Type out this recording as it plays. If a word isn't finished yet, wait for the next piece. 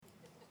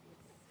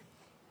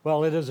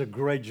Well, it is a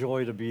great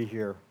joy to be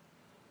here.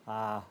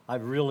 I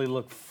really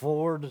look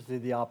forward to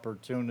the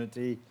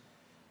opportunity.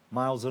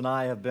 Miles and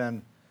I have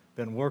been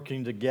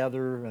working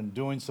together and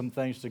doing some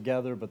things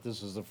together, but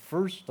this is the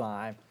first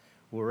time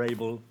we're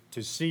able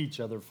to see each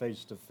other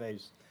face to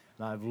face.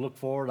 And I've looked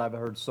forward. I've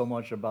heard so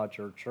much about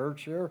your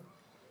church here.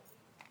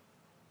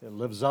 It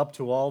lives up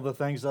to all the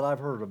things that I've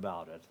heard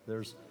about it.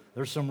 There's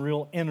some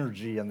real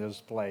energy in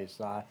this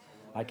place. I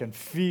can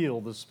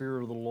feel the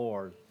Spirit of the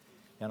Lord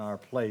in our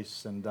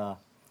place, and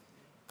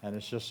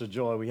it's just a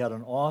joy. We had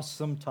an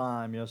awesome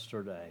time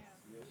yesterday.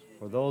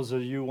 For those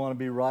of you who want to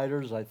be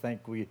writers, I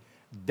think we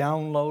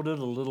downloaded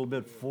a little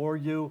bit for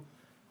you,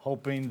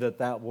 hoping that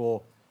that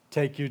will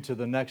take you to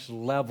the next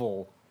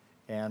level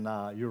and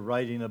your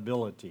writing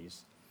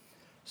abilities.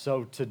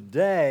 So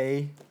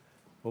today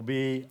will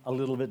be a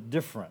little bit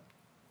different.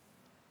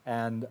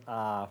 And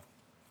I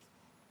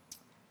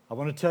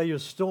want to tell you a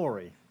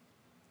story.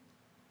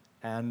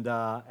 And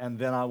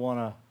then I want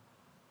to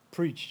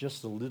preach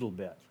just a little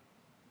bit.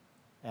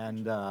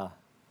 And I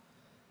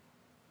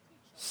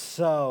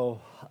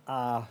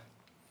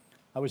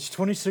was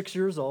 26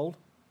 years old.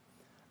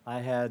 I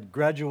had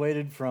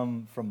graduated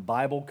from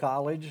Bible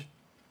college.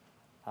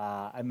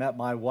 I met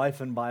my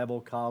wife in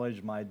Bible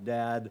college. My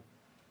dad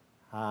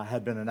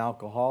had been an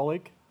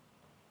alcoholic,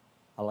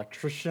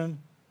 electrician,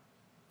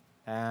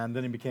 and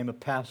then he became a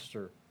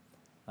pastor.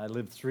 I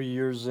lived 3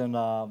 years in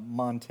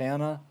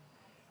Montana.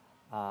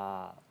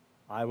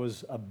 I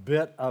was a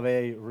bit of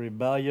a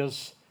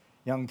rebellious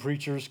young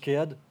preacher's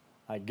kid.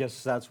 I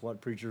guess that's what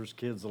preacher's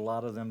kids, a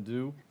lot of them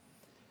do.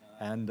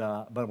 And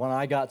but when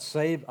I got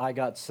saved,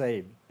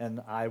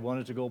 and I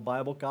wanted to go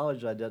Bible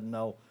college. I didn't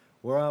know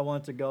where I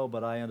wanted to go,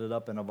 but I ended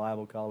up in a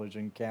Bible college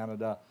in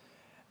Canada,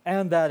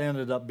 and that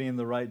ended up being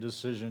the right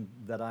decision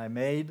that I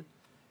made.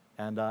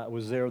 And it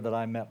was there that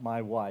I met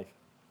my wife.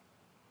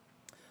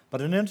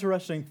 But an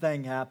interesting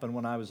thing happened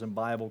when I was in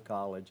Bible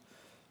college.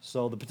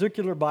 So the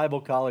particular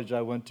Bible college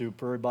I went to,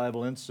 Prairie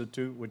Bible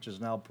Institute, which is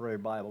now Prairie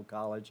Bible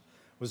College,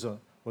 was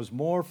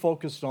more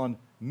focused on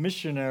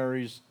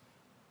missionaries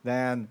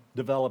than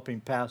developing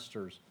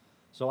pastors.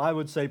 So I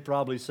would say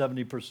probably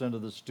 70%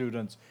 of the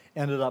students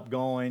ended up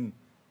going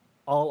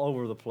all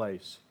over the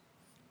place.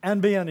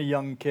 And being a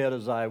young kid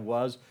as I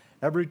was,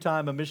 every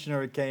time a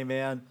missionary came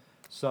in,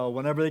 so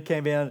whenever they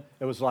came in,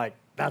 it was like,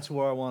 that's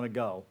where I want to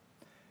go.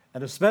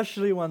 And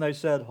especially when they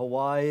said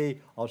Hawaii,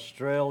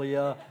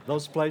 Australia,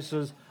 those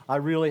places, I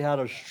really had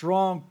a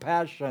strong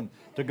passion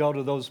to go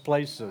to those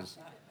places.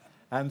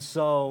 And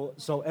so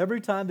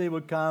every time they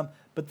would come,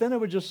 but then it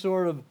would just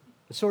sort of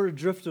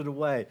drifted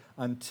away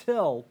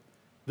until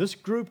this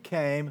group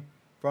came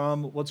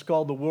from what's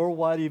called the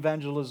Worldwide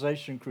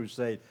Evangelization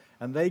Crusade.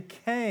 And they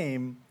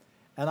came,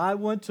 and I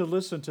went to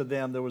listen to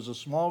them. There was a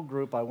small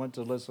group, I went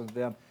to listen to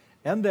them.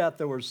 And that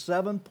there were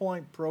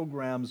 7-point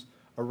programs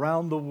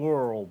around the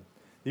world.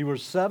 There were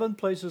 7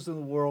 places in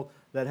the world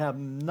that have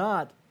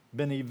not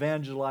been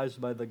evangelized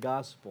by the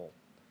gospel.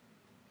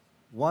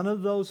 One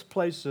of those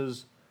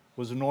places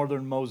was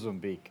northern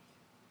Mozambique.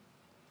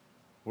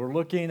 We're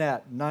looking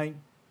at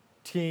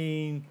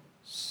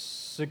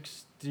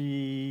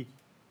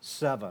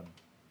 1967.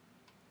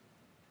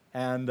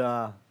 And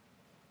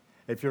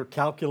if you're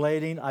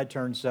calculating, I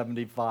turned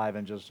 75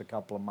 in just a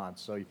couple of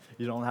months, so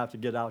you don't have to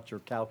get out your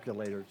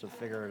calculator to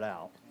figure it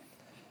out.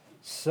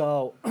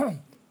 So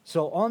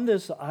on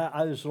this,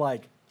 I was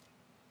like,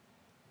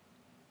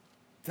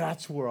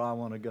 that's where I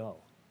want to go.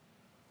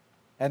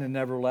 And it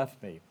never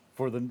left me.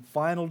 For the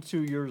final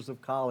 2 years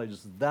of college,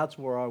 that's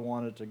where I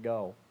wanted to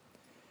go.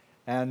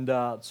 And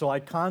so I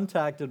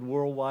contacted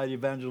Worldwide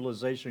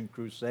Evangelization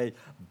Crusade,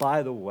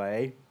 by the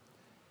way,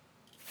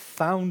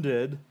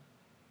 founded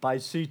by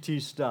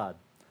C.T. Studd.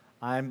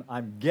 I'm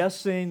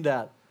guessing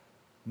that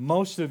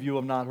most of you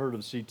have not heard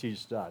of C.T.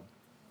 Studd.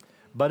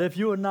 But if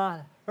you have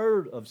not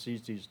heard of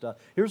C.T. Studd,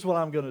 here's what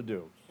I'm going to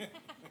do.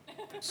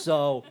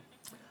 So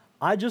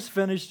I just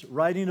finished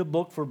writing a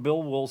book for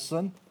Bill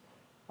Wilson.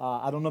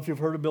 I don't know if you've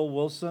heard of Bill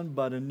Wilson,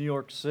 but in New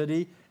York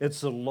City,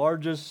 it's the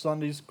largest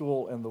Sunday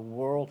school in the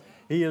world.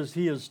 He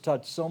has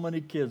touched so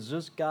many kids.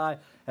 This guy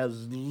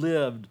has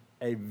lived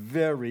a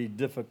very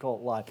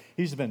difficult life.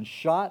 He's been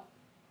shot,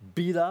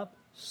 beat up,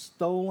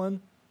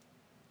 stolen,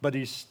 but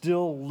he's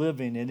still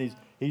living, and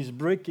he's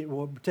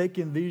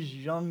taking these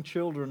young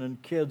children and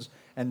kids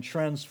and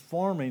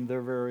transforming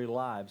their very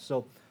lives.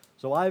 So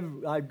I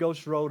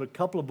ghost wrote a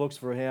couple of books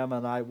for him,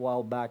 and a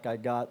while back I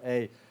got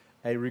a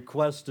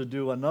request to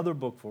do another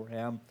book for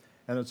him,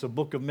 and it's a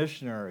book of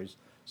missionaries.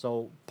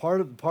 So part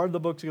of the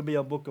book's going to be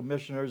a book of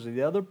missionaries, and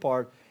the other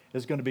part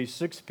is going to be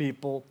 6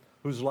 people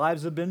whose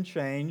lives have been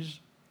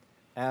changed,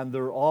 and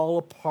they're all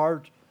a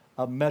part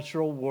of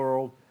Metro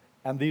World,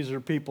 and these are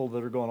people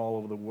that are going all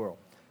over the world.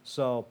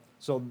 So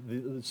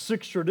the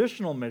 6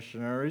 traditional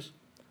missionaries,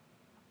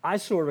 I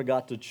sort of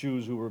got to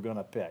choose who we're going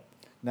to pick.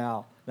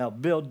 Now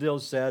Bill Dill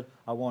said,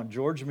 I want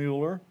George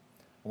Mueller,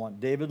 I want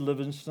David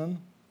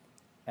Livingston,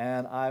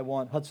 and I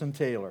want Hudson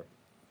Taylor.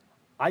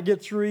 I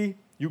get 3,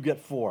 You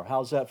get 4.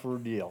 How's that for a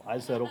deal? I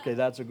said, okay,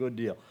 that's a good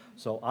deal.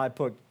 So I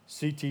put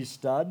C.T.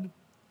 Studd,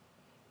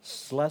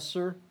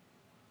 Slessor,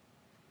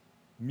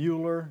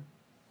 Mueller,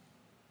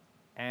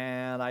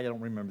 and I don't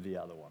remember the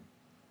other one.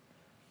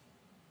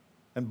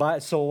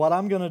 And so what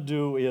I'm going to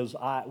do is,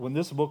 when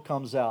this book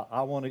comes out,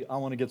 I want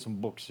to get some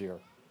books here,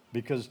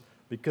 because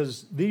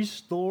these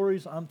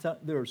stories,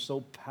 they're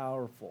so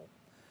powerful.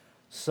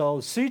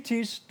 So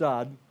C.T.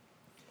 Studd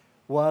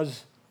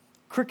was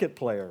cricket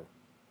player.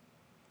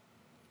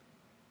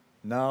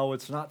 No,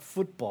 it's not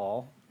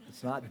football.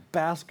 It's not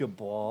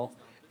basketball.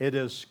 It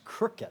is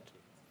cricket.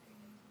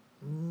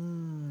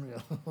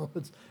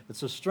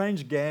 It's a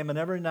strange game, and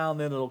every now and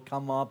then it'll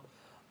come up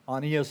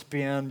on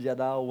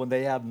ESPN, when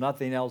they have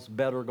nothing else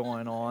better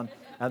going on,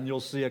 and you'll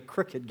see a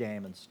cricket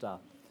game and stuff.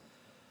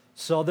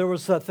 So there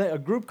was a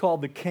group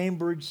called the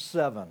Cambridge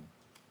 7.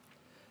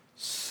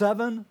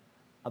 7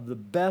 of the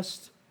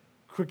best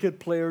cricket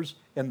players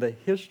in the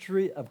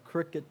history of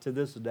cricket to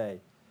this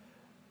day.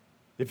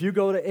 If you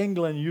go to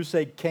England, you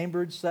say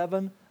Cambridge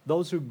 7,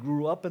 those who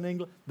grew up in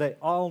England, they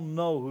all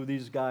know who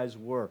these guys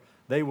were.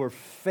 They were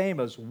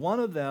famous. One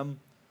of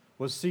them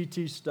was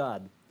C.T.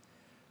 Studd.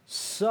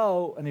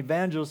 So an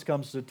evangelist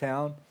comes to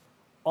town.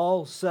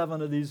 All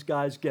 7 of these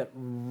guys get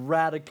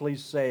radically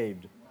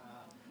saved.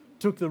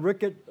 Took the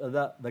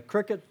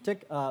cricket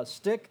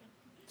stick,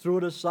 threw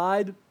it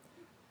aside,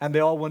 and they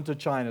all went to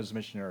China as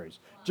missionaries.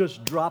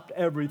 Just dropped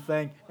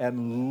everything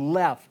and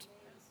left.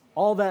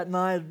 All that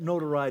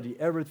notoriety,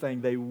 everything,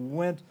 they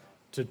went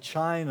to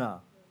China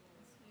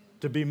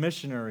to be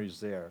missionaries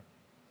there.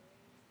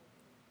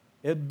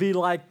 It'd be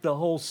like the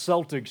whole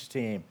Celtics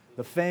team,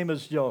 the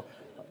famous,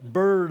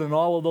 Bird and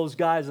all of those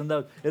guys. And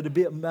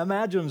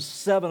imagine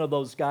 7 of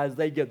those guys,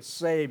 they get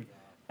saved,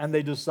 and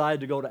they decide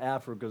to go to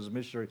Africa as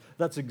missionaries.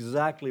 That's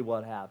exactly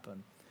what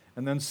happened.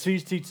 And then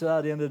C.T.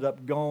 Studd ended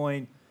up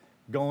going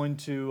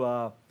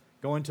to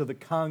the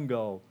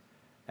Congo,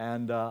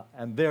 and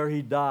there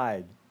he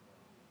died.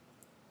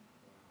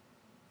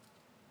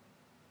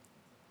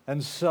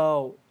 And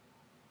so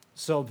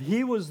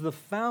he was the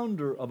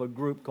founder of a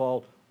group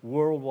called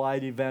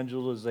Worldwide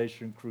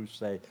Evangelization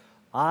Crusade.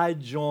 I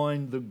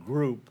joined the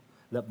group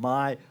that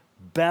my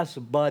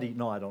best buddy,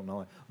 no, I don't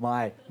know,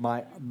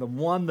 the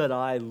one that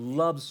I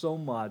love so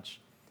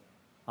much,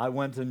 I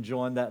went and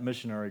joined that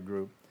missionary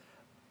group.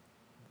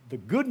 The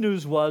good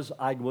news was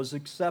I was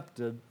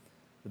accepted.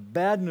 The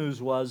bad news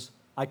was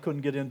I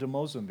couldn't get into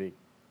Mozambique.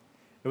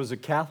 It was a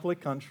Catholic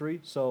country,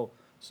 so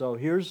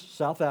here's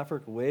South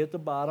Africa way at the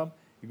bottom.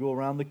 You go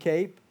around the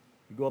Cape,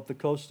 you go up the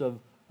coast of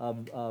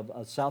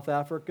South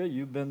Africa,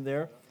 you've been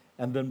there,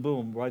 and then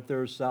boom, right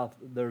there's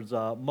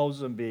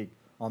Mozambique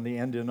on the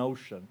Indian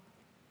Ocean.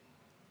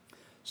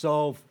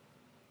 So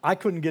I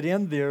couldn't get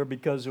in there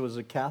because it was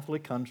a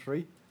Catholic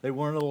country. They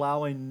weren't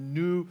allowing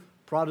new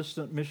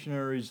Protestant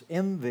missionaries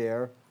in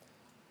there.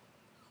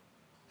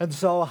 And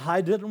so I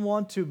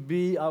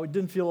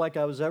didn't feel like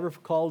I was ever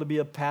called to be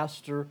a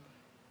pastor,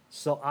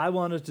 so I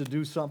wanted to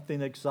do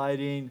something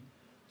exciting.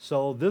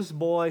 So this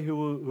boy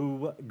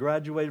who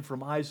graduated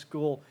from high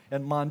school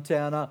in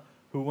Montana,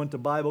 who went to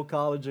Bible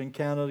college in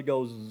Canada,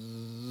 goes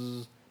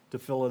to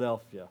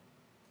Philadelphia.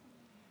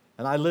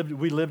 And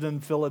we lived in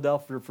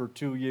Philadelphia for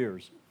 2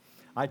 years.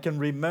 I can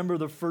remember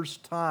the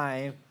first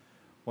time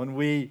when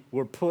we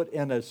were put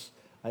in a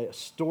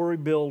story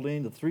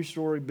building, the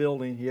 3-story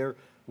building here,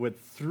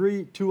 with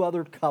 2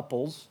 other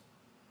couples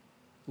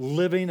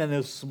living in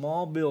this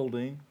small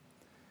building.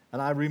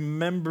 And I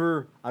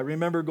remember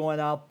going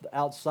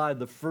outside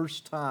the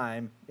first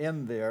time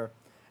in there,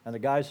 and the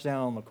guy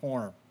standing on the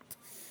corner.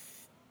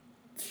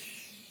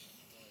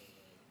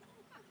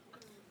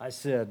 I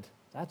said,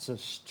 "That's the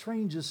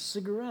strangest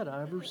cigarette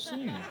I've ever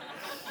seen."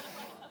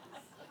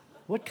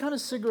 What kind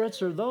of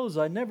cigarettes are those?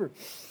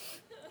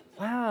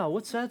 Wow,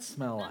 what's that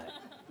smell like?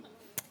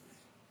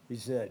 He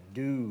said,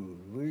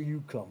 "Dude, where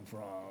you come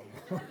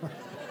from?"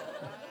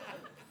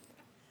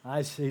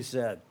 He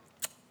said,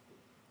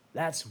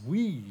 "That's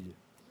weed."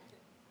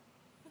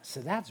 I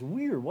said, "That's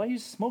weird. Why are you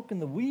smoking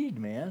the weed,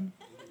 man?"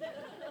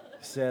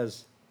 He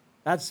says,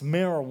 "That's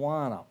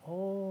marijuana."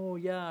 "Oh,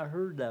 yeah, I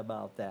heard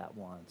about that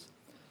once."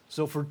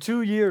 So for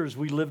 2 years,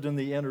 we lived in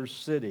the inner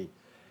city.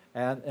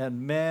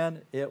 And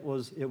man, it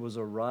was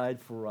a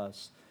ride for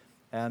us.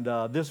 And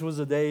this was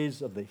the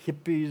days of the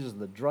hippies,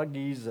 the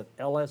druggies, the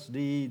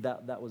LSD.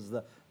 That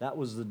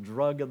was the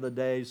drug of the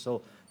day.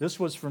 So this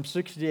was from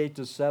 68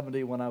 to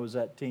 70 when I was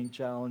at Teen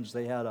Challenge.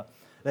 They had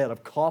a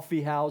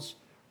coffee house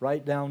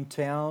right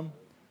downtown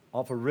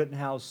off of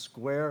Rittenhouse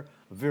Square,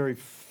 a very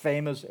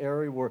famous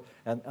area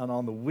and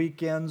on the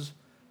weekends,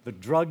 the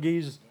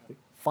druggies,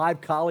 5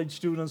 college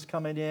students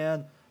coming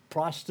in,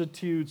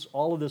 prostitutes,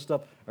 all of this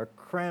stuff are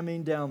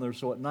cramming down there.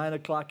 So at 9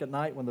 o'clock at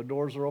night when the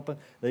doors are open,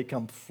 they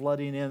come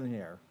flooding in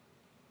here.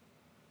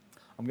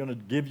 I'm going to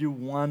give you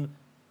one.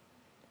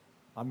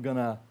 I'm going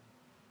to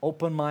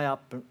open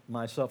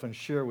myself and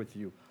share with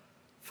you.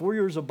 4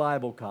 years of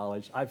Bible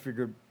college, I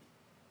figured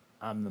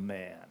I'm the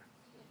man.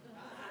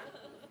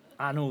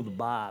 I know the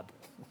Bible.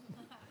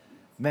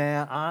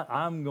 man,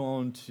 I'm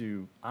going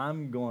to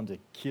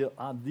kill,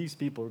 these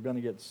people are going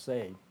to get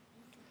saved.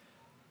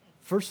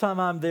 First time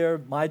I'm there,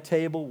 my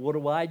table, what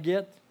do I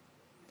get?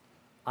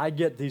 I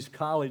get these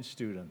college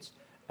students,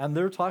 and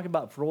they're talking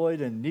about Freud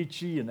and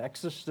Nietzsche and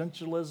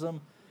existentialism, and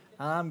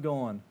I'm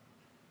going,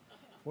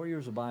 4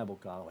 years of Bible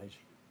college.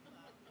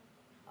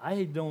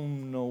 I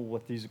don't know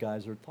what these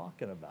guys are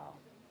talking about.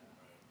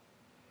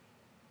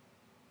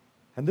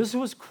 And this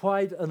was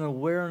quite an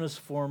awareness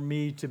for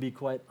me, to be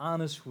quite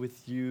honest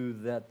with you,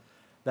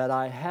 that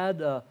I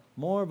had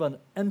more of an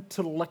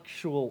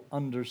intellectual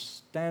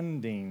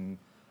understanding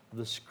of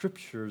the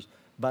Scriptures,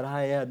 but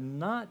I had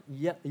not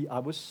yet, I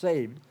was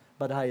saved,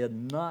 but I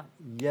had not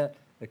yet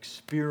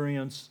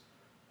experienced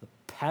the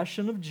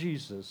passion of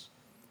Jesus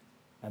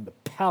and the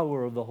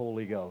power of the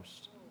Holy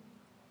Ghost.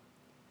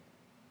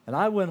 And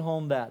I went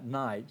home that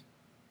night,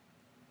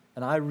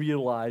 and I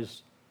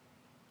realized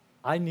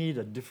I need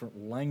a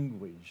different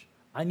language.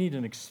 I need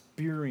an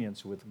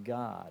experience with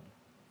God.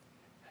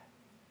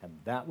 And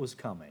that was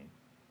coming.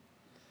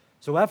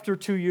 So after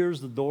 2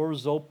 years, the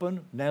doors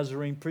opened.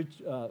 Nazarene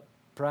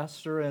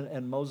pastor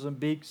in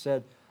Mozambique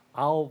said,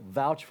 I'll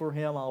vouch for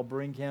him, I'll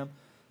bring him.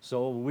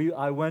 So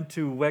I went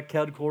to WEC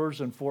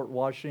headquarters in Fort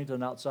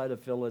Washington outside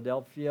of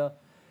Philadelphia,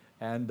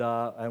 and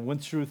I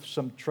went through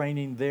some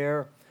training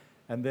there.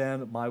 And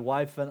then my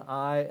wife and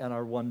I and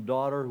our one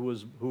daughter,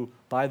 who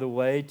by the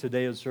way,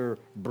 today is her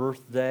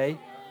birthday.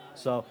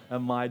 So,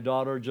 and my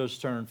daughter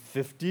just turned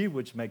 50,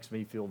 which makes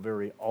me feel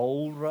very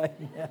old right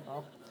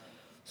now.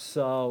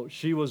 So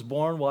she was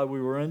born while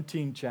we were in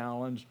Teen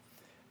Challenge.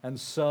 And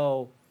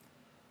so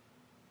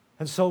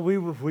we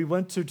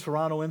went to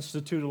Toronto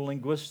Institute of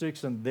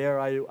Linguistics, and there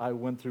I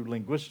went through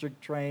linguistic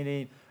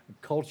training,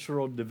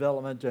 cultural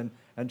development,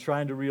 and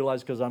trying to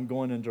realize, because I'm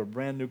going into a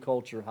brand new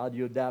culture, how do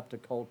you adapt to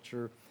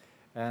culture?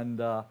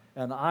 And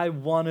I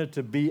wanted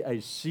to be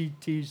a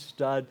CT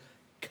stud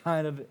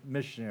kind of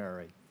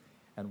missionary.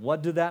 And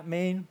what did that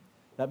mean?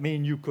 That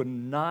mean you could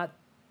not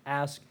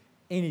ask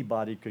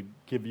anybody could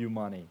give you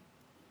money.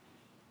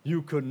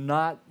 You could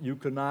not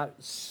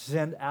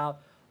send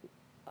out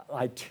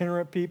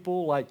itinerant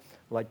people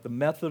like the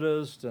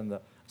Methodists and the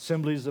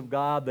Assemblies of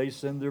God. They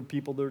send their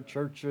people their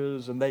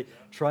churches, and they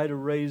try to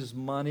raise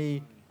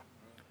money.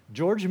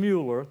 George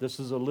Mueller, this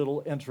is a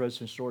little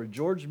interesting story.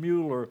 George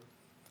Mueller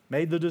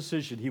made the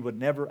decision he would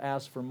never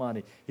ask for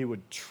money. He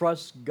would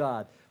trust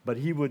God, but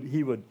he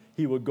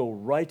would go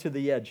right to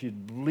the edge.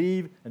 He'd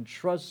believe and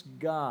trust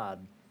God,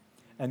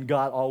 and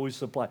God always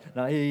supplied.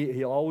 Now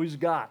he always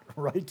got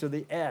right to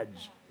the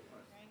edge,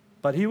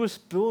 but he was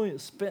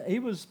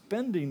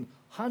spending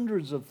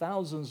hundreds of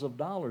thousands of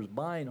dollars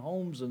buying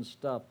homes and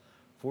stuff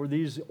for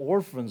these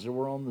orphans that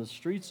were on the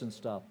streets and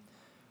stuff.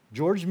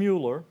 George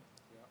Mueller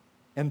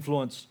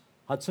influenced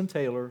Hudson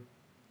Taylor,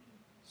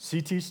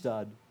 C.T.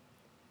 Studd,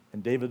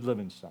 and David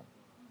Livingstone.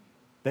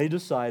 They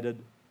decided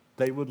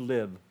they would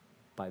live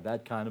by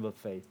that kind of a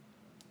faith.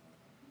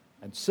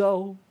 And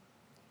so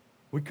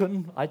we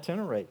couldn't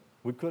itinerate.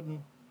 We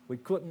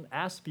couldn't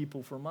ask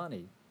people for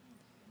money.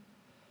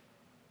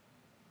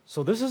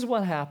 So this is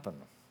what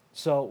happened.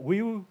 So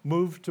we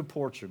moved to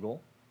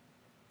Portugal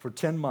for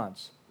 10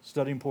 months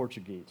studying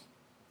Portuguese.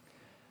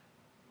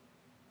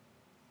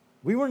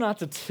 We were not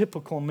the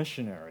typical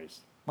missionaries.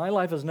 My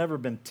life has never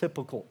been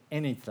typical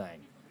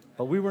anything,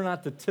 but we were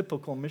not the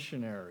typical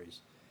missionaries.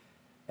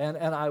 And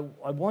I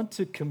want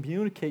to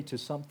communicate to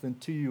something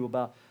to you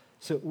about,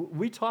 so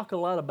we talk a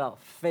lot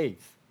about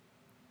faith,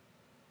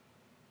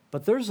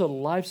 but there's a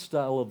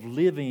lifestyle of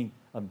living,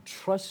 of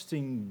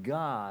trusting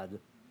God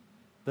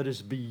that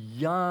is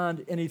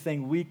beyond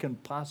anything we can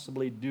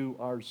possibly do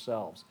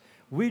ourselves.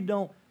 We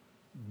don't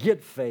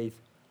get faith,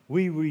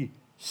 we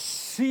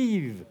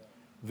receive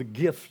the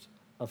gift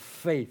of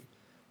faith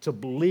to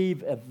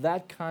believe at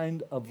that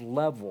kind of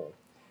level.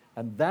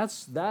 And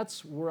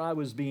that's where I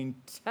was being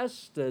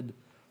tested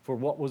for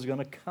what was going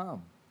to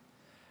come.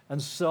 And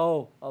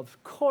so,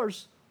 of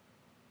course,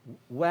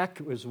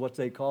 WAC is what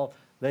they call,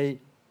 they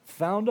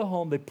found a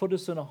home, they put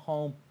us in a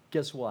home,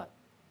 guess what?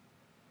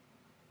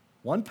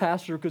 One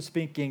pastor could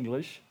speak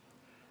English,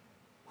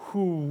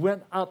 who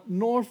went up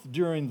north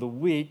during the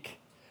week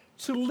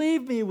to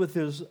leave me with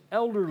his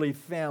elderly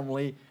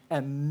family,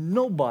 and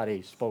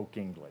nobody spoke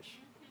English.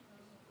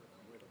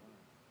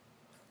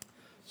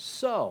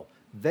 So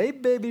they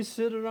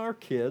babysitted our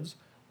kids.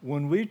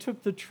 When we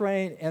took the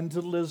train into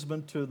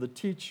Lisbon to the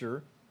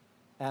teacher,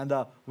 and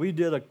we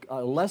did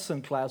a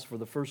lesson class for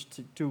the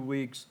first 2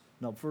 weeks,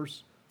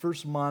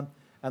 first month,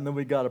 and then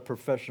we got a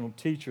professional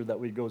teacher that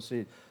we'd go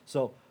see.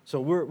 So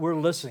we're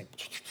listening.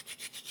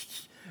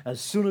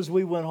 As soon as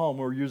we went home,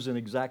 we're using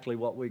exactly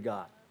what we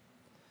got.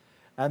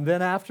 And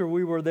then after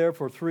we were there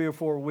for 3 or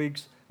 4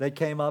 weeks, they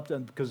came up,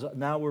 and because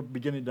now we're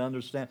beginning to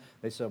understand,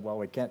 they said, well,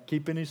 we can't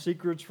keep any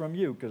secrets from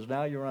you because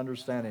now you're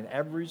understanding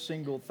every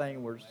single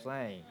thing we're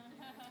saying.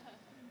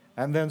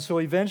 And then so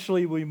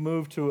eventually we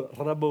moved to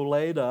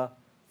Reboleda,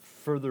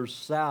 further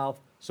south,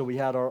 so we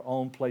had our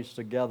own place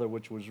together,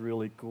 which was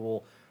really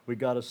cool. we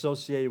got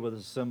associated with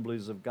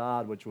Assemblies of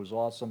God, which was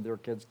awesome. Their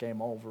kids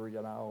came over,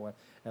 and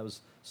it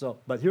was so.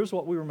 But here's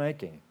what we were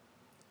making: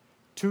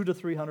 $200 to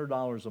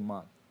 $300 a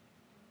month.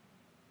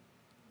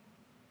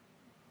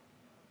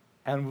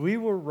 And we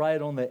were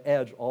right on the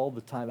edge all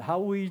the time. How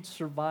we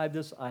survived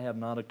this, I have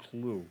not a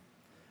clue.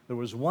 There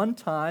was one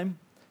time,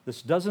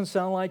 this doesn't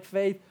sound like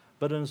faith,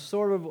 but in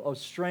sort of a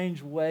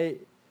strange way,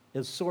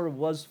 it sort of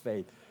was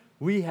faith.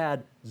 We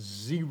had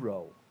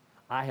zero.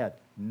 I had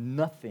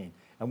nothing.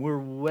 And we're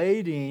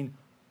waiting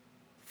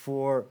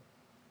for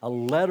a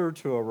letter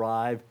to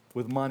arrive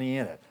with money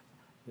in it.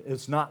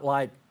 It's not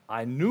like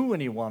I knew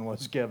anyone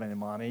was giving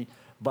money,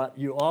 but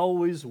you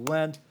always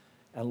went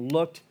and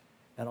looked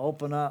and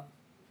opened up.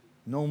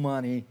 No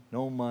money,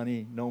 no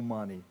money, no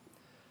money.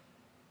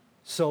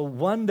 So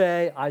one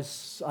day I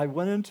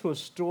went into a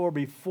store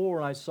before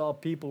and I saw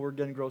people were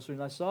getting groceries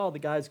and I saw the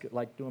guys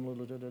like doing a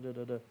little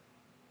da-da-da-da-da.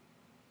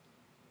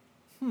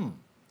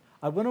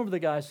 I went over to the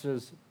guy and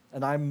says,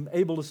 and I'm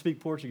able to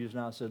speak Portuguese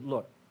now. I said,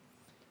 look,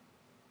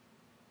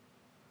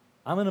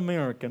 I'm an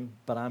American,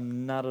 but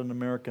I'm not an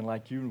American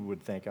like you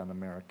would think I'm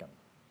American.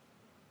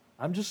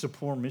 I'm just a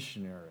poor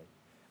missionary.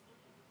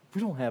 We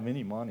don't have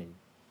any money.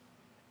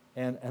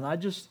 And I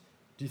just,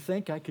 do you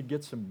think I could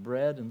get some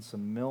bread and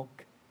some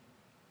milk,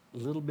 a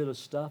little bit of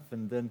stuff,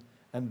 and then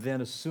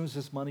as soon as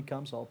this money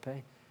comes, I'll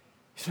pay?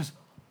 He says,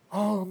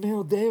 oh,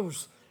 meu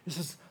Deus. He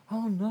says,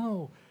 oh,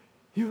 no.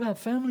 You have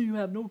family, you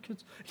have no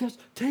kids. Yes,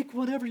 take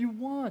whatever you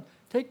want.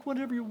 Take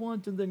whatever you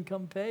want and then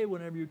come pay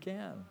whenever you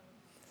can.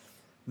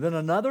 Then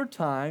another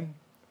time,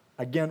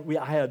 again,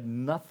 I had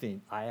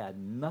nothing. I had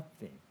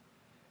nothing.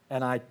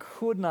 And I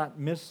could not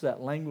miss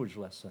that language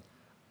lesson.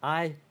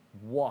 I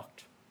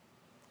walked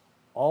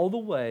all the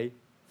way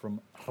from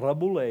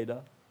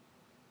Rabuleda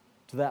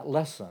to that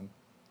lesson,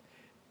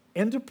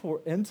 into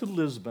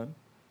Lisbon,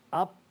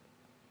 up.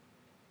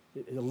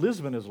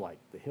 Lisbon is like,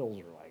 the hills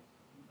are like,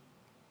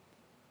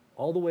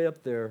 all the way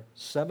up there,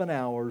 7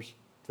 hours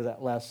to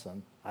that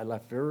lesson. I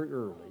left very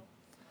early.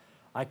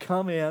 I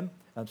come in,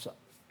 I'm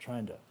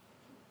trying to,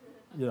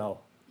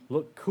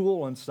 look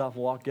cool and stuff,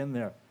 walk in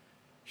there.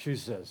 She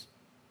says,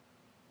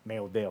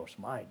 meu Deus,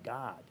 my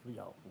God,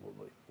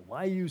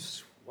 why you,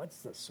 what's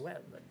the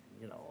sweat?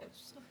 You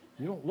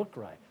don't look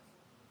right.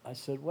 I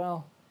said,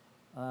 well,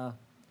 I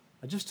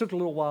just took a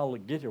little while to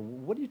get here.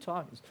 What are you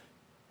talking?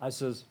 I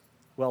says,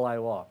 well, I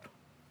walked.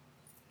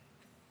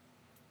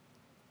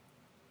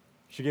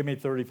 She gave me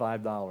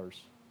 $35.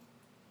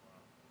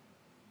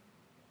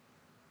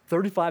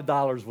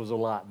 $35 was a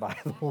lot, by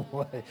the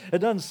way. It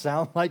doesn't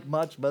sound like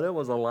much, but it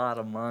was a lot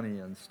of money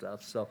and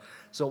stuff. So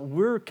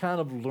we're kind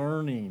of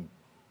learning,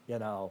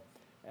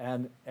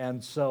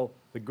 and so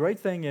the great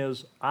thing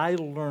is I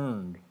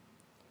learned.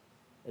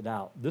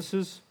 Now, this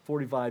is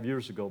 45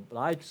 years ago, but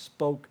I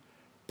spoke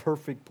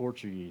perfect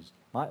Portuguese.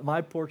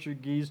 My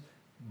Portuguese,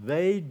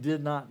 they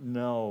did not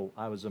know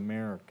I was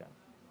American.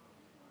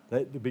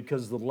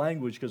 Because the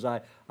language, because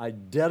I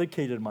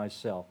dedicated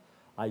myself.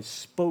 I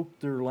spoke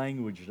their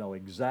language, know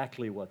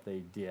exactly what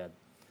they did.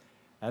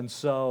 And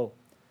so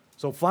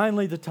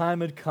finally the time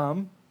had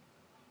come,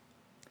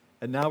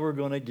 and now we're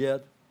going to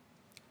get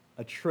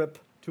a trip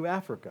to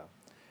Africa.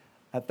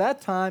 At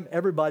that time,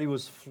 everybody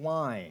was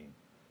flying.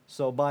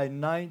 So by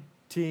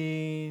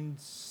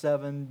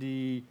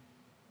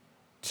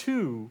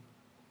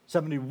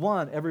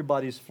 1971,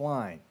 everybody's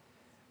flying,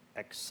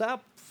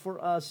 except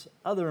for us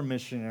other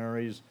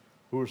missionaries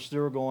who are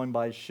still going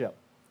by ship.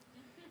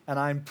 And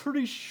I'm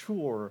pretty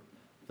sure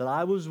that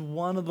I was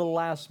one of the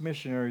last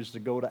missionaries to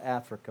go to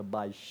Africa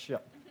by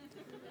ship.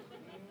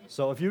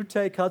 So if you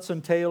take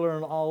Hudson Taylor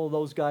and all of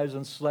those guys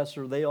in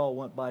Slessor, they all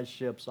went by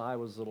ships. I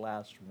was the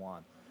last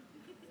one.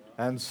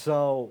 And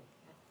so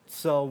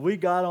we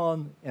got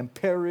on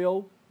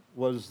Imperial,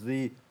 was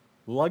the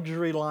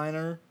luxury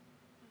liner,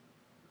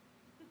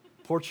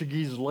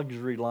 Portuguese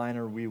luxury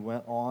liner we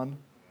went on,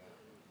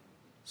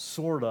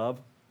 sort of.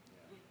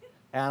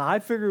 And I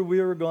figured we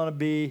were going to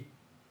be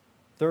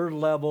third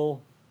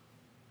level,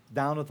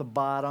 down at the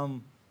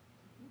bottom,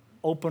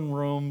 open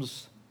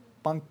rooms,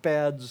 bunk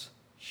beds,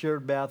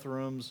 shared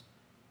bathrooms,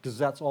 because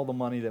that's all the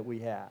money that we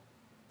had.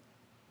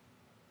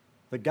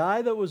 The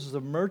guy that was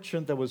the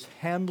merchant that was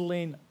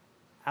handling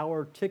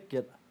our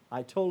ticket,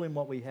 I told him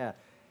what we had.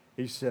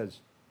 He says,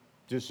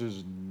 this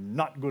is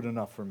not good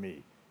enough for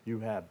me. You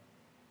have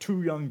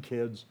 2 young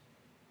kids.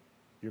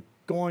 You're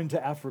going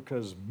to Africa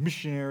as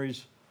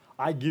missionaries.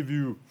 I give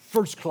you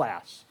first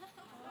class.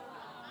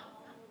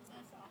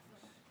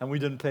 And we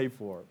didn't pay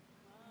for it.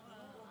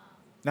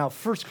 Now,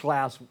 first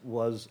class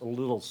was a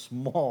little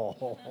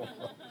small.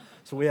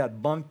 So we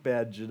had bunk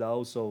beds,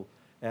 so,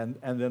 and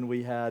then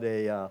we had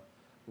a,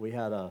 what do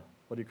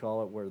you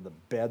call it, where the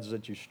beds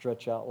that you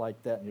stretch out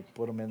like that and you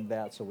put them in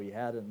that. So we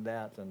had it in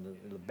that, and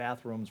the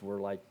bathrooms were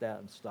like that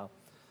and stuff.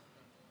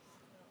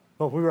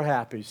 But we were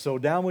happy. So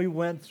down we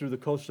went through the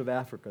coast of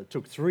Africa. It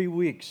took 3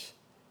 weeks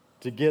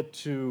to get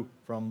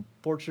from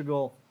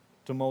Portugal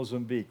to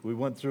Mozambique. We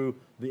went through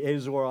the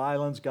Azore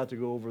Islands, got to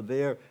go over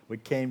there. We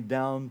came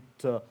down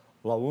to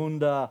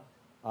Luanda,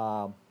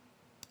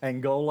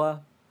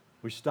 Angola.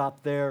 We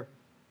stopped there,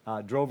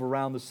 drove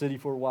around the city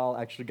for a while,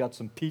 actually got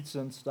some pizza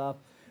and stuff.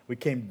 We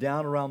came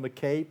down around the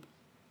Cape.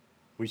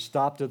 We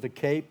stopped at the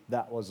Cape.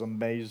 That was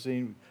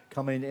amazing.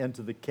 Coming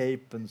into the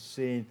Cape and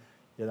seeing,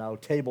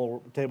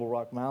 Table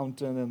Rock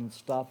Mountain and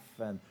stuff,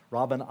 and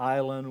Robben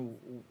Island.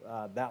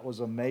 That was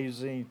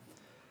amazing.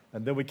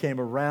 And then we came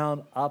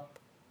around up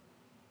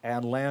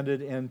and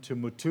landed into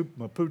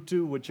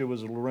Maputo, which it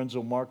was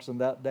Lorenzo Marx in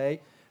that day,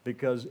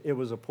 because it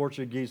was a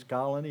Portuguese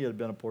colony. It had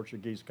been a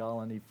Portuguese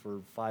colony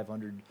for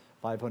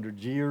 500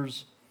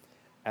 years,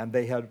 and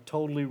they had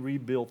totally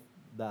rebuilt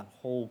that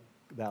whole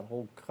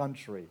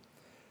country.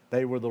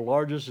 They were the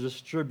largest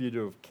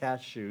distributor of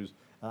cashews.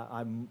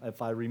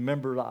 If I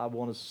remember, I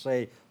want to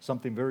say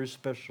something very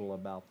special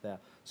about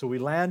that. So we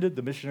landed.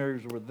 The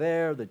missionaries were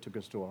there. They took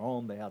us to our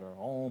home. They had our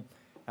home,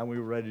 and we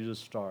were ready to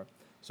start.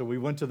 So we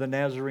went to the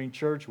Nazarene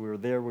church. We were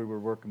there. We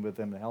were working with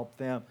them to help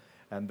them.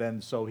 And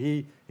then so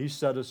he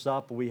set us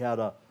up. We had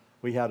a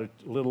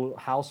little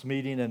house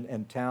meeting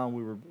in town.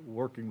 We were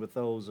working with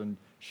those and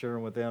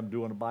sharing with them,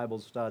 doing a Bible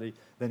study.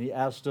 Then he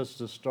asked us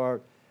to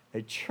start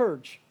a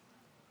church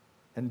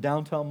in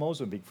downtown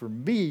Mozambique for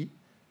me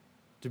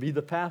to be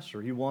the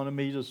pastor. He wanted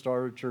me to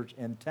start a church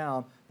in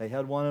town. They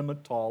had one in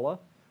Matala,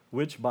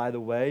 which, by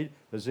the way,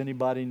 does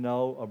anybody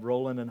know of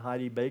Roland and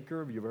Heidi Baker?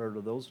 Have you ever heard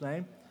of those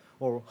names?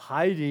 Or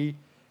Heidi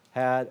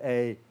had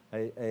a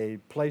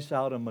place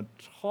out in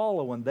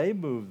Matala when they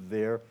moved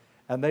there,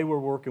 and they were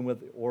working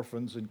with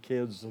orphans and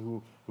kids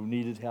who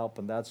needed help,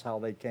 and that's how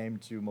they came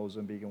to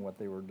Mozambique and what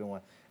they were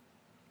doing.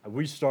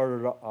 We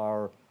started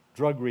our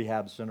drug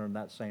rehab center in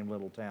that same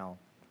little town.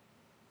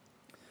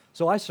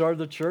 So I started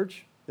the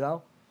church,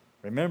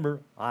 Remember,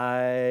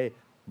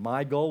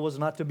 my goal was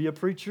not to be a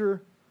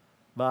preacher,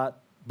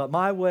 but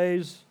my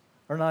ways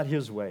are not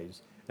his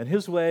ways, and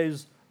his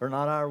ways are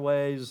not our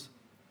ways.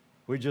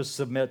 We just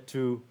submit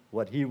to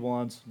what he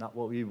wants, not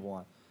what we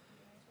want.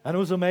 And it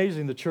was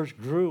amazing. The church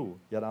grew,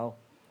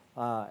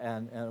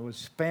 and it was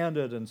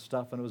expanded and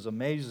stuff, and it was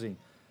amazing.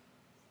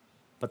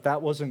 But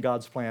that wasn't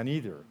God's plan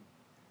either.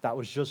 That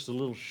was just a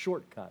little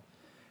shortcut.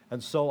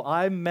 And so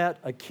I met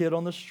a kid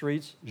on the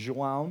streets,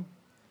 João,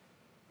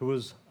 who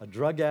was a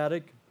drug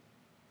addict,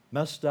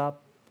 messed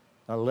up,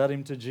 and I led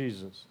him to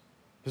Jesus.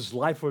 His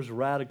life was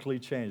radically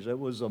changed. It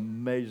was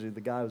amazing.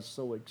 The guy was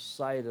so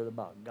excited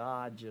about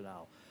God,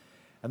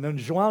 And then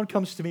João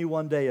comes to me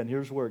one day, and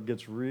here's where it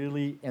gets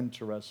really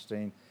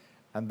interesting.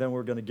 And then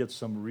we're going to get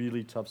some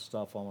really tough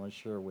stuff I want to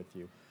share with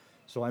you.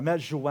 So I met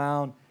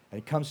João, and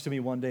he comes to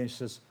me one day and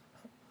says,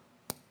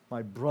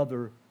 my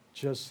brother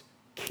just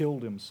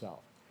killed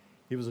himself.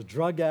 He was a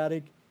drug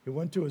addict. He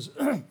went to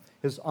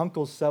his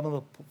uncle's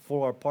 7th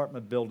floor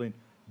apartment building,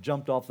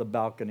 jumped off the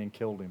balcony and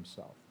killed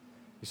himself.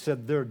 He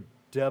said, they're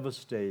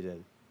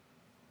devastated.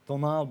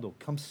 Donaldo,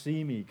 come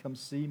see me, come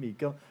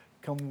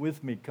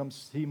with me, come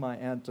see my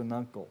aunt and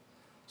uncle.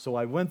 So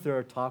I went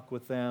there, talked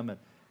with them,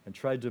 and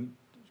tried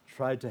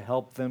to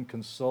help them,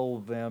 console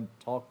them,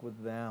 talk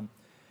with them.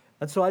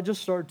 And so I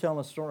just started telling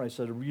a story. I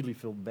said, I really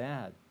feel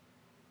bad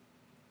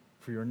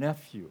for your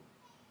nephew.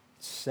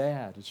 It's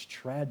sad, it's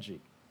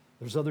tragic.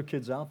 There's other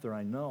kids out there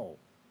I know.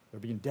 They're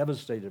being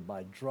devastated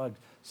by drugs.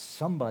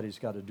 Somebody's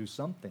got to do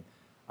something.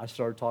 I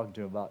started talking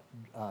to him about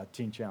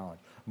Teen Challenge.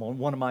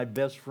 One of my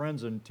best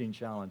friends in Teen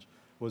Challenge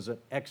was an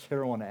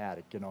ex-heroin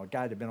addict, a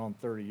guy that had been on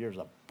 30 years,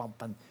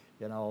 pumping,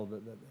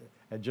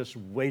 had just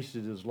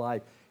wasted his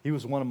life. He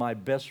was one of my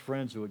best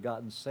friends who had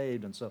gotten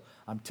saved. And so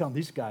I'm telling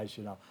these guys,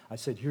 I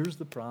said, here's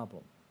the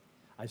problem.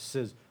 I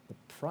says, the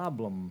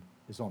problem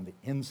is on the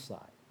inside.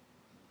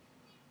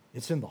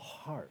 It's in the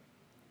heart.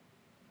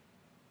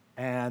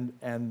 And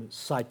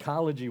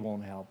psychology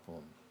won't help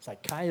them.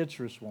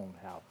 Psychiatrists won't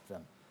help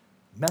them.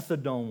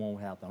 Methadone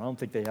won't help them. I don't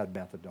think they had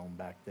methadone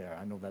back there.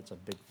 I know that's a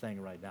big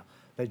thing right now.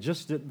 They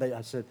just didn't.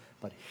 I said,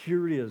 but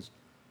here it is.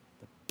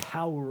 The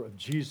power of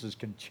Jesus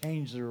can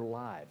change their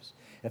lives.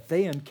 If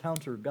they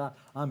encounter God,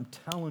 I'm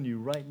telling you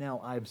right now,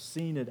 I've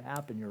seen it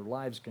happen. Your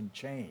lives can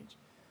change.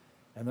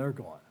 And they're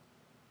going,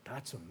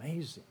 that's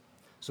amazing.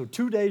 So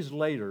 2 days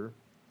later,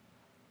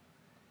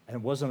 and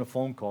it wasn't a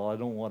phone call. I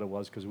don't know what it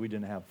was because we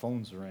didn't have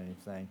phones or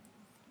anything.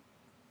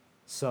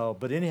 So,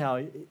 but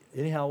anyhow,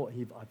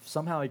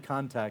 somehow he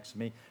contacts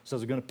me,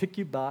 says, I'm going to pick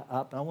you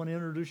up, and I want to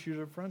introduce you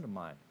to a friend of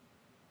mine.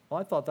 Well,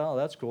 I thought, oh,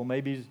 that's cool.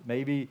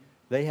 Maybe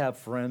they have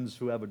friends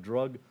who have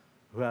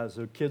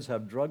their kids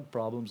have drug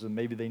problems, and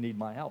maybe they need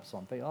my help. So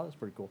I'm thinking, oh, that's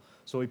pretty cool.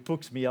 So he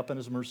picks me up in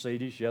his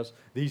Mercedes. Yes,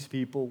 these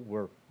people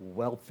were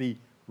wealthy,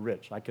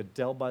 rich. I could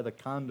tell by the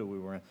condo we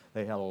were in.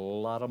 They had a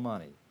lot of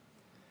money.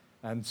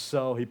 And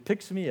so he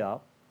picks me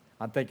up.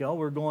 I'm thinking, oh,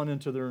 we're going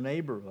into their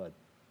neighborhood.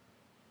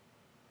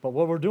 But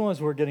what we're doing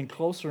is we're getting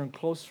closer and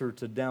closer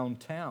to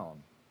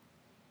downtown.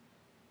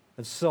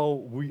 And so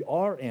we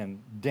are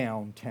in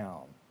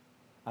downtown.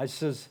 I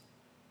says,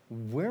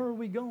 where are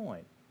we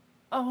going?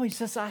 Oh, he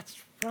says,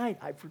 that's right.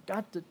 I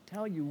forgot to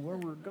tell you where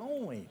we're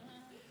going.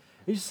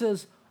 He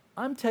says,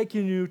 I'm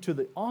taking you to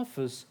the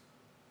office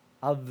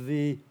of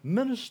the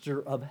Minister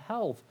of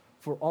Health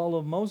for all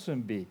of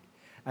Mozambique.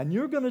 and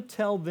you're going to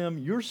tell them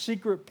your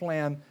secret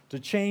plan to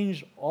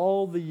change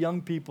all the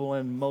young people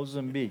in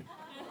Mozambique.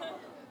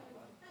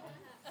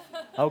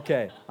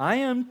 Okay, I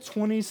am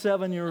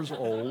 27 years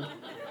old.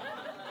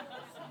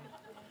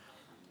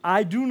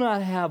 I do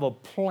not have a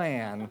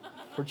plan.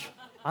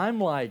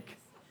 I'm like,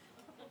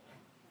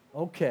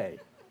 okay.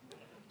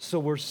 So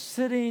we're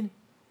sitting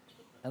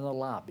in the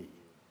lobby,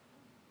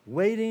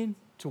 waiting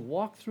to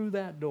walk through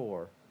that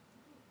door,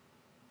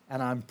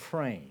 and I'm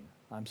praying.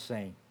 I'm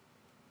saying,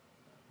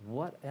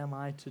 what am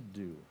I to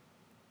do?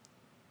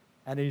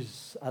 And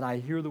I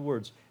hear the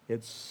words,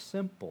 it's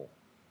simple.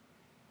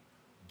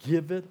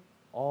 Give it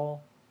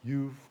all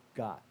you've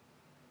got.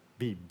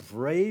 Be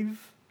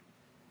brave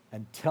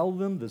and tell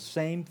them the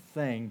same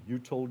thing you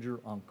told your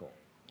uncle.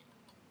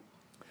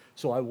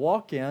 So I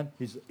walk in.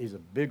 He's a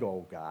big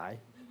old guy.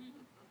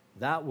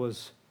 That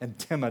was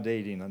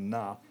intimidating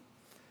enough.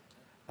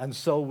 And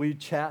so we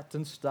chat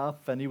and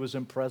stuff, and he was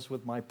impressed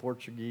with my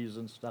Portuguese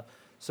and stuff.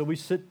 So we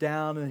sit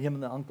down, and him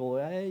and the uncle,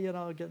 hey,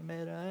 get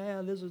married. Hey,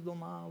 this is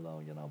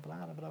Donaldo,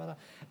 blah, blah,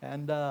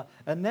 blah.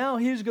 And now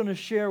he's going to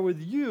share with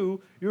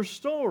you your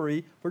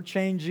story for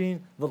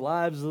changing the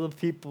lives of the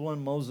people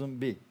in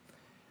Mozambique.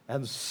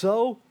 And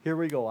so, here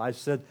we go. I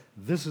said,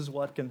 this is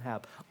what can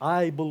happen.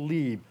 I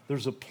believe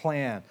there's a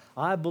plan.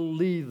 I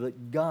believe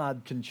that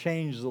God can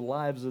change the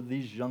lives of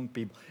these young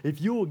people.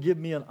 If you will give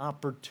me an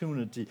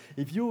opportunity,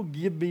 if you will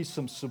give me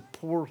some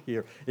support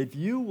here, if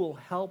you will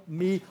help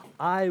me,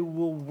 I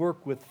will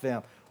work with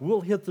them.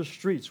 We'll hit the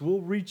streets.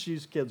 We'll reach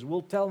these kids.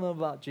 We'll tell them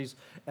about Jesus.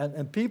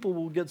 And people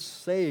will get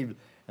saved.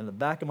 In the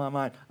back of my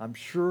mind, I'm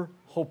sure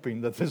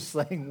hoping that this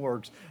thing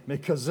works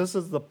because this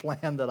is the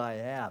plan that I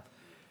have.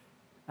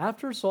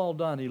 After it's all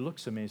done, he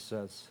looks at me and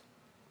says,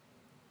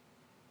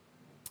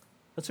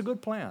 that's a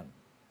good plan.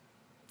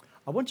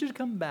 I want you to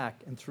come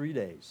back in 3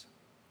 days.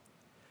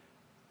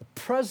 The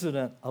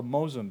president of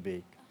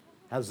Mozambique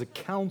has a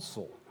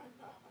council,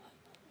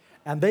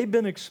 and they've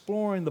been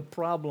exploring the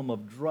problem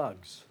of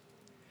drugs.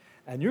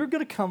 And you're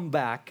going to come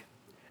back,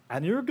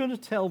 and you're going to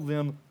tell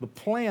them the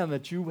plan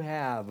that you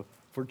have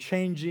for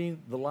changing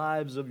the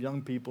lives of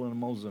young people in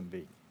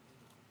Mozambique.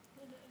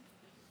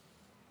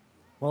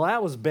 Well,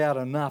 that was bad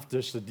enough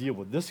just to deal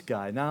with this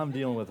guy. Now I'm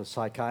dealing with a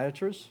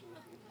psychiatrist,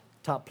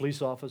 top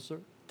police officer,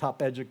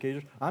 top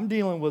educator. I'm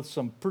dealing with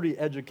some pretty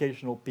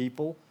educational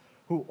people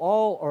who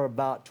all are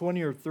about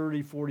 20 or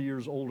 30, 40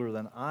 years older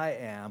than I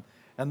am.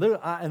 And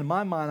in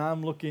my mind,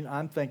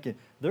 I'm thinking,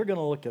 they're going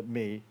to look at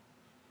me,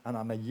 and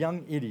I'm a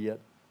young idiot,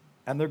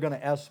 and they're going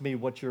to ask me,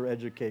 what's your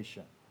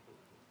education?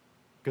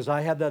 Because I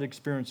had that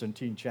experience in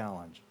Teen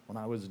Challenge when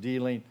I was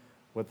dealing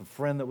with a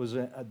friend that was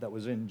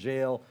in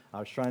jail. I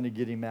was trying to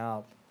get him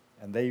out,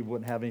 and they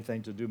wouldn't have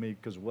anything to do with me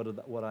because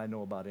what I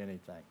know about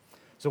anything.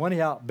 So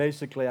anyhow,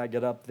 basically I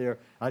get up there.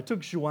 I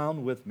took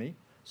João with me,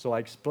 so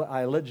I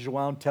let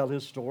João tell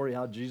his story,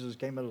 how Jesus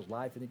came into his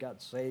life and he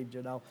got saved,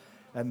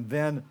 And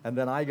then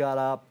I got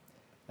up,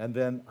 and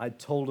then I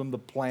told him the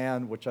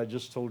plan, which I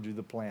just told you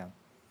the plan.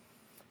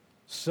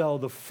 So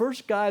the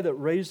first guy that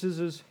raises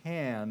his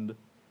hand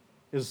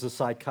is the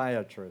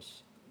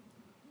psychiatrist.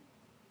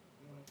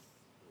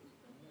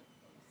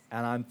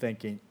 And I'm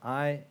thinking,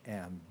 I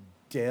am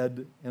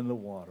dead in the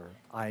water.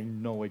 I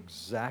know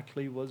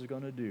exactly what he's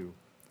going to do.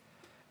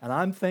 And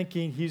I'm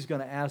thinking he's going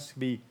to ask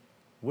me,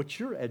 what's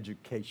your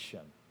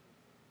education?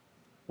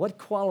 What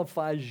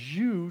qualifies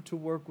you to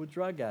work with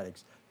drug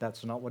addicts?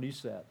 That's not what he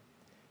said.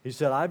 He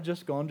said, I've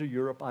just gone to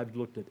Europe. I've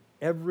looked at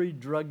every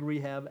drug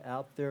rehab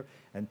out there,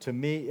 and to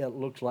me it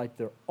looks like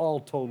they're all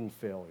total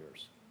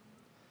failures.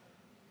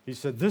 He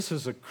said, this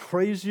is the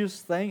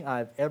craziest thing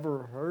I've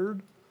ever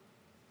heard.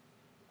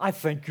 I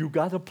think you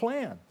got a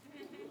plan.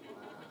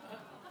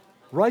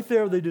 Right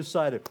there, they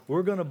decided,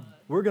 we're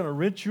gonna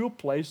rent you a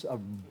place, a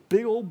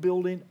big old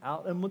building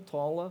out in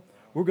Matala.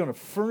 We're gonna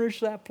furnish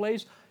that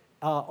place.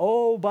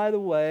 By the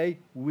way,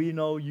 we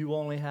know you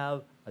only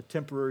have a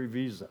temporary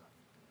visa.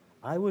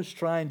 I was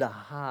trying to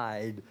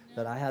hide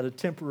that I had a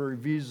temporary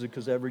visa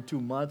because every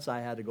 2 months I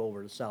had to go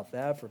over to South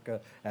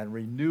Africa and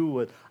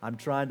renew it. I'm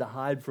trying to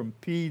hide from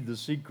the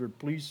secret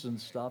police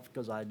and stuff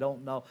because I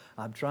don't know.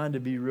 I'm trying to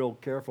be real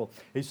careful.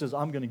 He says,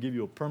 I'm going to give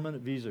you a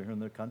permanent visa here in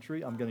the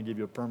country. I'm going to give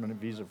you a permanent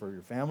visa for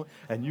your family,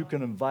 and you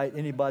can invite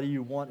anybody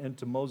you want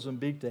into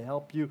Mozambique to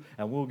help you,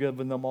 and we'll give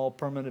them all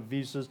permanent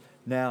visas.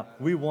 Now,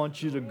 we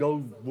want you to go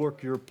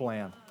work your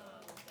plan.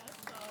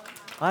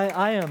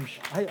 I am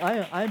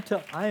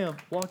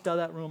walked out of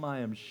that room. I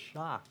am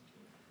shocked,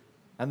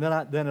 and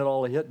then it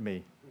all hit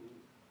me.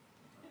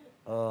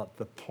 The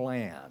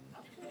plan.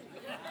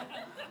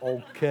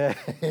 Okay,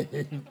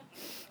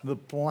 the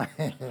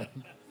plan.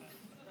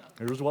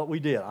 Here's what we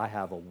did. I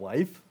have a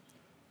wife,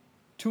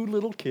 2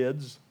 little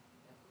kids.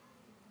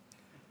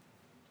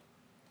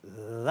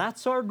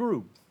 That's our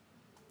group.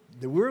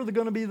 We're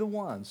going to be the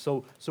ones.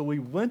 So we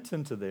went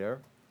into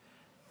there.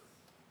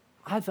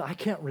 I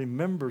can't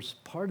remember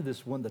part of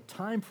this when the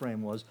time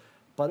frame was,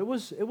 but it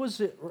was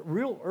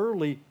real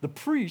early. The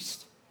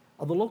priest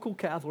of the local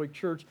Catholic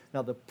church.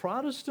 Now the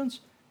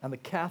Protestants and the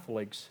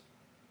Catholics,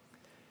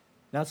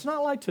 Now, it's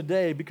not like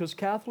today because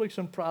Catholics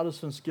and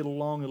Protestants get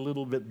along a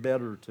little bit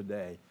better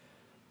today.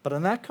 But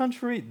in that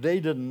country, they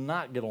did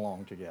not get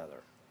along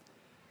together.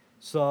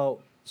 So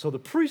the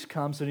priest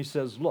comes and he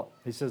says, look,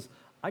 he says,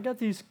 I got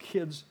these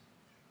kids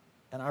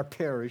in our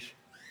parish.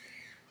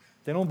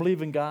 They don't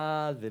believe in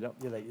God.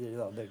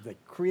 They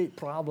create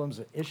problems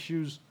and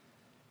issues.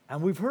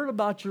 And we've heard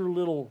about your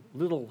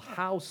little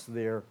house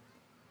there.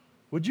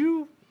 Would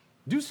you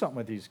do something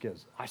with these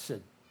kids? I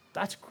said,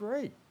 that's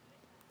great.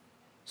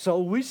 So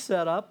we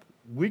set up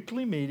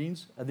weekly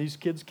meetings, and these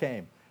kids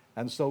came.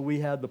 And so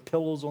we had the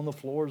pillows on the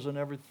floors and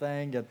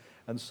everything.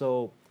 And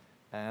so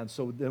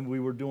then we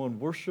were doing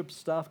worship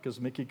stuff because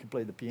Mickey could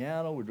play the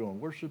piano. We're doing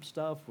worship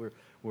stuff. We're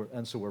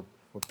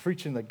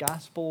preaching the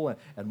gospel,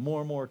 and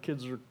more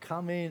kids are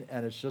coming,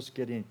 and it's just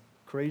getting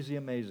crazy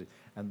amazing.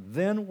 And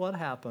then what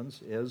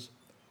happens is,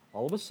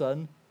 all of a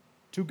sudden,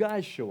 two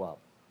guys show up.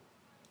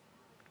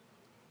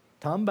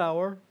 Tom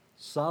Bauer,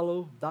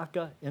 Salu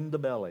Daka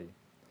Indabelli.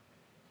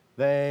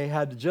 They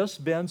had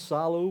just been,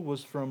 Salu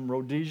was from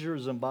Rhodesia,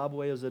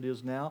 Zimbabwe as it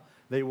is now.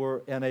 They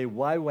were in a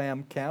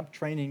YWAM camp,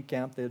 training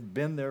camp. They had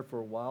been there for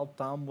a while.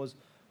 Tom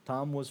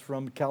was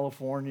from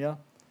California.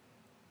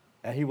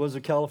 And he was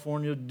a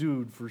California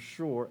dude for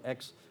sure,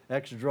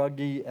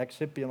 ex-druggie,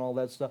 ex-hippie and all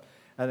that stuff.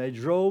 And they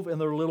drove in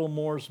their little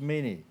Morris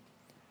Mini.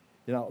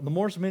 You know, the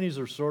Morris Minis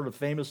are sort of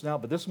famous now,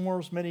 but this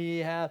Morris Mini he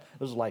had,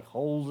 there's like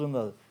holes in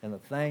the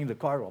thing, the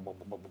car.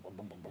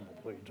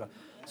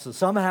 So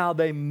somehow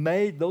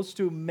those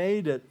two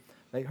made it.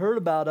 They heard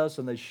about us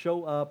and they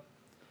show up.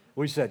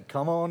 We said,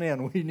 come on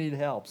in, we need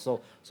help.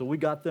 So we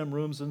got them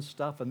rooms and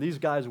stuff, and these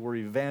guys were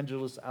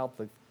evangelists out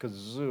the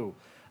kazoo.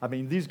 I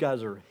mean, these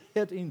guys are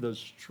hitting the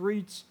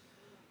streets.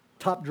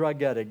 Top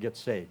drug addict gets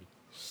saved.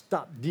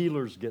 Top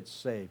dealers get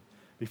saved.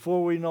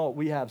 Before we know it,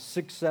 we have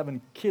 6, 7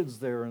 kids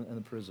there in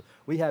the prison.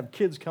 We have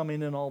kids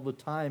coming in all the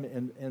time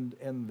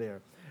in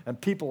there.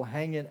 And people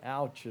hanging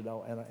out, you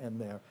know, in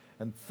there.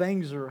 And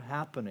things are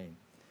happening.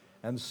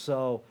 And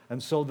so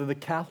then the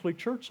Catholic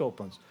Church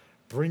opens.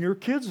 Bring your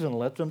kids in,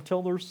 let them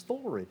tell their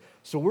story.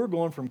 So we're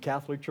going from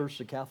Catholic Church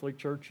to Catholic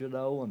Church, you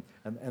know,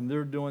 and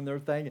they're doing their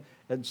thing.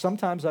 And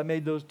sometimes I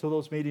made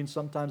those meetings,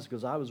 sometimes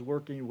because I was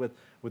working with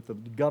the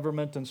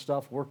government and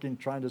stuff,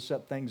 trying to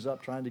set things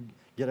up, trying to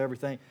get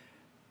everything.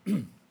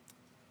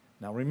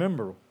 Now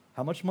remember,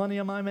 how much money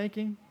am I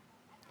making?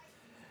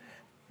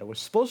 It was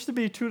supposed to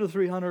be $200 to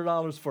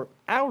 $300 for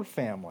our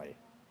family.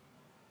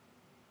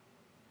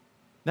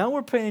 Now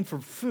we're paying for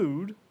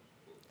food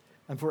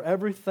and for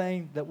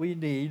everything that we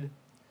need.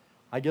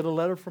 I get a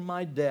letter from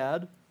my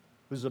dad,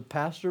 who's a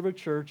pastor of a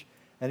church,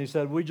 and he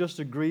said, we just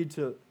agreed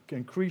to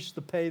increase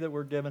the pay that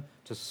we're given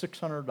to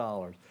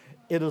 $600.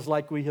 It is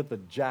like we hit the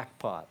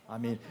jackpot. I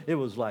mean, it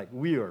was like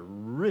we are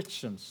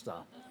rich and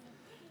stuff.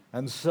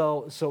 And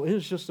so it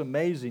was just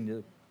amazing.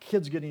 The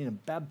kids getting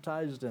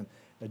baptized and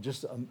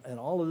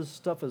all of this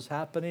stuff is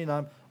happening.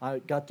 I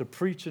got to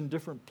preach in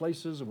different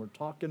places, and we're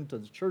talking to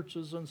the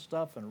churches and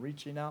stuff and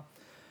reaching out.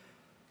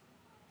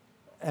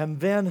 And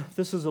then,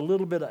 this is a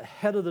little bit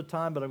ahead of the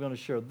time, but I'm going to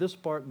share this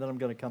part, and then I'm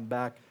going to come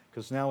back,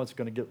 because now it's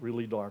going to get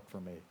really dark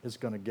for me.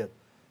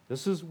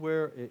 This is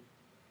where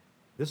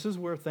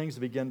things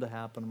begin to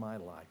happen in my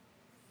life.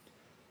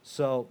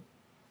 So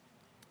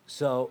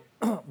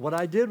what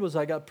I did was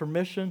I got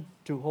permission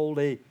to hold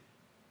a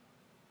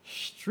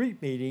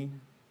street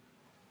meeting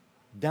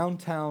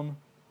downtown.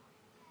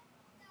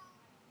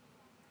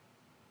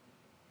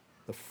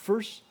 The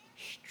first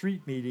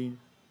street meeting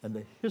in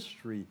the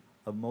history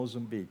of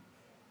Mozambique.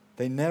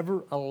 They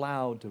never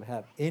allowed to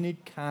have any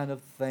kind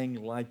of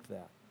thing like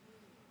that.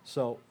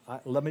 So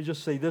let me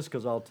just say this,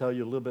 because I'll tell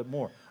you a little bit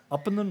more.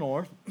 Up in the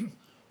north,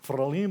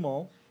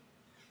 Frelimo,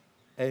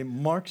 a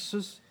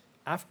Marxist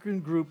African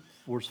group,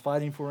 was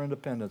fighting for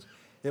independence.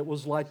 It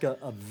was like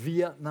a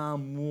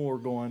Vietnam War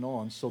going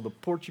on. So the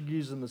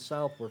Portuguese in the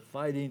south were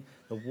fighting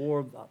the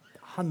war.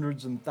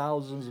 Hundreds and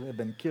thousands have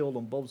been killed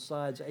on both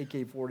sides,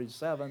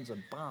 AK-47s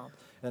and bombs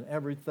and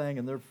everything,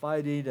 and they're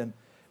fighting,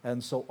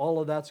 and so all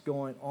of that's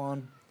going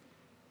on.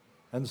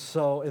 And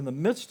so in the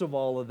midst of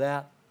all of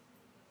that,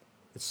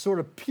 it's sort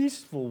of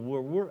peaceful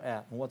where we're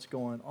at and what's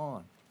going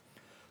on.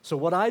 So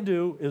what I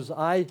do is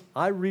I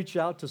reach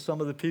out to some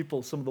of the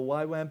people, some of the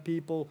YWAM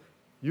people,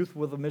 Youth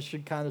with a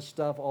Mission kind of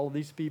stuff, all of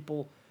these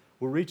people.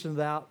 We're reaching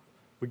out.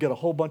 We got a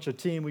whole bunch of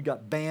team. We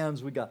got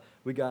bands. We got.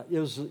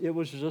 It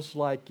was just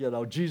like, you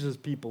know, Jesus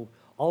people.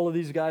 All of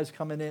these guys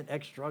coming in,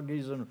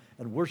 ex-druggies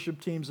and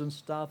worship teams and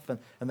stuff. And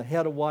the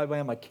head of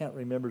YWAM, I can't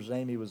remember his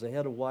name. He was the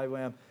head of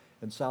YWAM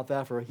in South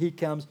Africa. He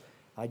comes.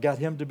 I got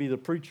him to be the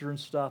preacher and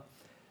stuff.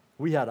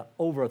 We had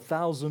over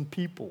 1,000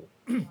 people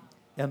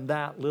in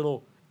that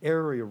little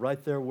area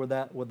right there where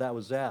that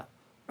was at.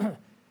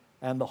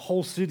 And the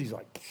whole city's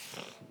like,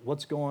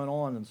 what's going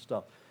on and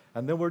stuff.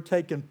 And then we're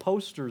taking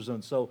posters,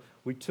 and so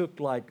we took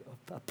like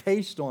a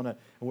paste on it,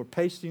 and we're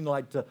pasting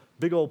like the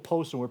big old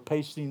poster, and we're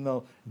pasting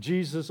the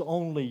Jesus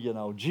only, you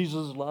know,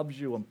 Jesus loves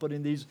you, and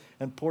putting these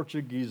in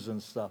Portuguese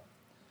and stuff.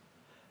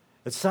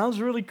 It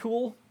sounds really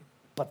cool,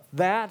 but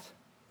that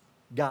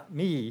got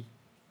me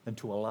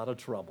into a lot of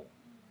trouble.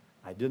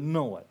 I didn't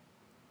know it.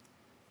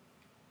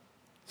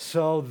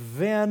 So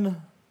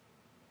then,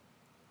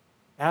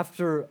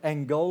 after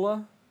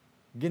Angola,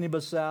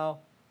 Guinea-Bissau,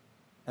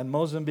 and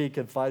Mozambique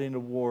had fighting the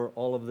war,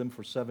 all of them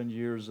for 7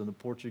 years, and the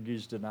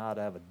Portuguese did not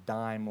have a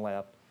dime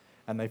left,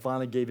 and they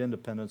finally gave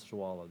independence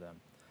to all of them,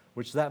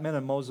 which that meant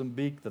in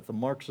Mozambique that the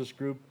Marxist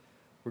group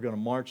were going to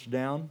march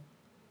down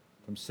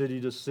from city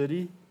to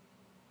city.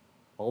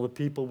 All the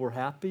people were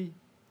happy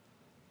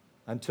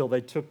until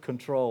they took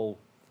control.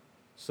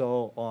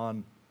 So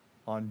on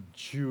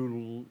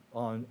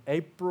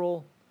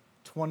April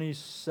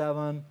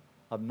 27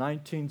 of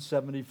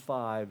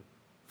 1975,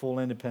 full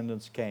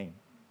independence came.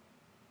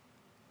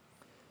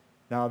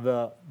 Now,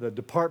 the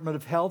Department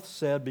of Health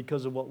said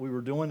because of what we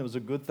were doing, it was a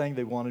good thing.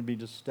 They wanted me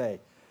to stay.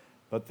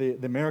 But the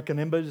American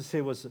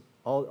embassy was,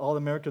 all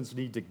Americans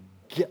need to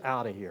get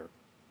out of here.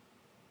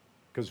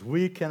 Because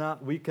we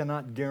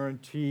cannot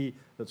guarantee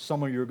that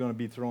some of you are going to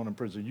be thrown in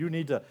prison. You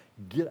need to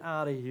get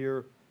out of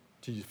here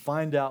to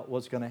find out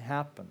what's going to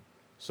happen.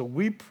 So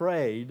we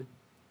prayed,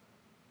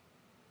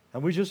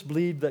 and we just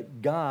believed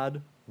that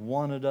God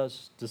wanted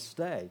us to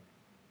stay.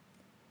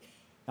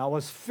 Now, I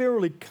was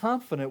fairly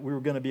confident we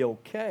were going to be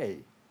okay.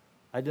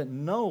 I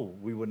didn't know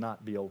we would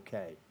not be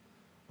okay,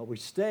 but we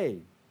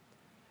stayed.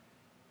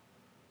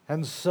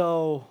 And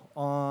so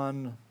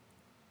on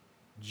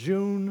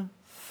June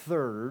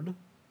 3rd,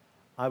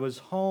 I was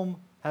home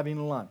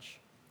having lunch.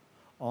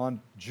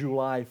 On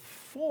July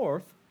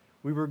 4th,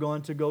 we were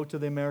going to go to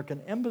the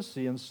American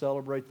Embassy and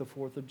celebrate the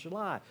 4th of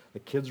July. The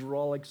kids were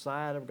all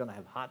excited. We're going to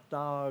have hot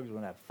dogs. We're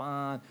going to have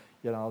fun.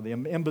 You know, the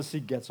embassy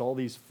gets all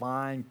these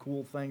fine,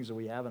 cool things that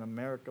we have in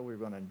America. We're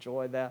going to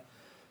enjoy that.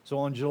 So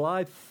on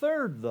July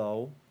 3rd,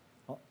 though,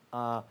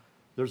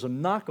 there's a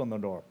knock on the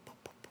door.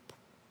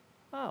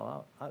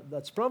 Oh,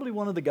 that's probably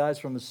one of the guys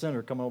from the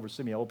center coming over to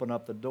see me. I open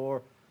up the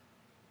door.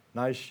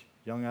 Nice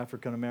young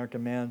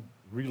African-American man,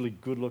 really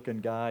good-looking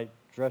guy,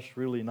 dressed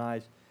really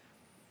nice.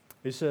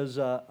 He says,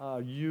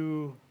 are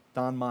you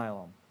Don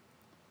Milam?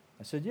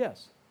 I said,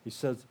 yes. He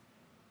says,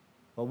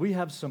 well, we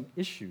have some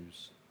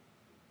issues.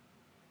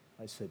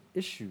 I said,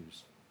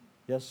 issues?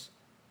 Yes.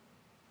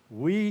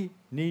 We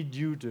need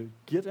you to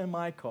get in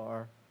my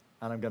car,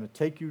 and I'm going to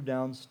take you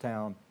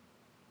downtown,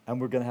 and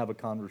we're going to have a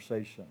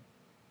conversation.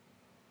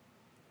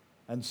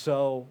 And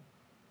so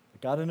I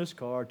got in his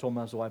car, told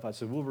my wife, I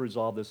said, we'll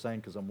resolve this thing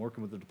because I'm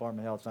working with the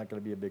Department of Health. It's not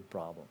going to be a big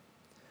problem.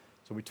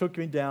 So we took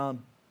me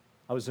down.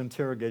 I was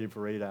interrogated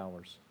for 8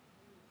 hours.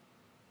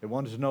 They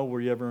wanted to know,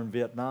 were you ever in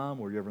Vietnam?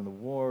 Were you ever in the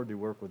war? Do you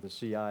work with the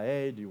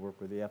CIA? Do you work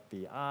with the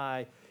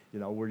FBI? You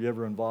know, were you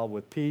ever involved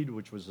with PED,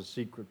 which was the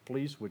secret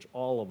police, which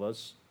all of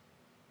us,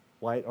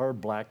 white or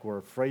black, were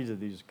afraid of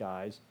these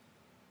guys.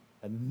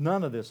 And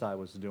none of this I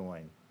was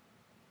doing.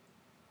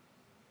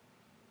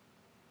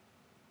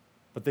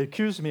 But they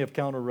accused me of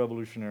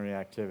counter-revolutionary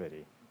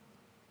activity.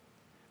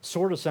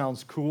 Sort of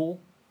sounds cool,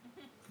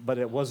 but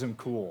it wasn't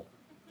cool.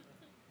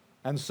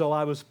 And so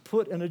I was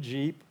put in a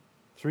Jeep,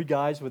 3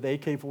 guys with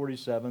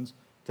AK-47s,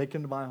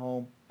 taken to my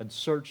home and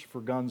searched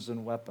for guns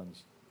and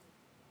weapons.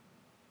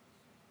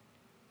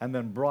 And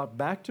then brought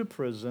back to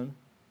prison,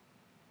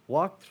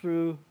 walked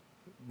through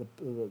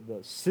the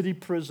city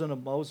prison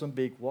of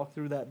Mozambique, walked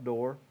through that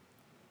door,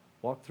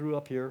 walked through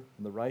up here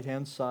on the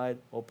right-hand side,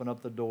 opened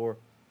up the door,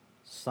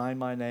 signed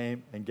my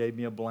name, and gave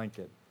me a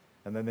blanket.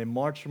 And then they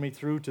marched me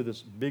through to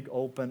this big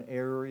open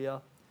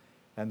area.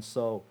 And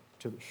so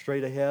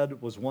straight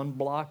ahead was 1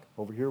 block,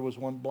 over here was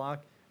 1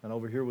 block, and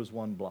over here was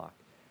 1 block.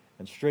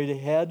 And straight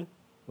ahead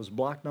was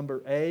block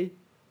number A,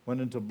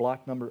 went into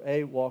block number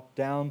A, walked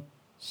down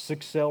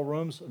 6 cell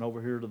rooms, and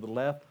over here to the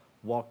left,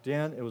 walked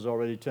in. It was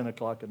already 10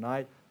 o'clock at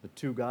night. The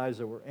 2 guys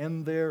that were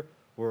in there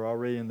were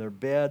already in their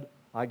bed.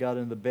 I got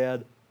in the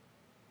bed,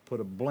 put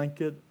a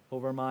blanket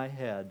over my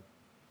head,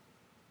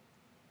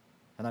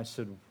 and I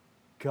said,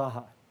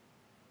 God,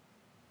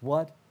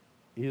 what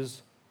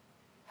is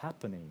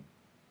happening?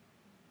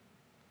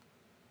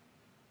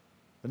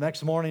 The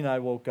next morning I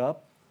woke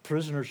up,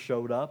 prisoners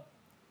showed up.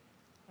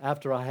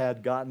 After I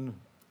had gotten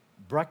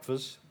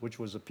breakfast, which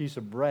was a piece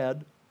of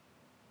bread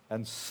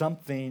and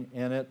something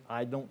in it,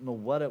 I don't know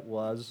what it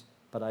was,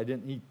 but I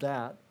didn't eat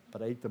that,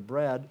 but I ate the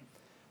bread.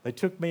 They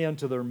took me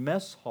into their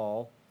mess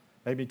hall,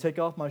 made me take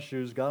off my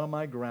shoes, got on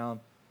my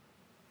ground,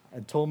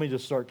 and told me to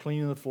start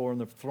cleaning the floor, and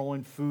they're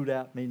throwing food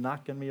at me,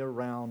 knocking me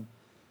around.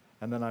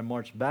 And then I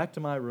marched back to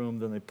my room.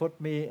 Then they put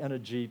me in a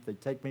Jeep. They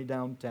take me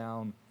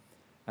downtown,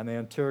 and they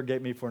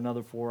interrogate me for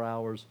another 4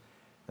 hours.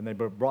 And they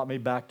brought me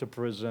back to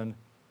prison.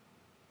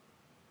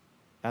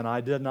 And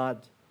I did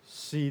not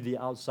see the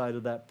outside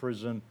of that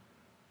prison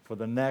for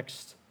the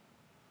next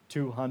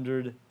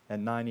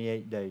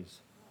 298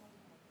 days.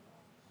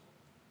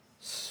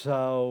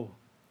 So,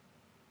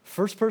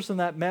 first person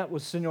that met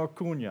was Senor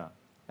Cunha.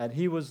 And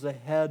he was the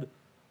head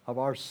of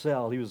our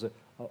cell. He was a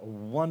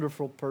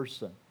wonderful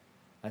person.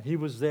 And he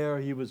was there.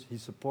 He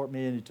supported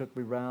me, and he took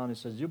me around. He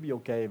says, you'll be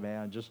okay,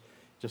 man. Just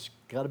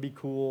got to be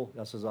cool.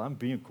 I says, I'm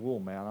being cool,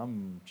 man.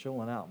 I'm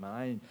chilling out,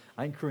 man.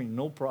 I ain't creating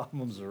no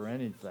problems or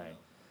anything.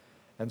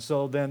 And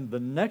so then the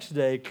next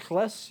day,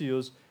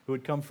 Clesius who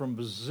had come from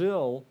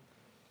Brazil.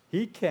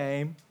 He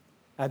came,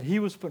 and he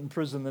was put in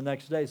prison the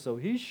next day. So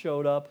he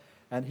showed up,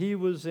 and he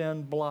was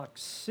in Block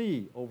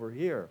C over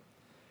here.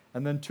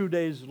 And then 2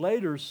 days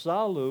later,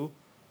 Salu,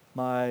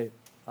 my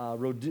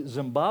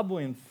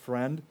Zimbabwean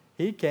friend,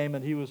 he came,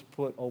 and he was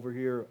put over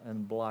here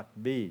in Block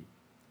B.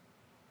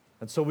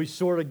 And so we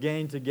sort of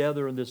gained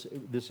together in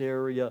this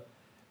area.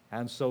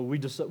 And so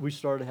we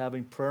started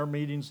having prayer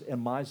meetings in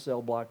my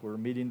cell block. We were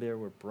meeting there,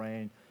 we're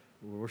praying,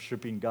 we're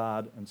worshiping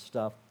God and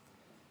stuff.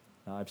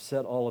 Now, I've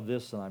said all of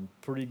this, and I'm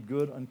pretty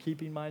good on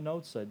keeping my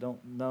notes. I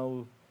don't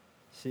know,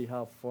 see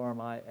how far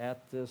am I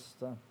at this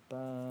stuff.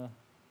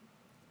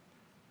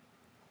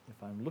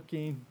 If I'm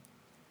looking,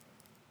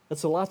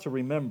 it's a lot to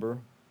remember,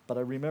 but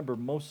I remember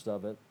most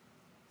of it.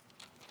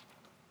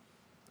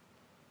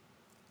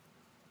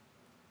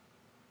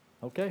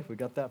 Okay, we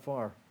got that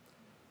far.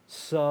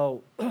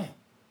 So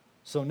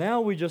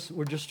now we're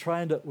just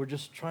trying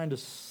to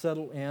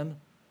settle in,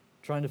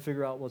 trying to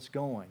figure out what's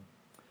going.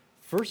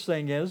 First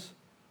thing is,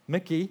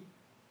 Mickey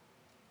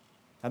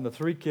and the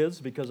 3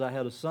 kids, because I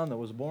had a son that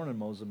was born in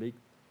Mozambique,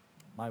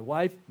 my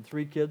wife and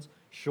 3 kids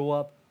show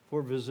up for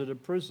a visit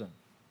at prison.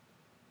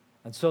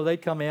 And so they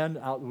come in,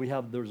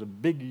 there's a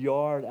big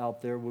yard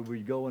out there where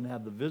we go and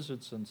have the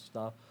visits and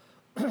stuff.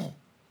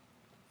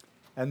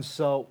 And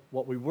so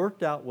what we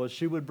worked out was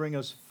she would bring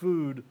us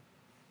food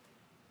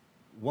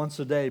once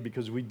a day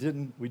because we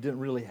didn't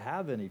really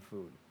have any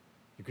food.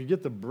 You could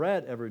get the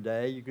bread every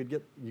day, you could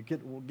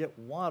get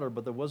water,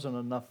 but there wasn't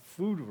enough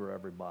food for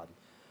everybody.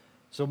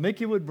 So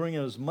Mickey would bring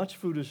in as much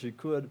food as she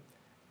could,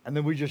 and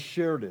then we just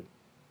shared it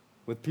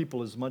with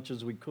people as much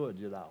as we could,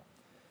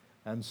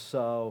 And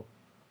so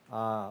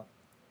at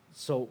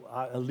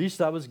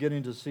least I was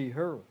getting to see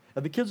her.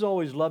 And the kids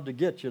always love to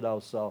get,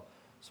 So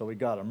we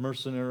got a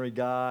mercenary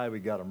guy, we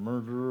got a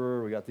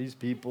murderer, we got these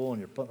people, and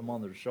you're putting them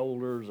on their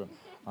shoulders, and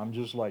I'm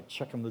just like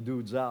checking the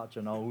dudes out,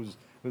 who's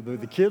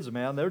the kids,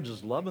 man. They're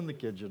just loving the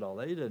kids, They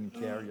didn't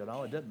care,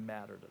 it didn't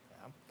matter to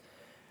them.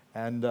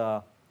 And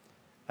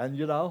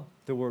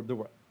there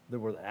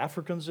were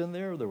Africans in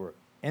there were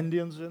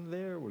Indians in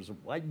there was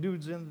white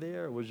dudes in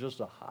there. It was just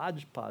a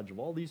hodgepodge of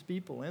all these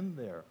people in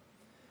there.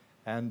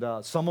 And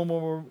some of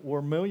them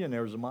were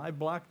millionaires. In my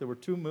block, there were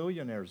 2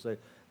 millionaires.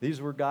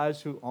 These were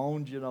guys who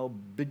owned,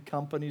 big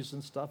companies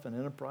and stuff and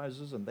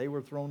enterprises, and they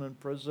were thrown in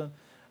prison,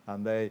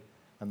 and the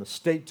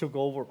state took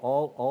over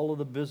all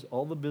the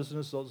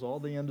businesses, all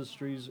the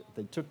industries.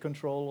 They took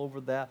control over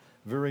that.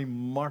 Very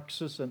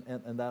Marxist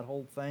and that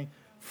whole thing.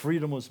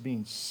 Freedom was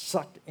being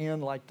sucked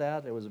in like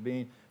that. It was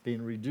being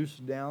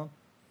reduced down.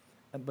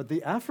 But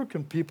the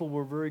African people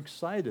were very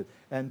excited.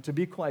 And to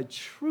be quite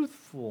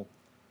truthful,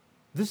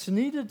 this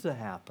needed to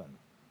happen.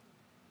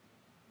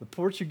 The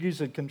Portuguese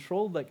had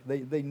controlled that.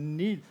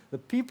 The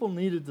people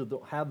needed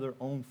to have their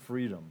own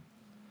freedom.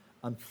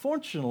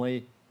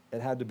 Unfortunately,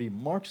 it had to be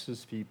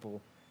Marxist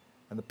people,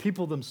 and the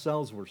people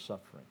themselves were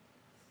suffering.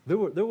 There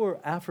were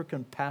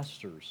African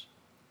pastors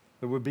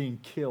that were being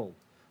killed.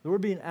 There were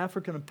being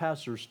African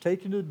pastors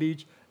taken to the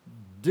beach,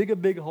 dig a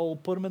big hole,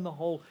 put them in the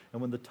hole,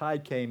 and when the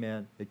tide came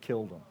in, it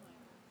killed them.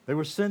 They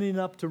were sending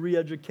up to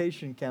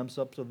re-education camps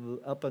up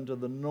into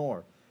the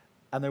north,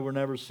 and they were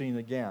never seen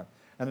again.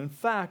 And in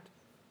fact,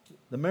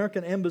 the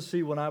American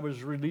embassy, when I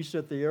was released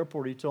at the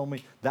airport, he told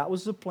me, that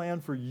was the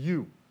plan for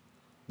you,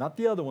 not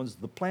the other ones.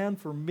 The plan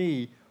for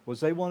me was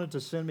they wanted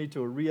to send me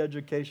to a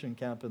re-education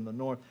camp in the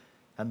north,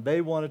 and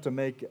they wanted to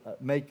make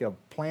a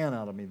plan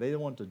out of me. They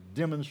wanted to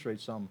demonstrate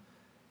something,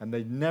 and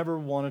they never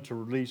wanted to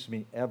release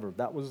me ever.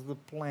 That was the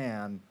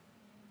plan.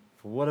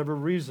 For whatever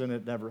reason,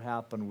 it never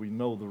happened. We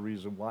know the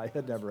reason why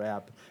it never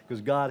happened,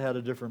 because God had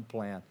a different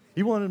plan.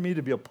 He wanted me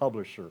to be a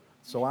publisher,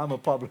 so I'm a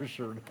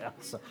publisher now.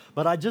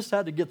 But I just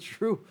had to get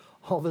through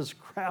all this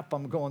crap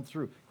I'm going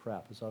through.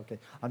 Crap, it's okay.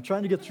 I'm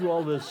trying to get through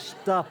all this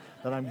stuff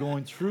that I'm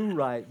going through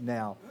right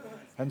now.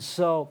 And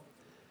so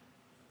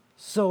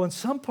in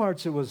some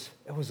parts it was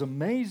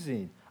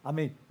amazing. I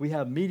mean, we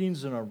have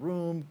meetings in our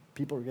room,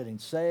 people are getting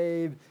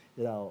saved,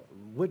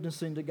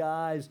 witnessing to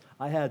guys.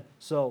 I have,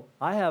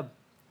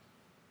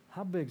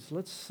 how big,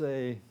 let's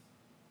say,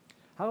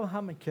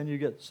 how many can you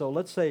get? So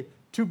let's say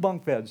 2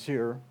 bunk beds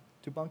here,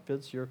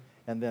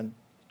 and then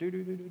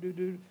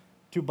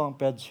 2 bunk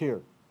beds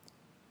here.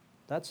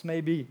 This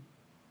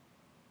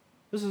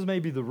is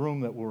maybe the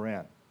room that we're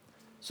in.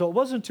 So it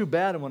wasn't too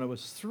bad when it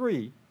was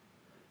 3,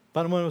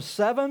 but when it was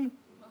 7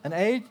 and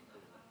 8,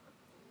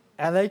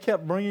 and they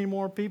kept bringing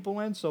more people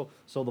in, so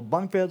the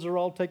bunk beds are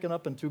all taken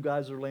up and 2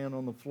 guys are laying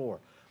on the floor.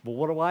 But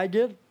what do I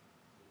get?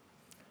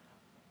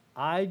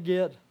 I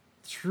get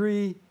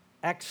 3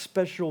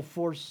 ex-special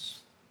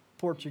force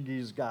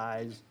Portuguese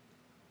guys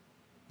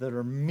that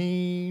are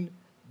mean,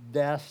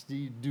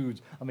 nasty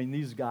dudes. I mean,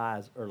 these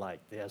guys are like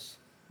this.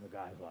 The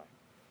guy's like,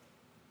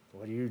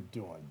 what are you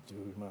doing,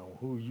 dude? Man,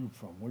 who are you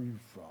from? Where are you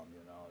from?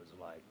 It's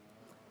like,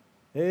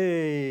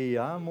 hey,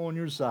 I'm on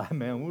your side,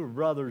 man. We're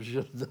brothers,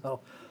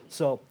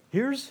 So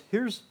here's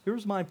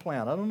my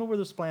plan. I don't know where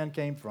this plan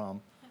came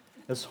from.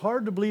 It's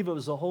hard to believe it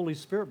was the Holy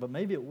Spirit, but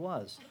maybe it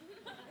was.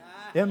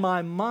 In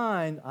my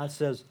mind, I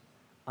says,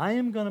 I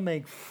am going to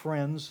make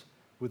friends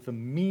with the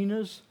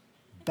meanest,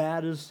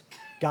 baddest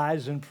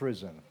guys in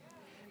prison.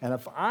 And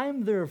if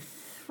I'm their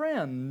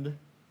friend,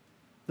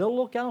 they'll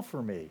look out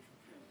for me.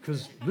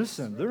 Because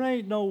listen, there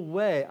ain't no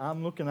way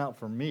I'm looking out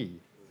for me.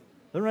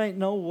 There ain't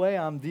no way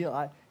I'm dealing.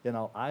 I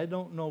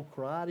don't know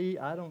karate.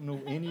 I don't know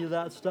any of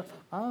that stuff.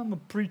 I'm a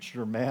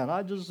preacher, man.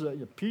 I just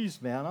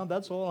peace, man.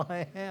 That's all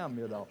I am.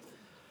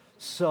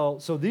 So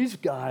these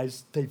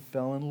guys, they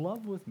fell in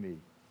love with me.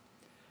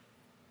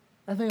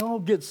 And they all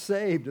get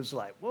saved. It's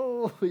like,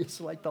 whoa, it's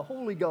like the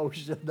Holy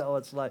Ghost,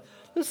 It's like,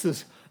 this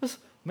is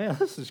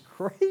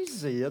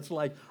crazy. It's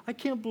like, I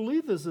can't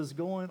believe this is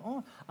going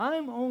on.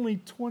 I'm only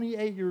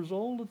 28 years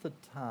old at the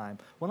time.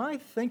 When I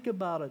think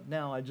about it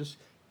now, I just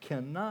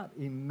cannot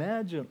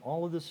imagine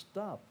all of this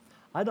stuff.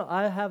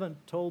 I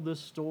haven't told this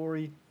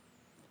story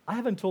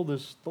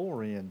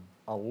in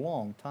a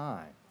long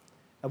time.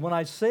 And when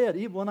I say it,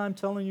 even when I'm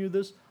telling you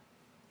this,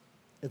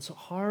 it's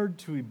hard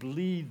to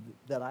believe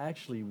that I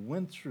actually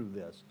went through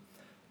this.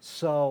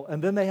 So,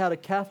 and then they had a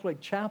Catholic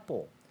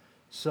chapel.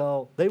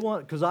 So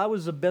because I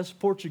was the best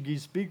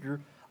Portuguese speaker,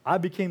 I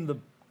became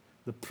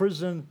the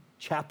prison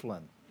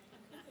chaplain.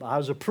 I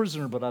was a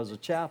prisoner, but I was a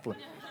chaplain.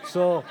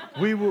 So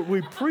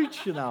we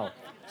preach,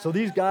 So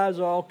these guys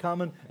are all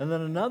coming. And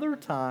then another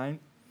time,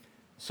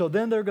 so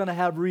then they're going to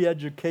have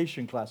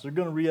re-education class. They're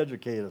going to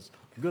re-educate us.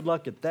 Good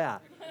luck at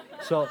that.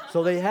 So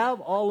they have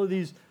all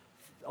these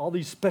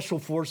special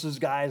forces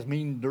guys,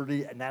 mean,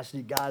 dirty,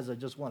 nasty guys that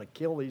just want to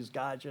kill these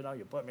guys, you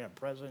put me in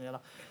prison,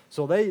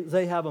 So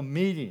they have a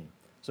meeting.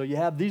 So you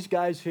have these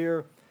guys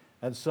here,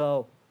 and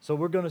so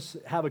we're going to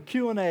have a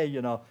Q&A,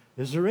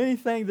 Is there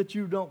anything that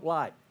you don't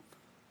like?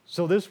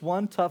 So this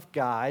one tough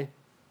guy,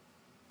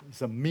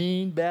 he's a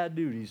mean, bad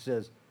dude. He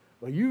says,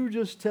 well, you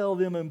just tell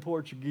them in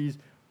Portuguese,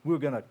 we're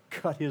going to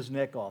cut his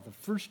neck off. The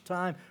first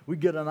time we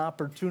get an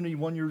opportunity,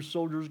 one of your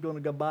soldiers is going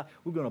to go by,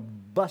 we're going to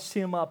bust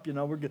him up, we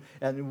don't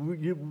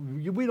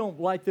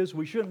like this.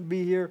 We shouldn't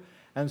be here.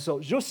 And so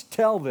just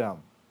tell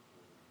them.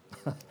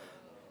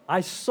 I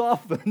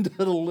softened it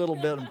a little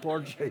bit in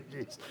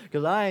Portuguese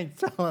because I ain't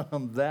telling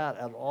them that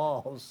at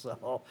all.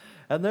 So,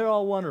 and they're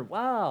all wondering,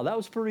 wow, that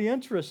was pretty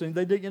interesting.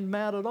 They didn't get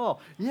mad at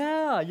all.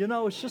 Yeah,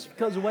 it's just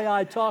because of the way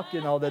I talk, they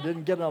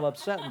didn't get them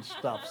upset and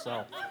stuff.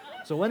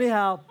 So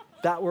anyhow,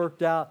 that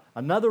worked out.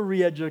 Another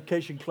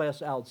re-education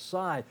class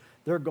outside.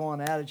 They're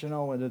going at it,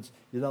 and it's,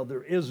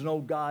 there is no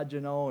God,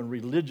 and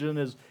religion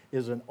is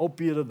an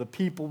opiate of the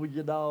people,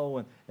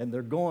 and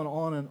they're going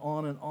on and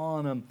on and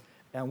on.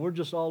 And we're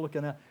just all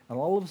looking at, and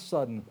all of a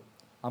sudden,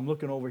 I'm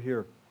looking over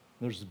here.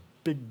 There's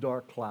big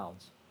dark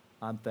clouds.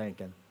 I'm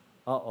thinking,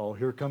 uh-oh,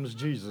 here comes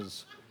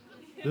Jesus.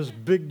 This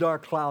big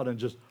dark cloud, and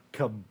just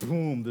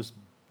kaboom, this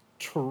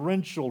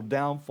torrential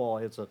downfall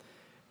hits it.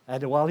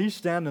 And while he's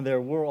standing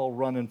there, we're all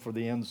running for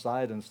the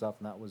inside and stuff,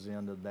 and that was the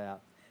end of that.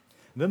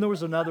 And then there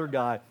was another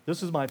guy.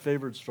 This is my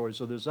favorite story.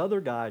 So this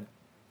other guy,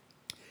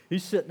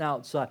 he's sitting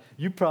outside.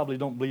 You probably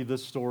don't believe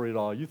this story at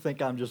all. You think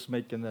I'm just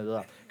making it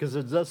up because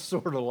it does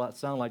sort of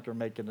sound like they're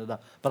making it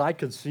up. But I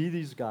could see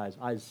these guys.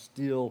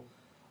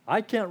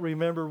 I can't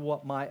remember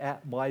what my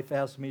wife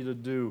asked me to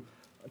do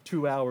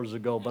 2 hours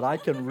ago, but I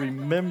can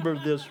remember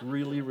this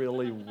really,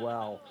 really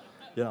well.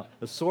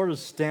 It sort of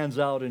stands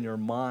out in your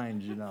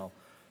mind,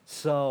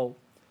 So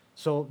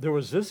there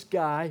was this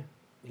guy,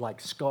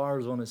 like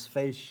scars on his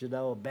face,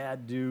 a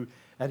bad dude,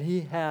 and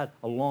he had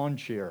a lawn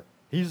chair.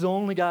 He's the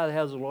only guy that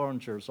has a lawn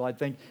chair, so I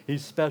think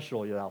he's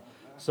special,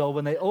 So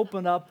when they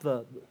opened up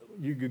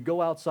you could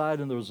go outside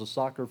and there was a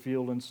soccer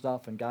field and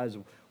stuff, and guys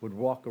would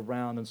walk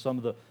around, and some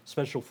of the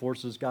special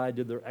forces guys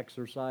did their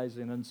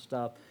exercising and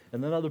stuff,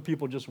 and then other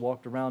people just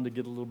walked around to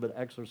get a little bit of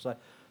exercise.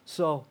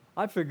 So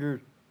I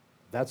figured,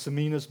 that's the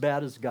meanest,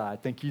 baddest guy. I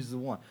think he's the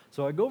one.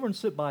 So I go over and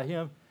sit by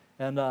him,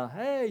 and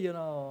hey,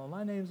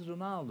 my name's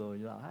Ronaldo.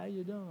 How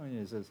you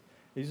doing?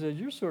 He says,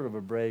 you're sort of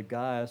a brave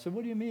guy. I said,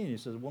 what do you mean? He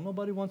says, well,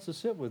 nobody wants to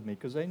sit with me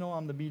because they know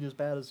I'm the meanest,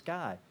 baddest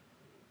guy.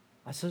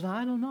 I said,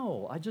 I don't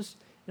know. I just,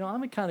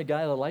 I'm the kind of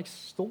guy that likes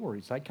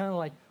stories. I kind of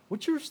like,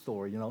 what's your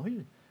story?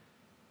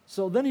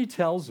 So then he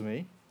tells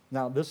me.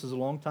 Now this is a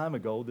long time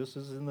ago. This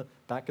is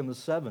back in the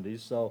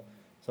 70s. So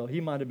he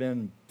might have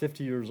been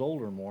 50 years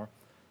old or more.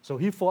 So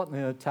he fought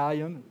with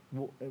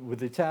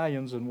the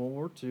Italians in World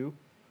War II.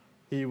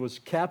 He was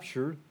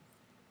captured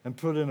and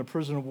put in a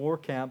prisoner of war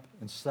camp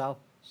in South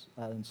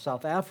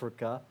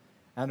Africa,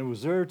 and it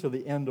was there till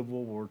the end of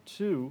World War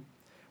II.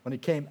 When he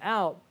came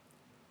out,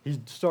 he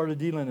started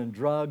dealing in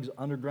drugs,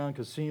 underground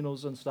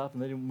casinos and stuff,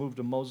 and then he moved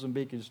to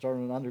Mozambique. He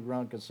started an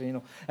underground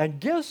casino. And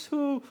guess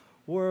who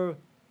were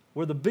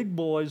the big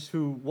boys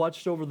who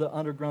watched over the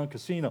underground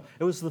casino?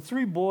 It was the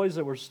 3 boys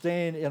that were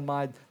staying in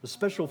the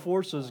special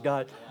forces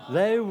guy.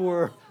 They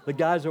were the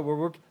guys that were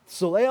working.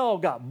 So they all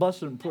got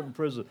busted and put in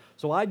prison.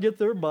 So I get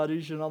their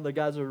buddies, the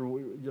guys that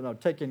are,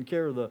 taking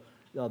care of the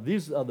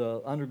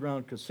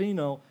underground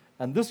casino,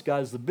 and this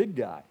guy's the big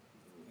guy.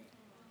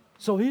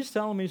 So he's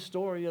telling me a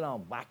story,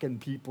 whacking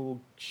people,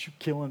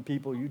 killing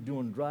people, you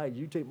doing drugs,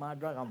 you take my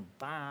drug, I'm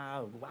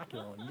whacking,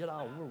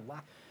 we're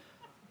whacking.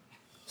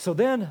 So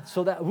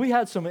that we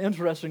had some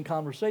interesting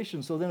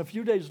conversations. So then a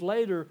few days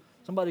later,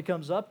 somebody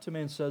comes up to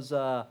me and says,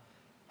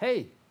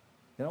 hey,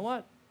 you know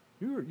what?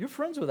 You're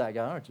friends with that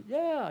guy, aren't you?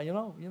 Yeah,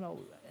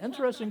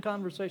 interesting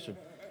conversation.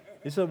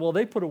 He said, well,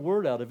 they put a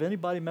word out. If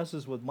anybody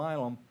messes with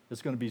Milam,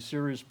 it's going to be a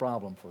serious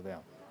problem for them.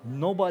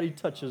 Nobody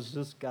touches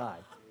this guy.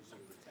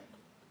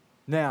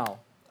 Now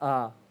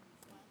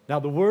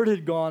the word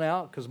had gone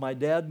out because my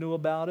dad knew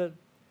about it,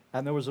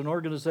 and there was an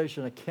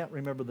organization, I can't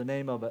remember the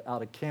name of it,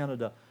 out of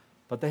Canada,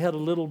 but they had a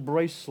little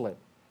bracelet,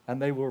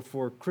 and they were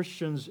for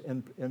Christians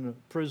in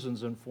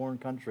prisons in foreign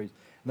countries.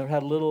 And they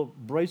had a little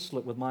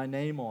bracelet with my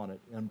name on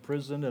it in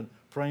prison and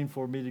praying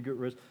for me to get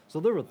rich. So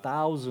there were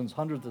thousands,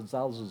 hundreds of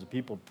thousands of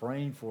people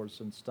praying for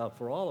us and stuff,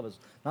 for all of us.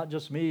 Not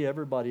just me,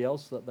 everybody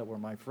else that were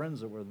my friends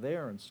that were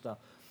there and stuff.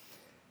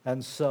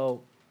 And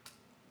so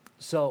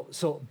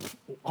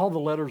all the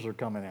letters are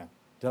coming in.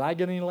 Did I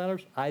get any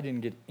letters? I didn't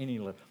get any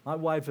letters. My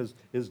wife is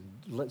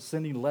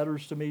sending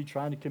letters to me,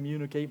 trying to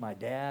communicate. My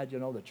dad,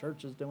 the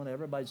church is doing it.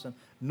 Everybody's sending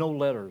no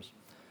letters.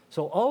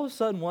 So all of a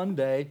sudden one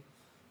day,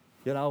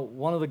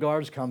 one of the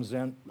guards comes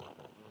in.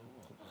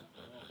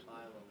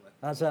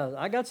 I said,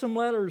 I got some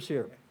letters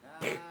here.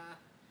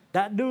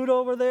 That dude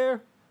over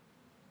there,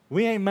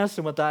 we ain't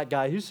messing with that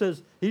guy. He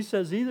says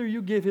either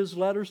you give his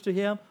letters to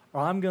him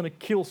or I'm going to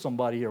kill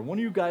somebody here. One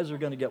of you guys are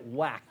going to get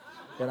whacked,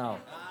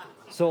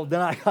 So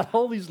then I got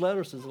all these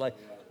letters. It's like,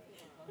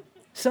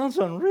 sounds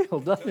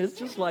unreal, doesn't it? It's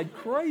just like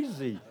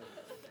crazy.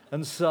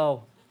 And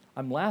so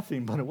I'm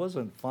laughing, but it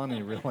wasn't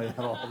funny really at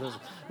all. This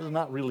is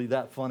not really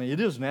that funny. It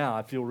is now.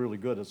 I feel really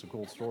good. It's a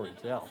cool story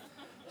to tell.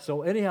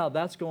 So anyhow,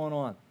 that's going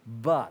on.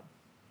 But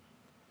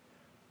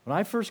when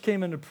I first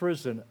came into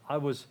prison, there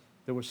was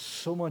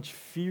so much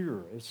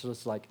fear. It's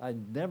just like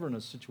I'm never in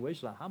a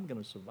situation like, how am I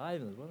going to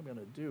survive this? What am I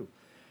going to do?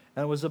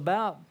 And it was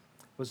about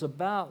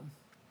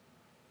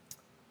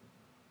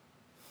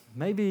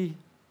maybe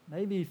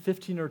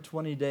 15 or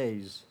 20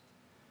 days,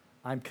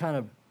 I'm kind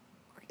of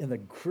in the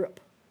grip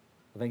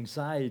of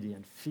anxiety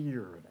and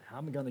fear. And how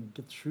am I going to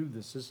get through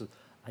this?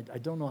 I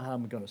don't know how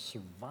I'm going to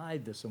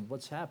survive this and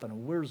what's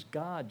happening. Where's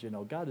God?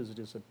 God has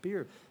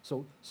disappeared.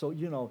 So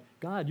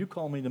God, you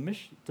call me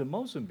to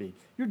Mozambique.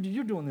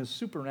 You're doing this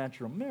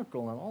supernatural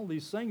miracle and all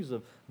these things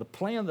of the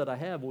plan that I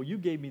have. Well, you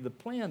gave me the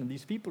plan, and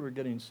these people are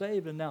getting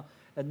saved. And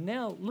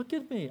now look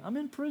at me. I'm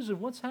in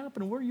prison. What's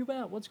happening? Where are you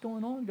at? What's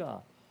going on,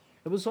 God?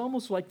 It was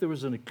almost like there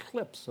was an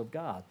eclipse of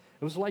God.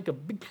 It was like a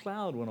big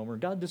cloud went over.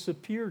 God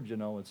disappeared,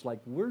 It's like,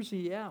 where's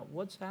he at?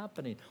 What's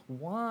happening?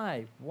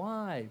 Why?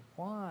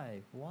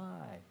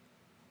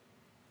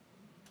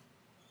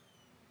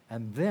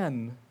 And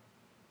then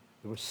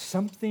there was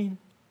something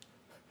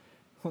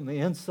on the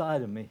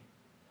inside of me.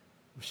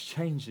 It was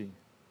changing.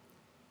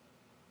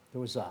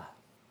 There was I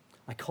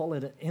call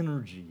it an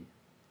energy.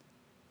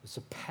 It's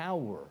a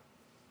power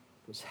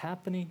that was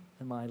happening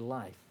in my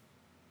life.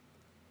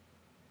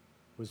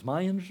 Was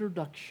my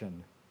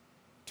introduction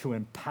to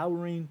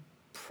empowering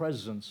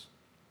presence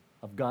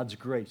of God's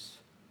grace.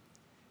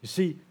 You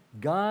see,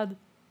 God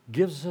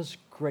gives us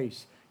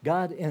grace.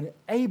 God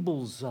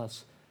enables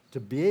us to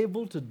be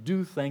able to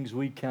do things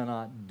we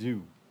cannot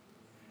do.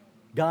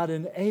 God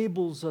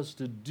enables us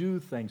to do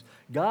things.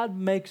 God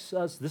makes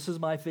us, this is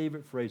my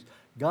favorite phrase,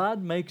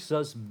 God makes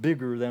us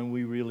bigger than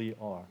we really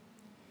are.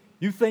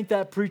 You think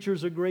that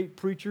preacher's a great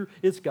preacher?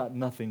 It's got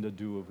nothing to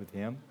do with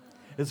him.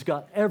 It's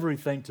got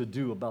everything to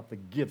do about the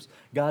gifts.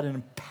 God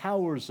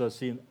empowers us.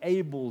 He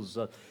enables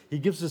us. He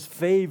gives us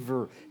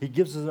favor. He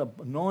gives us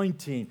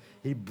anointing.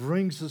 He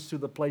brings us to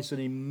the place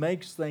and he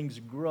makes things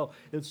grow.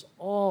 It's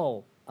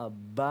all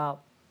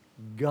about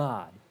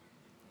God.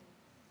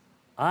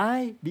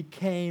 I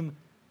became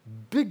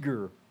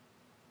bigger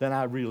than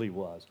I really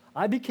was.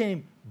 I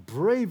became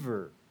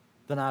braver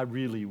than I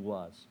really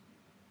was.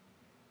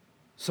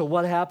 So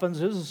what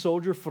happens is a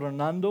soldier,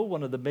 Fernando,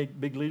 one of the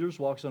big leaders,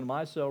 walks into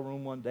my cell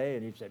room one day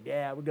and he said,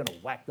 yeah, we're going to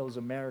whack those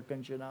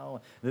Americans, The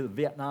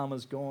Vietnam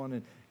is going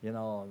and,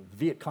 the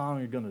Viet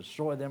Cong are going to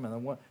destroy them.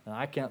 And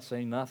I can't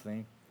say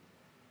nothing.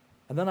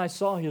 And then I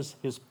saw his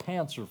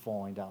pants are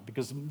falling down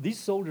because these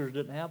soldiers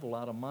didn't have a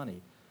lot of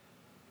money.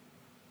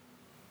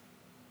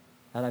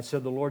 And I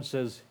said, the Lord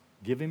says,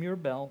 give him your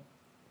belt.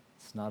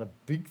 It's not a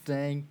big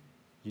thing.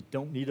 You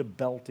don't need a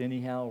belt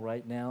anyhow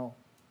right now.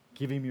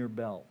 Give him your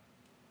belt.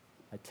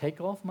 I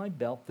take off my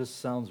belt. This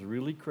sounds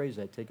really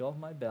crazy. I take off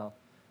my belt.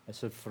 I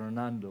said,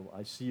 Fernando,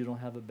 I see you don't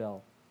have a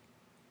belt.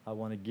 I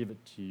want to give it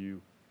to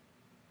you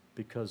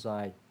because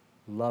I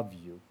love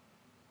you.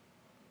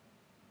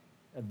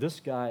 And this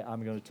guy,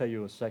 I'm going to tell you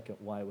in a second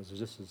why it was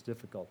just as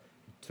difficult.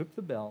 He took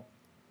the belt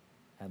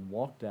and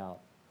walked out,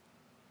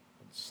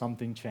 and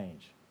something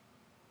changed.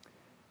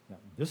 Now,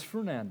 this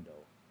Fernando,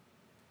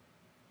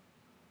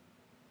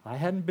 I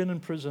hadn't been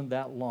in prison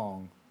that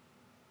long,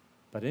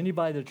 but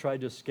anybody that tried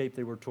to escape,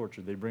 they were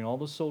tortured. They'd bring all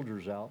the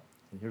soldiers out,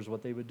 and here's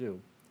what they would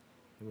do.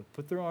 They would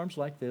put their arms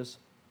like this.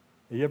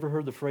 Have you ever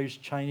heard the phrase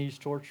Chinese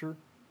torture?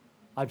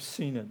 I've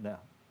seen it now.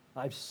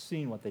 I've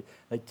seen what they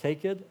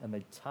take it and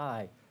they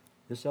tie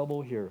this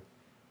elbow here.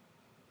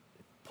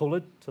 They pull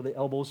it till the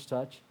elbows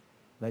touch,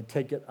 They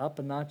take it up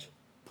a notch,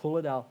 pull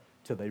it out,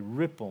 till they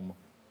rip them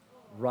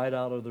right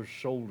out of their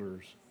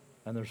shoulders.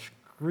 And they're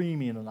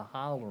screaming and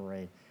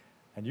hollering.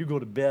 And you go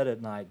to bed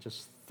at night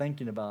just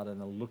thinking about it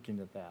and looking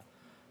at that.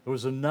 There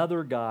was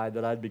another guy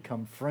that I'd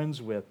become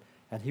friends with,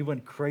 and he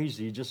went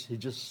crazy. He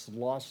just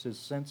lost his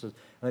senses.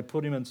 And they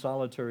put him in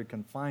solitary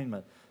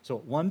confinement. So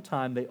at one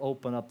time, they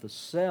opened up the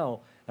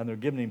cell, and they're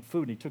giving him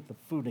food. And he took the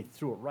food, and he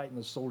threw it right in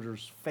the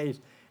soldier's face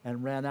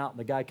and ran out. And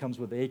the guy comes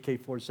with the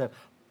AK-47.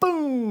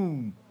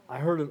 Boom! I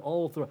heard it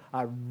all through.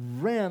 I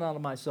ran out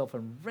of myself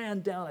and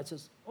ran down. I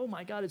says, oh,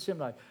 my God, it's him.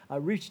 And I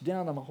reached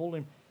down. I'm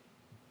holding him.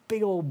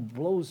 Big old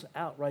blows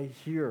out right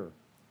here.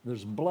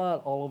 There's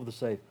blood all over the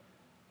safe.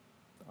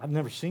 I've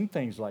never seen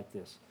things like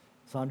this.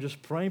 So I'm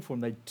just praying for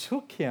him. They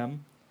took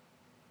him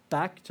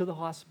back to the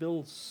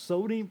hospital,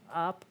 sewed him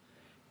up,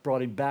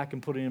 brought him back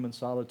and put him in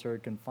solitary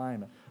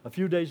confinement. A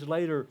few days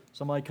later,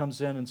 somebody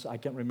comes in, and I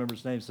can't remember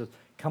his name, says,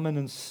 come in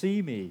and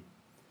see me.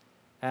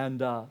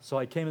 And so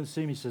I came and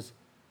see him. He says,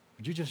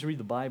 would you just read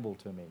the Bible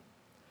to me?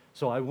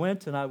 So I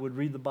went and I would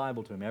read the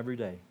Bible to him every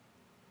day.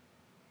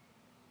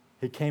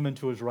 He came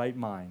into his right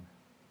mind.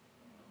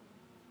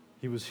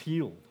 He was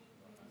healed.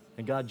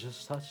 And God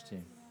just touched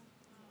him.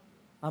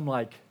 I'm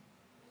like,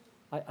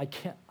 I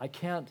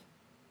can't,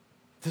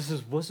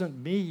 wasn't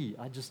me.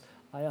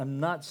 I'm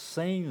not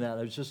saying that.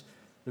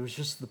 There was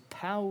just the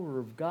power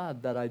of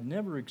God that I'd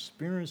never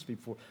experienced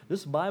before.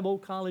 This Bible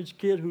college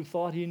kid who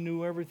thought he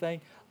knew everything,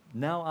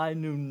 now I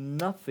knew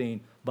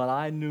nothing, but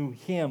I knew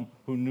him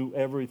who knew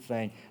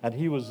everything. And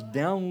he was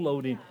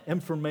downloading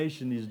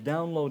information. He's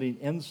downloading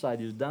insight.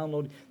 He's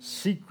downloading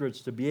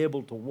secrets to be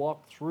able to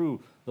walk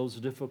through those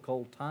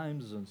difficult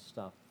times and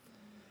stuff.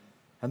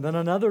 And then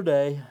another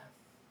day,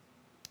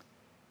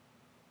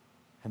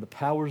 and the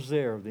power's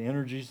there, the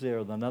energy's there.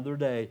 Another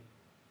day,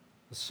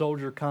 the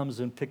soldier comes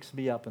and picks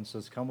me up and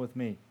says, come with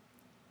me.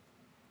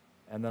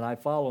 And then I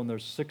follow, and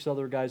there's 6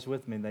 other guys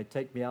with me. And they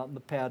take me out in the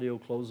patio,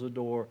 close the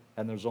door,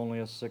 and there's only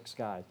us 6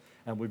 guys.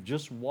 And we've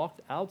just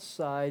walked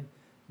outside,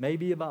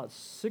 maybe about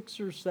 6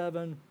 or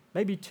 7,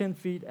 maybe 10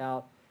 feet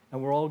out,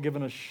 and we're all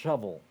given a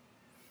shovel.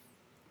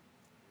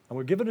 And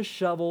we're given a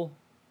shovel,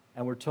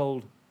 and we're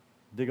told,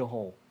 dig a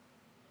hole.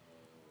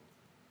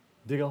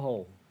 Dig a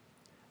hole.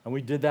 And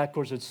we did that. Of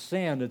course, it's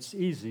sand. It's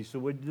easy. So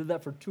we did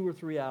that for 2 or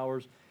 3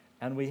 hours,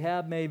 and we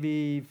have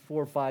maybe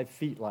 4 or 5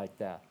 feet like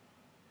that.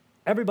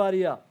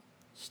 Everybody up.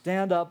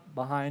 Stand up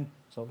behind.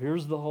 So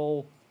here's the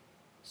hole.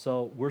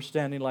 So we're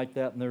standing like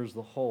that, and there's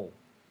the hole.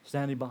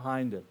 Standing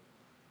behind it.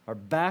 Our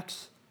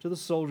backs to the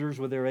soldiers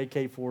with their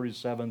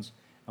AK-47s,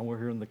 and we're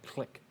hearing the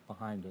click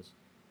behind us.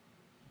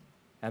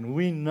 And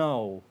we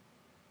know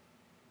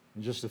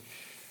in just a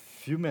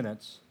few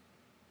minutes,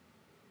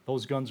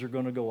 those guns are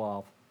going to go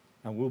off,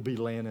 and we'll be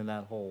laying in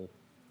that hole,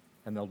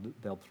 and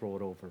they'll throw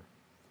it over.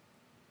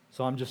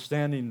 So I'm just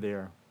standing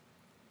there,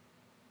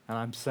 and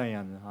I'm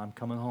saying, I'm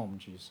coming home,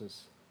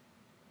 Jesus.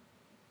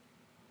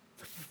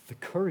 The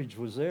courage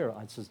was there.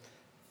 I says,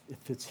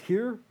 if it's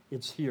here,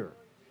 it's here.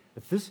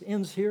 If this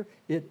ends here,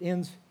 it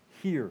ends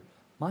here.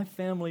 My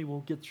family will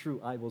get through.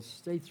 I will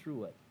stay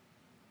through it.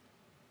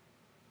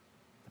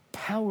 The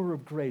power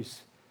of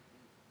grace.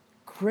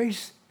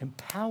 Grace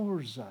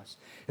empowers us.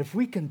 If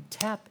we can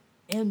tap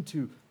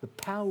into the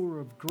power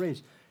of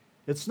grace,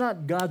 it's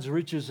not God's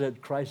riches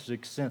at Christ's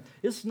expense.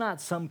 It's not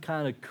some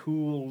kind of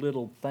cool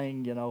little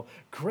thing, you know.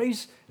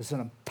 Grace is an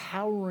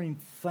empowering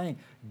thing.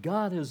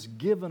 God has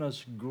given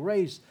us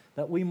grace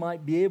that we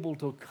might be able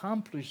to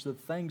accomplish the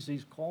things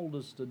He's called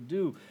us to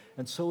do.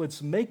 And so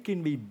it's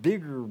making me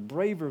bigger,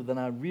 braver than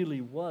I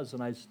really was.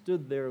 And I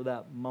stood there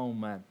that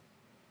moment,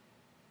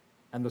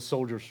 and the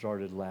soldiers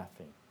started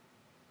laughing.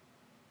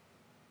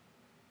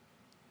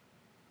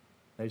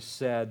 They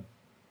said,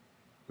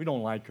 we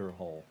don't like your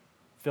hole.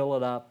 Fill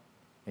it up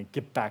and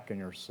get back in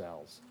your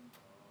cells.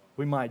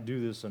 We might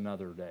do this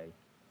another day.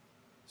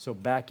 So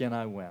back in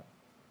I went.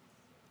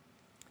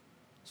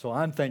 So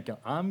I'm thinking,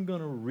 I'm going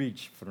to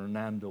reach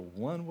Fernando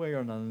one way or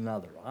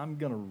another. I'm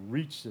going to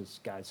reach this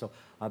guy. So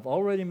I've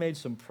already made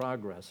some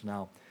progress.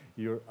 Now,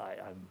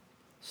 I'm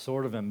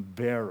sort of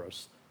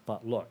embarrassed.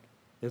 But look,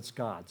 it's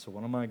God. So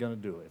what am I going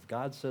to do? If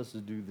God says to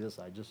do this,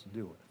 I just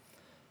do it.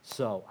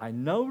 So I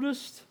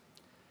noticed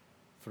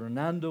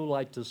Fernando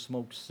liked to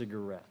smoke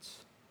cigarettes.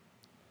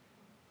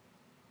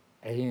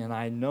 And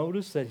I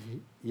noticed that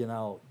he, you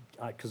know,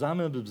 because I'm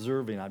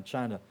observing,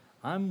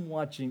 I'm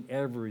watching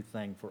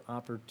everything for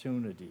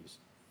opportunities.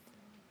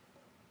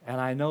 And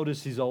I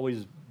noticed he's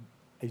always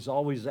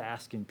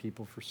asking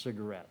people for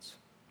cigarettes.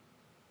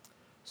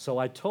 So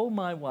I told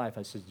my wife,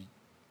 I said,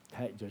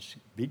 hey, just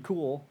be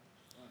cool,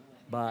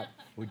 but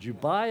would you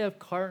buy a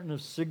carton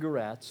of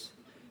cigarettes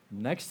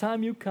next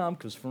time you come,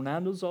 because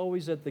Fernando's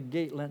always at the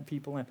gate letting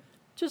people in,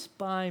 just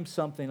buy him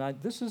something.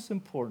 This is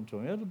important to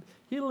him.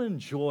 He'll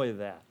enjoy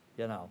that,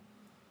 you know.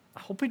 I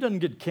hope he doesn't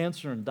get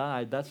cancer and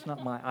die. That's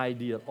not my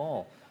idea at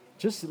all.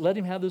 Just let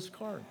him have this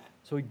carton.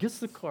 So he gets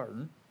the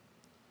carton.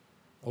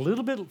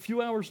 A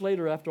few hours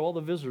later, after all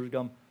the visitors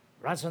come,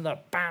 runs in there,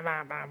 bam,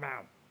 bam, bam,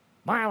 bam.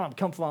 Mylon,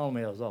 come follow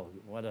me. I was, oh,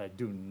 what did I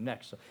do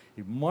next? So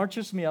he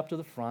marches me up to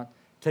the front,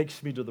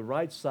 takes me to the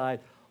right side,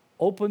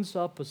 opens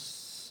up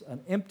an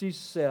empty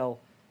cell,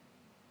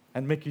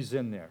 and Mickey's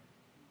in there.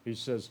 He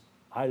says,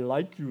 I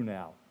like you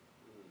now.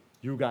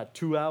 You got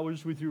 2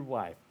 hours with your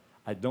wife.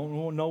 I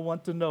don't know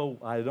what to know.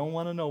 I don't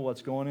want to know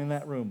what's going in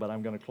that room, but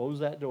I'm going to close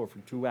that door for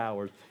 2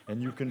 hours,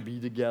 and you can be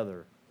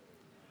together.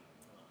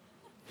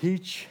 He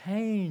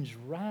changed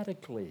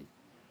radically.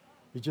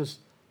 He just,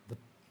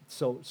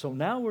 so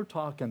now we're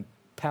talking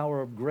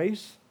power of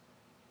grace,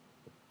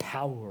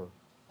 power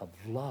of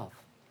love.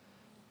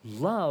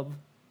 Love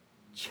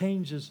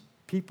changes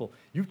people.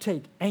 You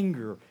take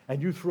anger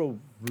and you throw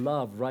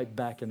love right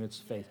back in its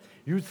face.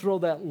 You throw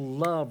that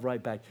love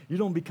right back. You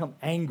don't become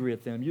angry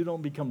at them. You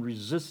don't become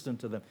resistant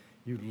to them.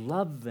 You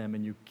love them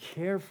and you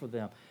care for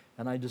them.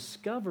 And I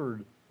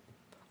discovered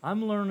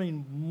I'm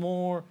learning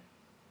more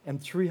in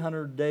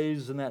 300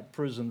 days in that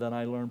prison than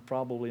I learned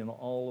probably in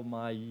all of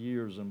my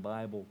years in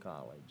Bible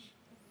college.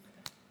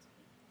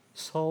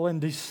 So in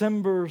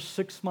December,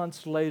 6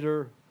 months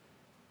later,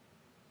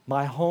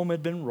 my home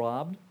had been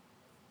robbed.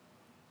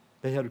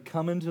 They had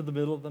come into the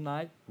middle of the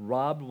night,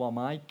 robbed while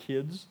my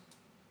kids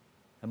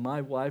and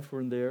my wife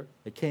were in there.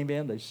 They came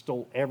in, they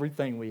stole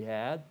everything we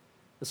had.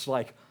 It's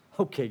like,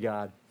 okay,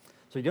 God,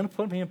 so you're going to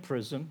put me in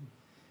prison.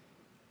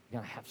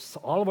 You're going to have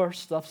all of our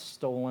stuff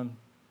stolen.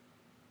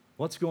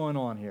 What's going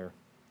on here?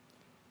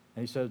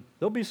 And he said,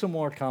 there'll be some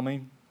more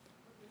coming,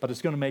 but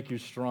it's going to make you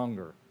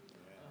stronger.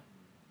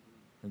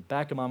 And the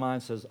back of my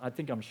mind says, I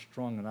think I'm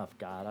strong enough,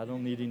 God. I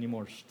don't need any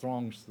more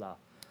strong stuff.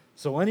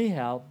 So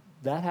anyhow,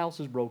 that house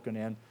is broken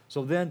in.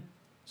 So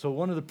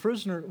one of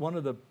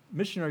the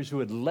missionaries who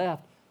had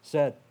left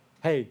said,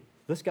 hey,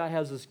 this guy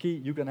has this key.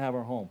 You can have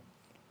our home.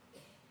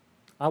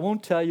 I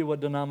won't tell you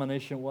what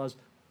denomination it was,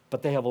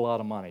 but they have a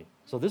lot of money.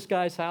 So this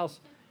guy's house,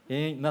 it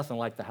ain't nothing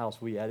like the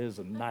house we had. It is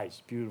a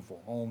nice,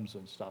 beautiful homes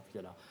and stuff,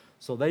 you know.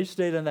 So they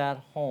stayed in that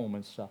home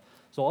and stuff.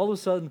 So all of a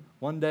sudden,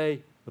 one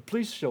day, the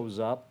police shows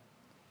up,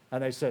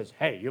 and they says,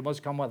 hey, you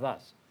must come with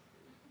us.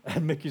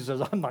 And Mickey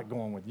says, I'm not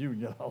going with you,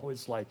 you know.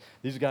 It's like,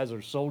 these guys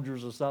are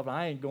soldiers and stuff.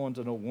 I ain't going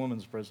to no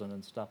women's prison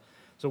and stuff.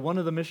 So one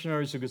of the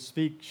missionaries who could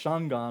speak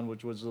Shangan,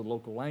 which was the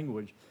local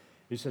language,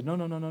 he said,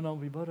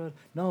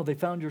 no, they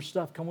found your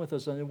stuff. Come with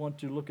us, and they want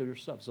to look at your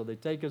stuff. So they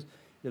take us,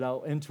 you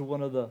know, into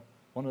one of the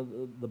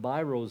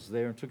byros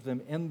there and took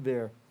them in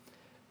there.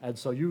 And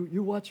so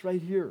you watch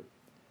right here.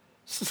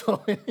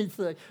 So,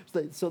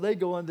 so they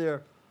go in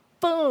there.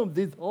 Boom!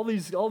 All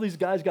these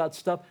guys got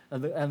stuff,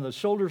 and the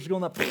shoulders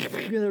going up.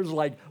 There's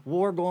like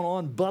war going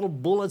on,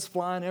 bullets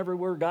flying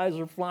everywhere. Guys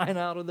are flying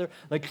out of there.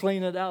 They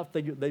clean it out.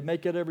 They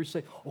make it every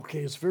safe.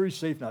 Okay, it's very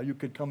safe now. You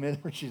could come in.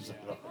 She said,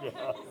 oh,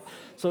 yeah.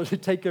 So they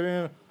take her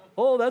in.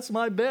 Oh, that's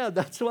my bed.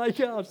 That's my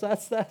couch.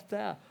 That's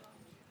that.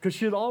 Because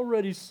she had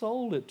already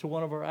sold it to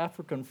one of our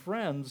African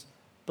friends,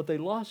 but they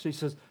lost it. He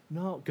says,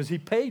 no, because he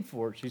paid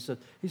for it. He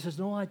says,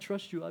 no, I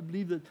trust you. I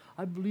believe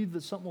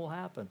that something will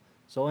happen.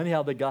 So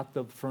anyhow, they got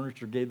the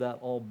furniture, gave that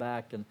all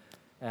back,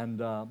 and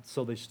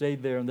so they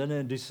stayed there. And then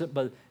in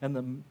December, in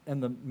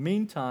the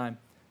meantime,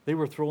 they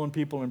were throwing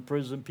people in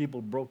prison.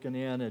 People broken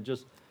in, and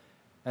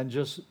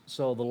just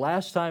so the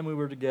last time we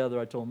were together,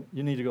 I told him,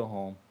 you need to go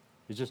home.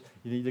 You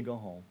need to go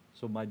home.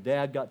 So my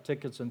dad got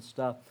tickets and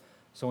stuff.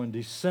 So in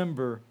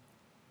December,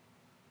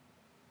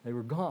 they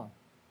were gone.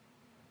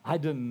 I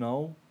didn't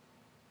know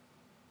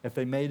if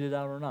they made it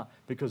out or not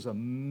because a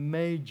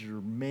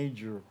major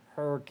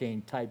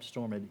hurricane-type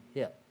storm had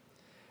hit.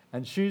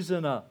 And she's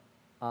in a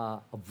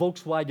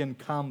Volkswagen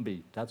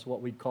Kombi. That's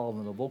what we call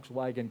them, a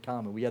Volkswagen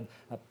Kombi. We had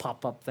a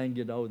pop-up thing,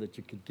 you know, that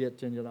you could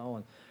get in, you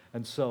know.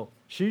 And so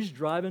she's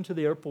driving to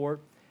the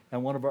airport,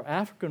 and one of our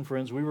African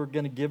friends, we were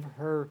going to give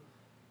her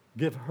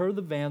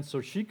the van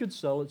so she could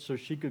sell it so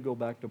she could go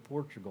back to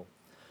Portugal.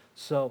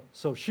 So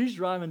she's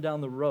driving down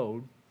the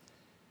road.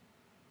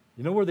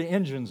 You know where the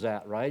engine's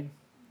at, right?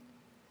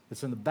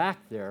 It's in the back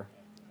there.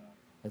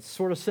 It's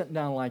sort of sitting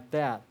down like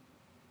that,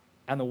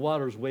 and the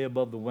water's way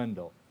above the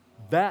window.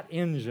 That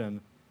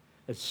engine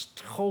is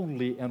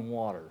totally in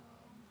water.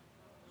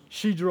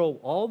 She drove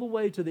all the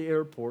way to the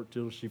airport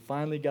till she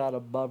finally got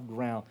above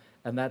ground,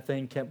 and that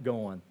thing kept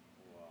going.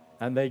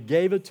 And they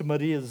gave it to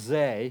Maria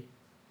Zay,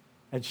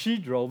 and she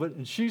drove it,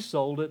 and she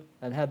sold it,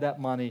 and had that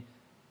money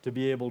to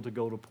be able to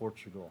go to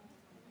Portugal.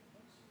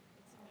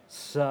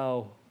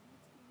 So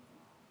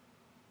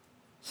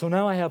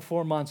now I have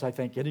 4 months, I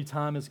think. Any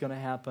time it's going to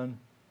happen.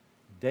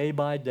 Day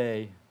by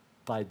day,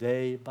 by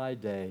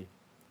day,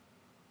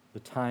 the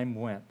time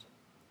went.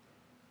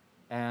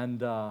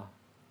 And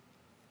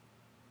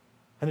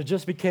it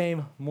just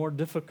became more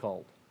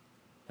difficult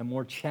and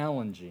more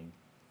challenging.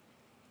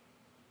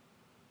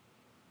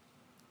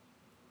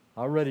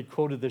 I already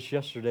quoted this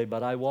yesterday,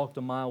 but I walked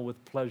a mile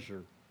with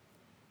pleasure.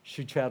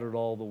 She chattered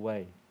all the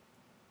way,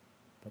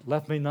 but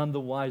left me none the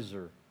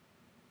wiser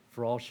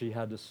for all she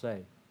had to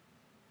say.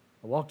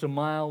 I walked a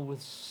mile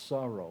with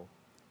sorrow.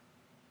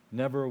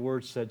 Never a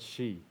word said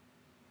she,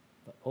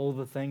 but oh,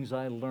 the things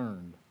I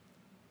learned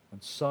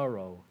when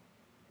sorrow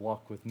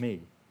walked with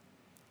me.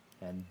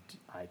 And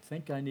I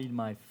think I need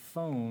my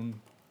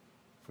phone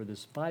for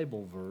this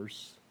Bible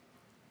verse,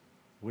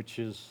 which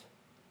is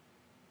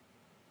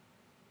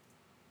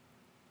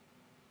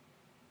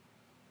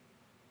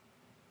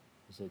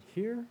it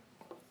here?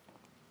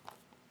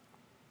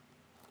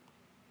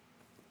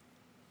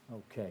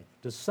 Okay.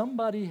 Does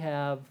somebody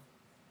have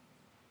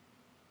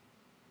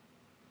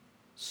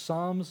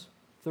Psalms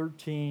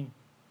 13,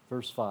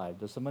 verse 5?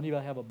 Does somebody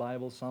have a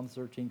Bible, Psalms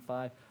 13,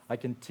 5? I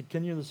can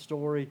continue the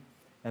story,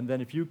 and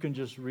then if you can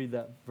just read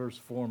that verse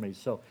for me.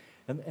 So,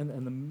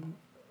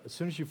 as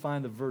soon as you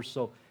find the verse,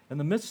 so in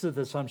the midst of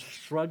this, I'm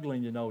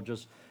struggling,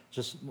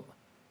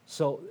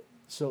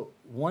 so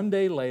one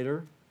day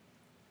later,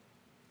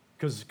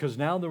 because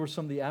now there were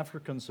some of the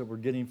Africans that were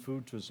getting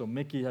food to us. So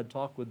Mickey had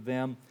talked with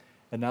them,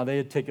 and now they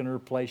had taken her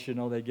place,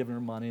 they'd given her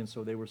money, and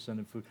so they were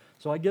sending food.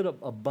 So I get a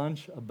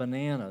bunch of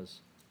bananas.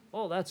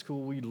 Oh, that's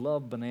cool. We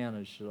love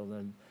bananas.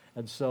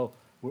 And so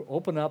we're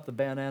opening up the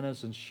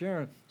bananas and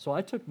sharing. So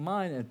I took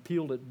mine and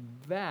peeled it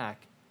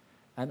back,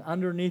 and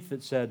underneath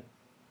it said,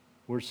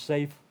 "We're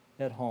safe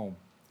at home."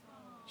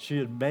 She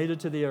had made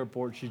it to the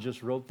airport. She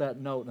just wrote that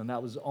note, and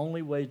that was the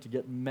only way to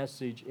get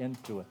message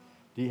into it.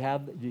 Do you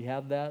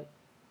have that?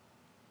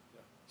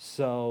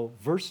 So,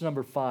 verse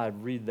number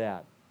 5, read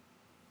that.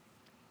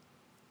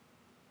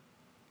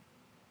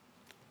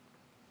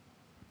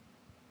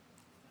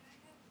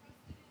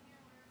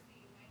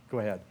 Go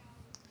ahead.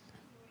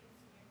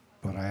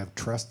 But I have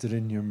trusted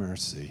in your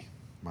mercy.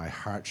 My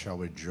heart shall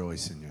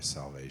rejoice in your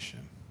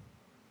salvation.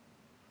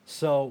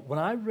 So, when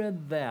I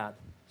read that,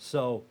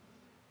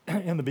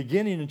 in the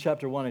beginning in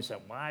chapter 1, he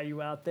said, "Why are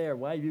you out there?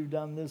 Why have you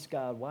done this,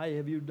 God? Why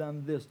have you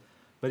done this?"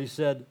 But he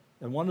said,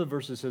 and one of the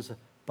verses says,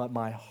 "But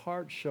my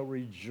heart shall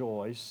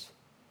rejoice,"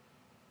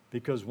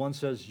 because one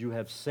says, "You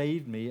have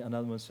saved me,"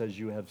 another one says,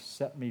 "You have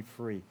set me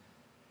free."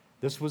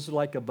 This was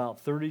like about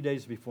 30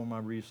 days before my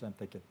release. I'm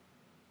thinking,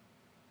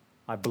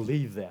 I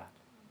believe that.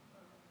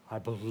 I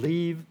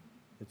believe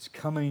it's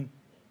coming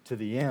to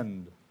the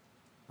end.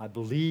 I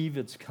believe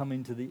it's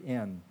coming to the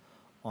end.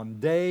 On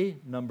day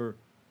number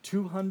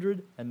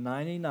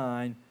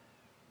 299,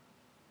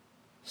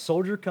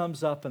 soldier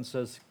comes up and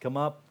says, "Come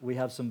up, we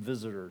have some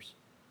visitors."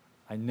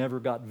 I never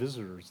got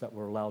visitors that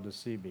were allowed to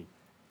see me.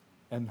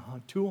 And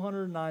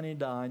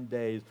 299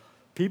 days,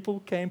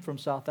 people came from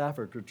South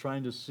Africa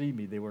trying to see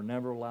me. They were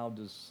never allowed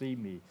to see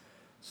me.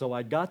 So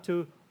I got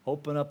to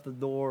open up the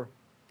door.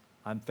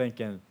 I'm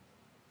thinking,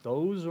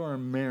 those are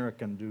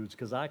American dudes,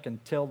 because I can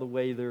tell the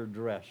way they're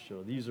dressed.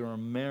 So these are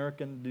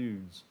American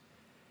dudes.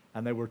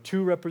 And there were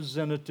 2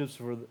 representatives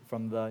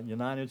from the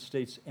United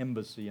States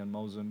Embassy in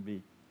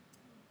Mozambique.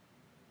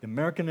 The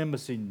American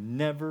Embassy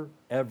never,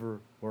 ever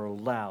were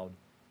allowed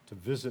to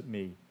visit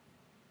me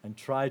and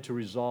try to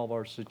resolve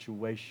our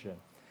situation.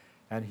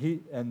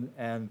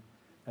 And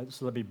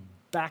so let me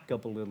back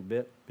up a little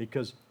bit,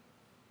 because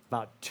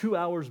about 2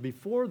 hours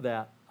before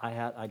that,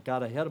 I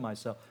got ahead of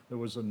myself. There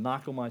was a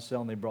knock on my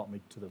cell, and they brought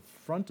me to the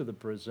front of the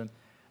prison,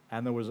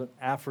 and there was an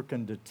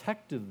African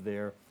detective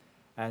there,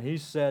 and he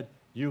said,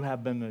 "You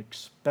have been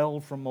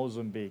expelled from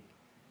Mozambique.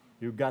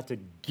 You've got to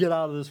get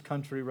out of this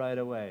country right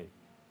away.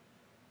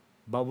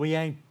 But we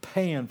ain't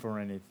paying for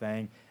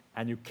anything,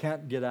 and you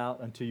can't get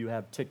out until you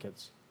have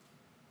tickets."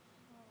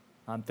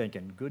 I'm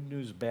thinking, good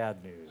news,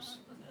 bad news.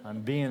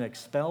 I'm being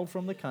expelled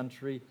from the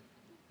country.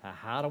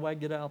 How do I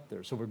get out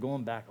there? So we're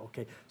going back.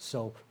 Okay,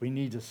 so we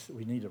need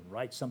to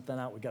write something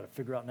out. We got to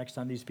figure out next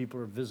time these people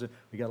are visiting,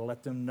 we got to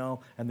let them know.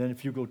 And then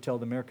if you go tell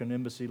the American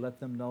Embassy, let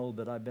them know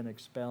that I've been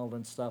expelled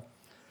and stuff.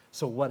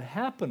 So what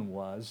happened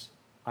was,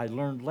 I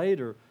learned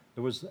later,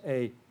 there was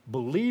a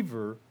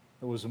believer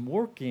that was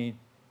working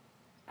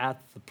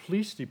at the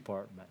police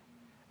department.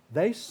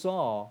 They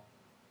saw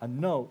a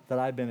note that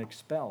I'd been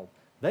expelled.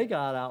 They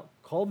got out,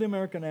 called the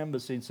American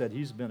Embassy, and said,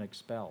 "He's been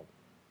expelled."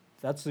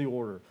 That's the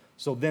order.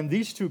 So then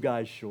these 2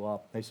 guys show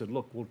up. They said,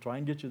 "Look, we'll try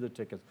and get you the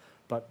tickets,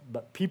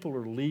 but people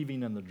are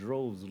leaving in the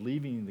droves,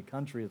 leaving the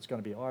country. It's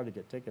going to be hard to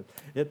get tickets.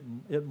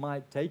 It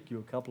might take you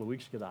a couple of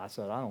weeks to get out." I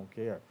said, "I don't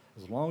care.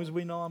 As long as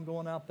we know I'm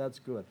going out, that's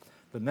good."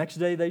 The next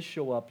day they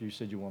show up. You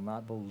said, "You will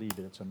not believe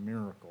it. It's a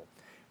miracle."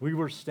 We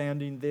were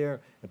standing there,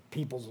 and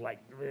people's like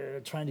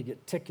trying to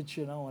get tickets,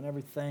 and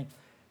everything.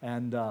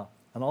 And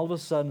all of a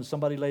sudden,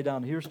 somebody laid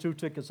down, "Here's 2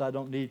 tickets I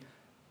don't need."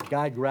 The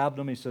guy grabbed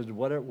them. He said,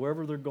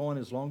 "Wherever they're going,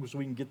 as long as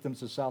we can get them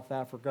to South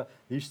Africa,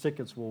 these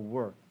tickets will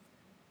work."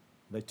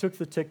 They took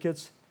the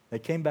tickets. They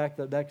came back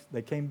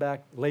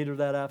later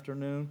that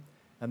afternoon,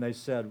 and they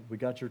said, "We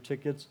got your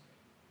tickets.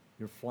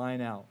 You're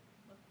flying out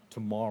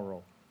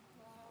tomorrow."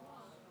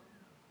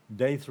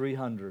 Day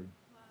 300.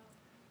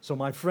 So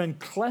my friend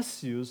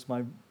Clesius,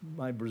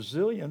 my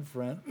Brazilian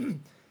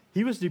friend,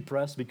 he was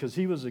depressed because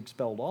he was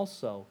expelled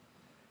also.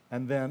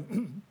 And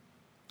then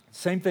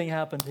same thing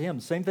happened to him.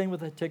 Same thing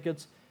with the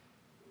tickets.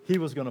 He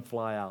was going to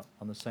fly out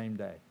on the same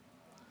day.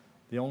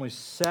 The only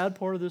sad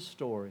part of this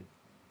story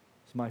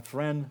is my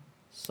friend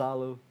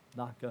Salu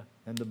Naka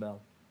Ndebele,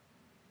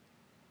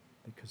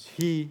 because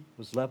he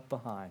was left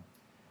behind.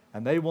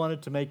 And they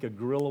wanted to make a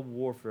guerrilla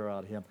warfare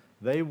out of him.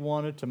 They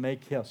wanted to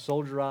make a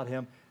soldier out of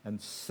him and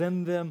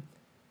send them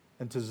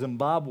into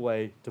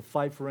Zimbabwe to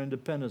fight for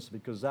independence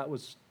because that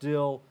was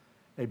still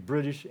a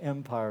British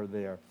empire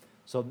there.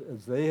 So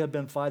as they had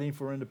been fighting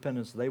for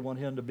independence, they want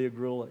him to be a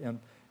guerrilla.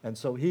 And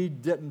so he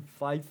didn't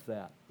fight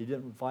that. He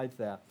didn't fight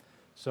that.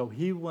 So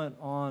he went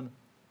on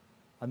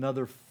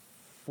another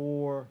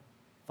 4,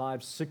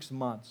 5, 6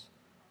 months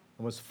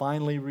and was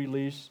finally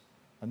released.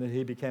 And then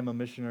he became a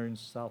missionary in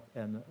South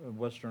and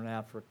Western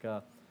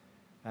Africa.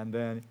 And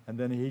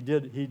then he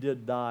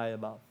did die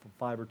about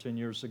 5 or 10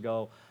 years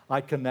ago.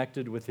 I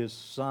connected with his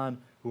son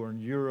who were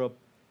in Europe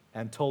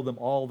and told them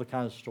all the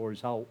kind of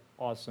stories, how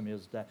awesome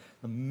his dad,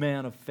 the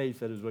man of faith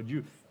that is. What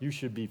you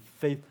should be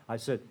faith. I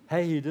said,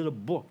 hey, he did a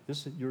book.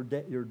 This is your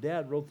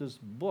dad wrote this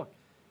book.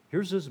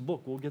 Here's this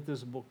book. We'll get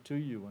this book to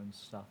you and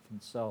stuff.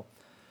 And so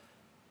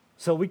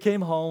we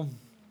came home,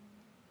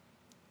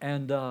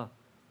 and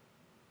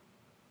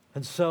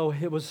so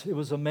it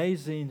was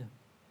amazing.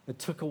 It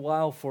took a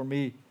while for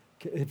me.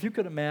 If you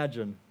could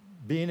imagine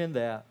being in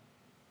that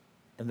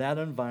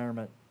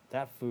environment,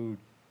 that food,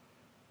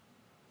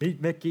 meet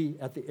Mickey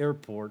at the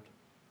airport,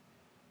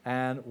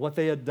 and what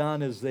they had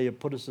done is they had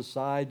put us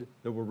aside.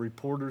 There were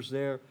reporters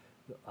there.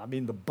 I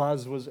mean, the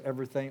buzz was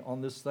everything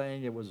on this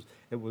thing. It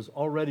was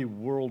already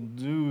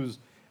world news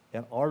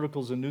and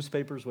articles in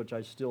newspapers, which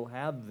I still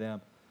have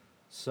them.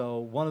 So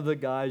one of the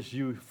guys,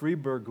 Hugh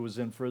Freeberg, who was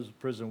in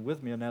prison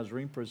with me, a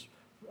Nazarene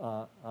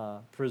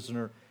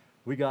prisoner,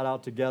 we got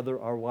out together.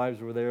 Our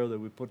wives were there. That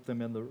we put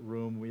them in the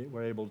room. We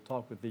were able to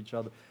talk with each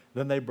other.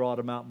 Then they brought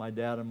them out. My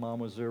dad and mom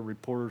was there.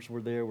 Reporters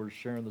were there. We were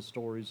sharing the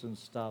stories and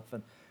stuff.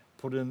 And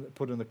put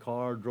in the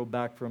car. Drove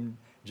back from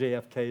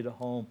JFK to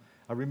home.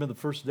 I remember the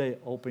first day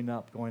opening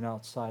up, going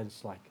outside.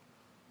 It's like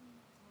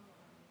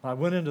I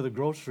went into the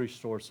grocery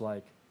store. It's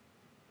like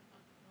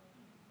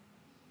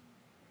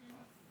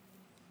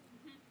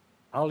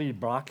I'll eat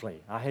broccoli.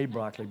 I hate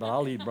broccoli, but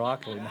I'll eat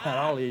broccoli. Man,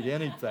 I'll eat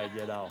anything,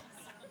 you know.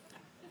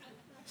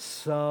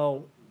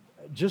 So,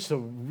 just a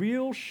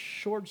real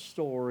short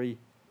story,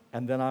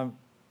 and then I'm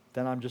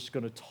just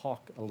going to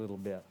talk a little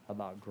bit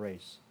about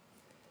grace.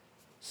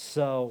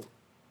 So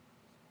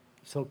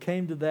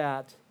came to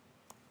that.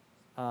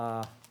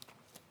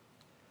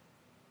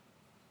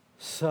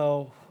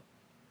 So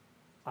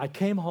I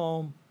came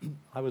home.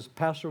 I was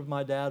pastor with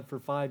my dad for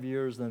 5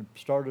 years, then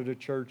started a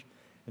church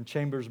in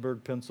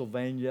Chambersburg,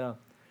 Pennsylvania,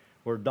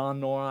 where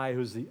Don Norai,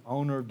 who's the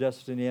owner of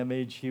Destiny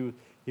Image,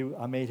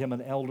 I made him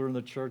an elder in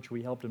the church.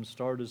 We helped him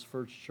start his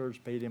first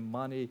church, paid him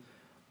money.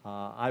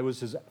 I was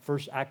his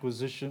first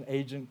acquisition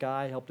agent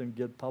guy, helped him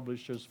get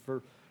published his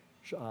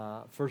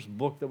first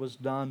book that was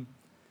done.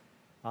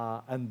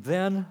 And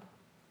then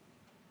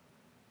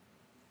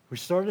we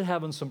started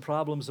having some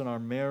problems in our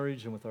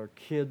marriage and with our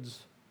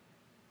kids.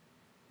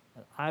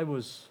 And I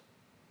was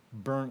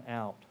burnt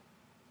out.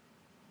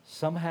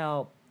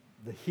 Somehow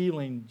the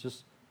healing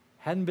just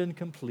hadn't been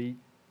complete.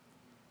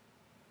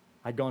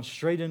 I'd gone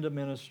straight into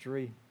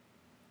ministry,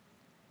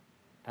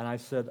 and I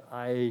said,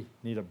 I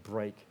need a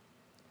break.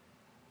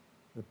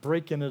 The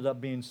break ended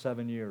up being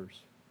 7 years.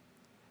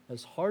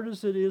 As hard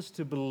as it is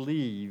to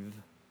believe,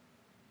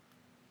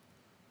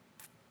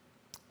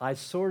 I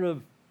sort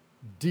of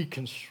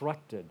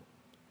deconstructed,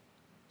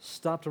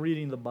 stopped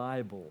reading the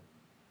Bible.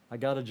 I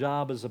got a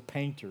job as a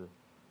painter.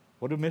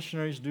 What do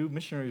missionaries do?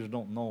 Missionaries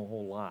don't know a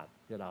whole lot,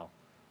 you know.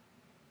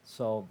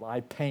 So I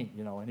paint,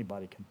 you know,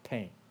 anybody can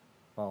paint.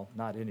 Well,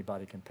 not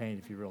anybody can paint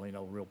if you really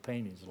know real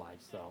painting's like,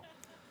 so.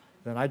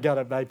 Then I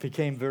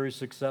became very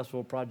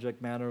successful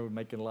project manager,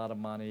 making a lot of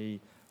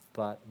money,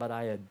 but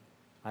I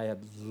had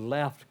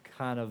left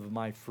kind of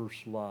my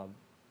first love,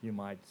 you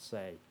might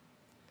say.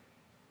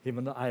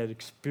 Even though I had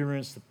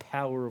experienced the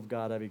power of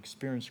God, I've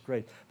experienced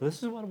grace. But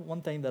this is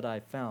one thing that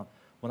I found.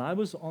 When I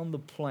was on the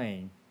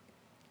plane,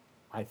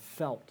 I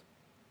felt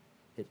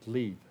it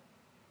leave.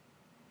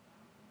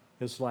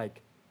 It's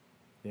like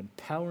the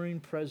empowering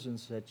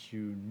presence that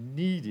you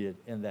needed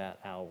in that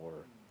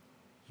hour,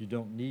 you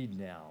don't need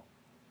now.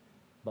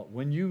 But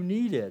when you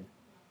need it,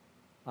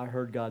 I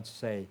heard God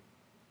say,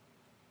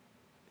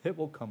 it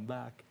will come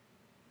back.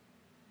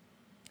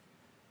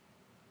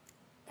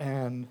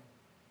 And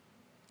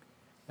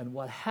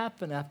what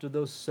happened after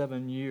those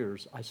 7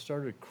 years, I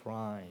started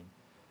crying.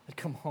 I'd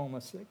come home,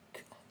 I'd say,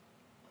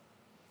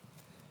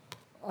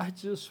 I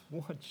just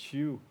want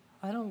you.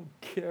 I don't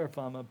care if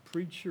I'm a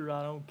preacher.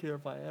 I don't care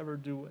if I ever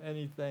do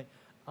anything.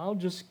 I'll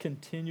just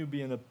continue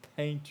being a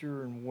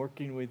painter and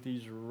working with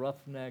these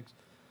roughnecks.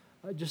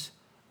 I just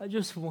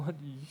want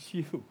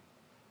you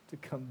to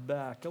come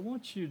back. I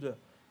want you to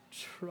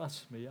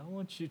trust me. I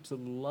want you to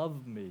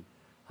love me.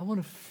 I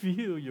want to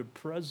feel your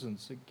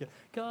presence again.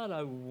 God,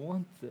 I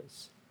want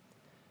this.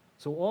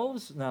 So all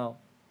this, now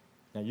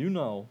you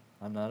know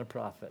I'm not a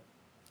prophet,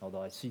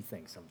 although I see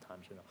things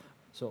sometimes, you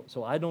know.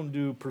 So I don't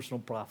do personal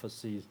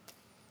prophecies.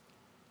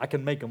 I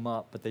can make them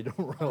up, but they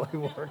don't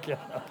really work.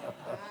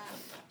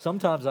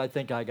 Sometimes I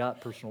think I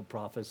got personal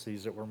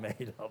prophecies that were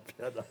made up,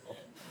 you know.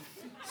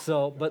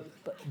 So,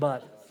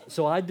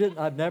 so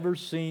I've never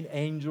seen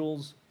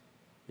angels,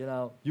 you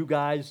know. You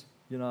guys,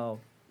 you know,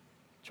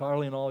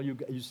 Charlie and all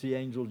you see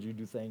angels, you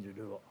do things, you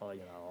do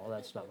all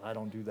that stuff. I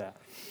don't do that.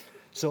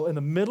 So in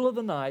the middle of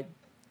the night,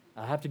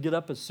 I have to get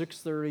up at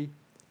 6:30.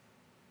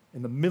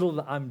 In the middle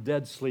of I'm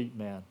dead sleep,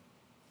 man.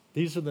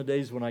 These are the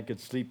days when I could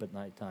sleep at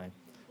nighttime.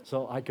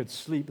 So I could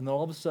sleep, and then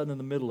all of a sudden in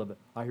the middle of it,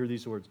 I hear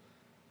these words,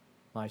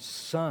 "My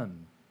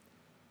son,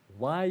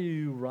 why are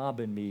you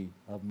robbing me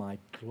of my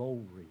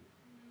glory?"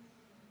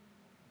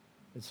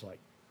 It's like,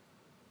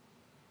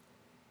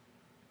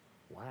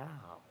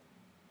 wow.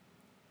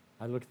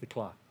 I look at the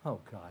clock. Oh,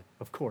 God,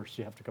 of course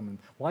you have to come in.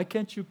 Why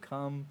can't you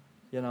come,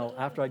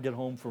 after I get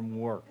home from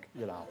work,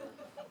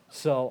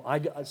 So,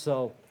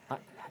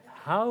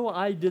 how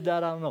I did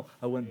that, I don't know.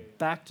 I went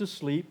back to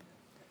sleep.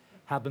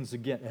 Happens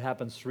again. It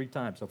happens 3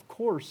 times. Of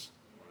course,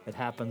 it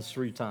happens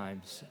 3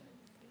 times.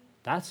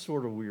 That's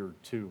sort of weird,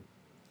 too.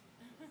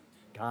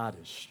 God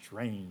is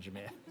strange,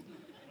 man.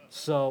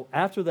 So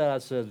after that, I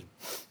said,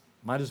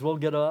 might as well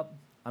get up.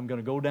 I'm going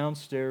to go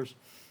downstairs.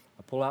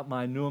 I pull out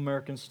my New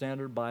American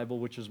Standard Bible,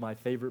 which is my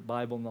favorite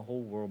Bible in the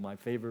whole world, my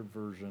favorite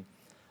version.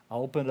 I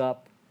open it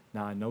up.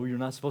 Now, I know you're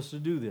not supposed to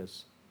do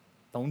this.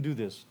 Don't do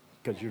this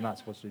because you're not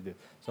supposed to do this.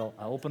 So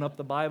I open up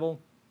the Bible.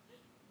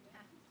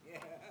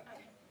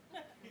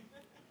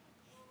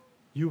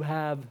 You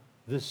have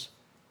this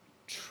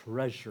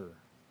treasure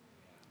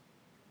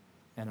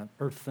and an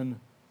earthen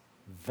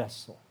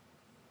vessel.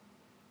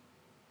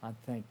 I'm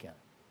thinking,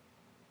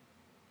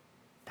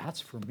 that's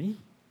for me.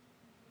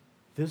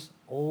 This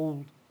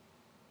old,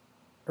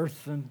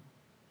 earthen,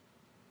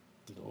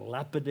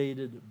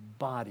 dilapidated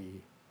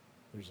body,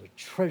 there's a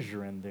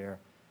treasure in there,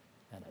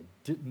 and I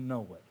didn't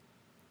know it.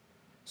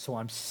 So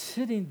I'm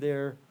sitting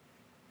there,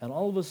 and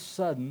all of a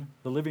sudden,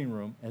 the living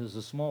room, and it's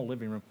a small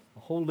living room,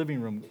 the whole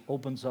living room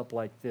opens up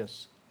like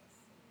this,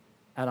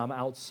 and I'm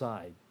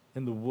outside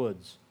in the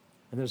woods,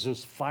 and there's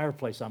this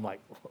fireplace. I'm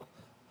like,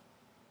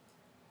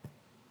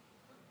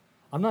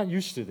 I'm not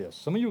used to this.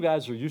 Some of you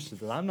guys are used to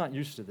this. I'm not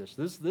used to this.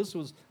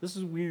 This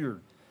is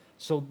weird.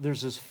 So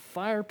there's this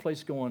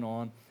fireplace going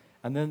on,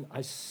 and then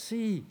I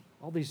see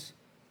all these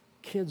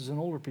kids and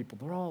older people.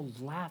 They're all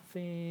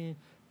laughing,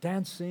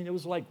 dancing. It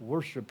was like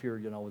worship here,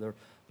 They're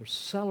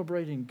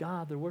celebrating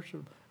God. They're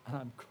worshiping, and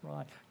I'm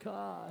crying.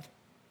 God,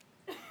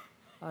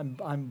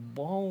 I'm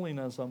bawling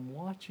as I'm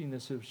watching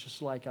this. It was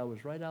just like I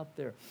was right out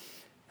there,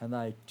 and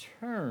I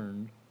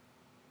turned,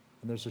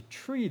 and there's a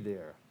tree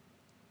there.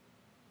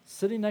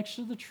 Sitting next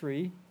to the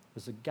tree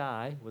is a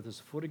guy with his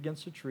foot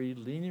against the tree,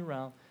 leaning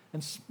around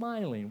and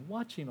smiling,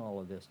 watching all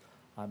of this.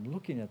 I'm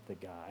looking at the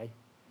guy,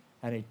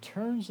 and he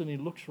turns and he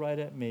looks right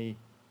at me.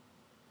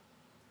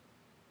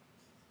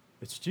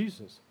 It's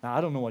Jesus. Now, I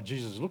don't know what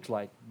Jesus looks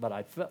like, but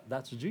I felt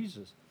that's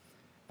Jesus.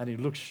 And he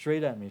looks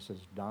straight at me and says,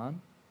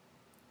 "Don,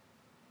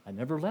 I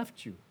never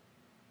left you.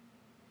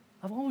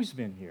 I've always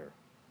been here.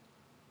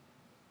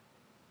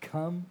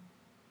 Come,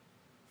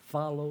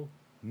 follow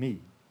me,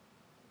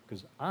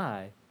 because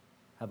I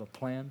have a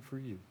plan for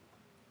you."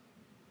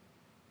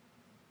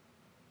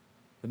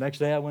 The next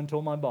day I went and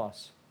told my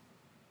boss.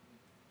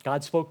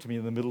 God spoke to me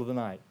in the middle of the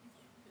night.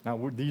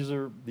 Now, these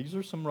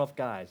are some rough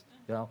guys,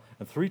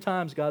 And 3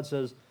 times God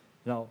says,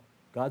 don't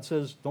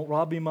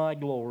rob me of my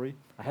glory.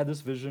 I had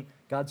this vision.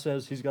 God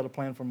says he's got a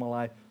plan for my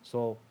life,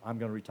 so I'm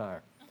going to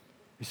retire.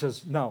 He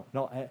says, no,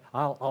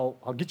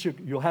 I'll get you,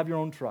 you'll have your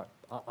own truck.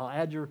 I'll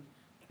add your,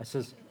 I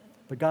says,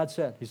 but God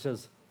said, he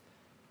says,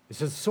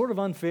 it's sort of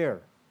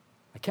unfair.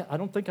 I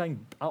don't think I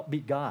can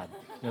outbeat God,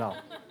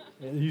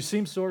 You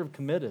seem sort of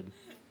committed.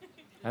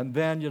 And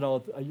then,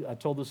 I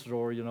told the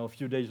story, a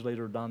few days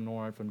later, Don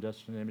Norant from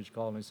Destiny Image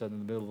called and he said in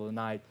the middle of the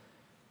night,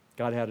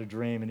 God had a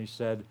dream, and he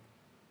said,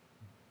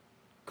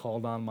 call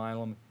Don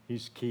Milam,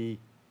 he's key,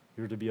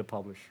 you're to be a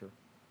publisher.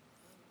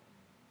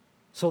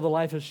 So the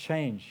life has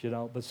changed,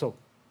 but so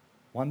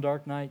 1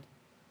 dark night,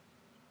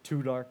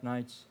 2 dark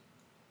nights,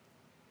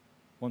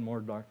 1 more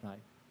dark night.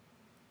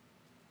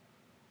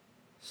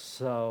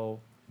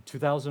 So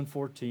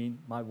 2014,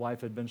 my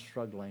wife had been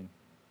struggling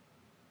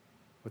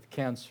with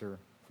cancer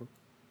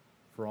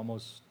for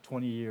almost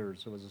 20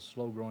 years. It was a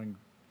slow growing,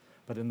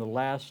 but in the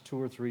last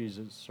 2 or 3 years,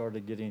 it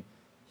started getting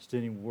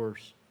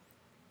worse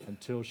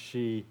until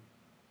she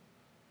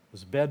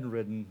was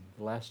bedridden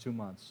the last 2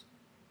 months.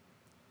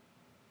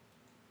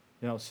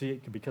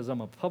 Because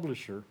I'm a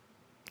publisher,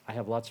 I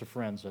have lots of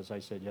friends, as I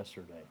said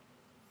yesterday.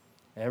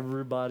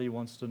 Everybody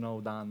wants to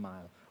know, Don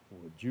Milam,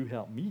 would you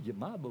help me get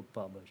my book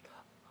published?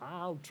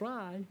 I'll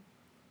try.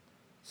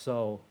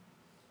 So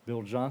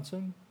Bill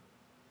Johnson,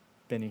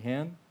 Benny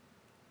Hinn,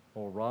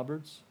 Oral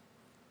Roberts,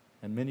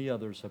 and many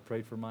others have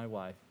prayed for my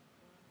wife.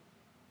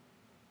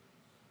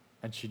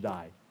 And she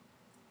died.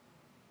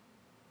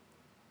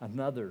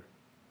 Another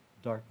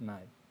dark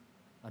night.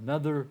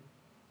 Another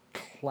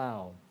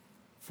cloud.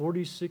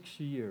 46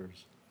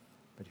 years.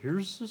 But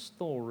here's the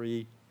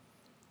story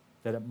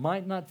that it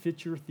might not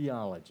fit your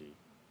theology.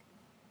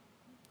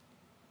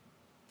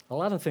 A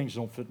lot of things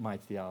don't fit my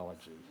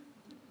theology.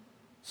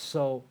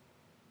 So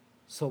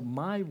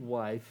my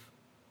wife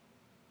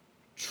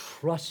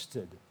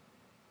trusted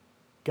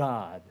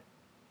God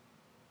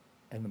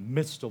in the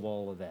midst of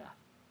all of that.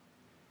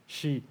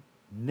 She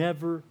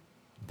never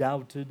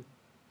doubted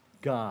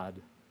God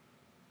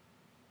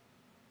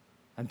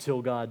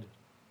until God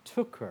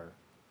took her.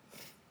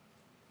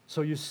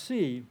 So you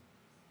see,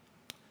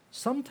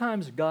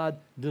 sometimes God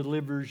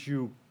delivers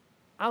you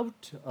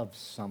out of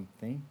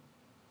something,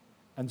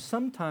 and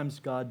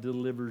sometimes God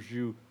delivers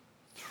you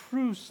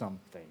through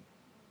something.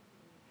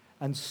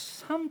 And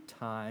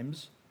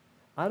sometimes,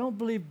 I don't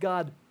believe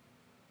God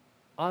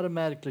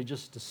automatically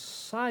just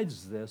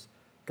decides this.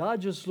 God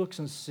just looks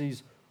and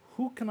sees,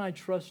 who can I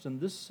trust in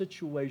this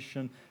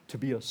situation to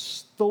be a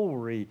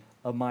story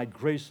of my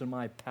grace and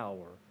my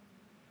power?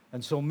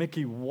 And so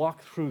Mickey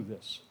walked through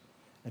this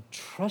and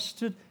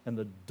trusted in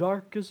the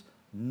darkest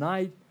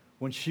night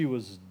when she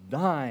was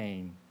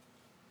dying.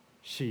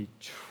 She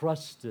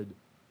trusted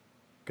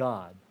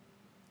God.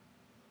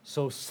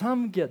 So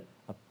some get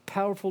a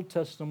powerful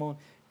testimony.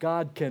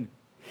 God can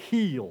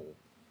heal.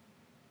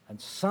 And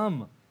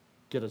some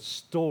get a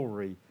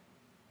story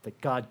that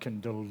God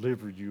can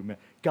deliver you.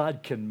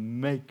 God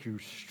can make you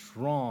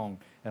strong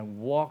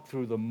and walk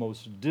through the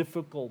most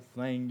difficult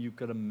thing you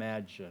could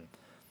imagine.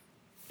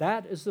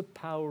 That is the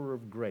power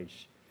of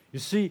grace. You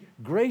see,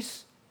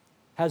 grace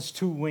has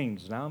two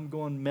wings. Now I'm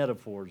going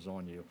metaphors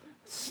on you,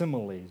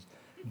 similes.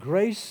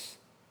 Grace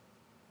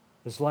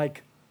is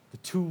like the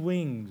two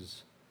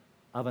wings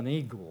of an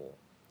eagle.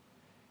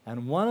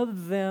 And one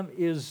of them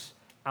is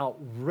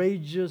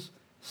outrageous,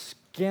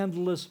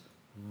 scandalous,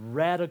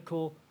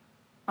 radical,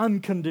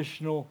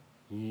 unconditional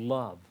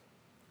love.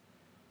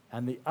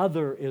 And the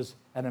other is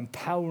an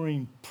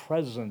empowering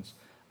presence,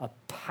 a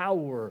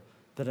power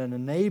that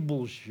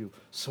enables you.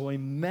 So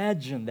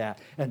imagine that.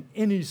 In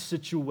any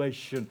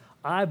situation,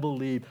 I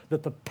believe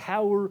that the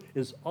power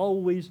is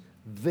always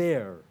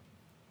there.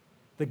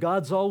 That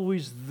God's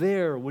always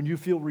there when you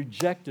feel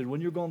rejected,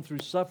 when you're going through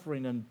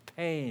suffering and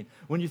pain,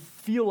 when you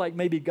feel like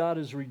maybe God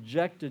has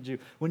rejected you,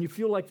 when you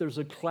feel like there's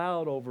a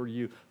cloud over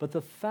you. But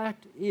the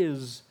fact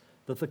is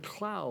that the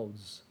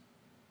clouds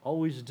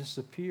always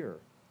disappear.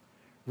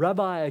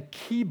 Rabbi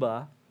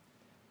Akiba,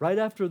 right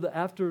after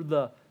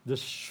the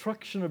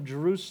destruction of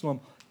Jerusalem,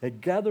 they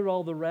gathered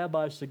all the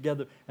rabbis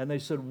together and they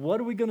said,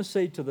 what are we going to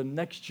say to the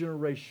next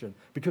generation?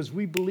 Because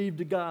we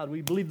believed God.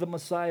 We believed the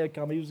Messiah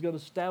coming. He was going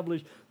to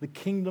establish the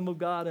kingdom of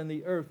God in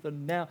the earth.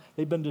 And now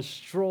they've been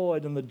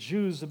destroyed and the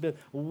Jews have been.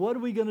 What are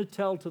we going to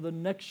tell to the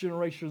next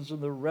generations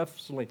in the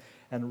wrestling?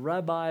 And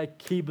Rabbi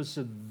Akiba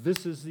said,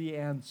 this is the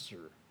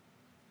answer.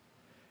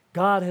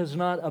 God has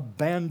not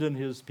abandoned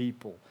his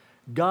people.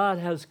 God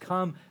has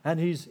come and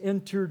he's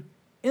entered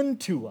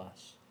into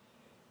us.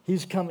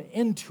 He's come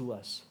into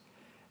us.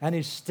 And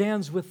he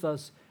stands with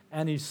us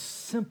and he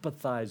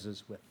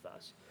sympathizes with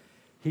us.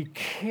 He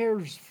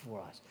cares for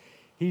us.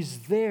 He's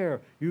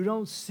there. You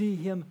don't see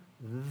him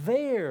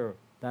there.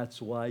 That's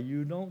why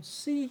you don't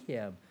see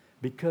him,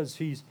 because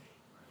he's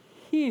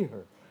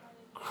here.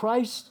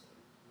 Christ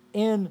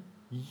in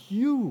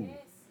you,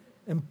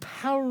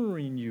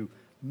 empowering you,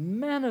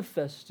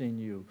 manifesting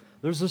you.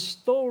 There's a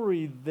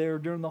story there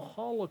during the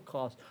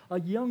Holocaust.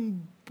 A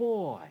young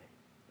boy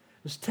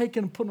is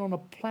taken and put on a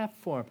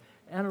platform,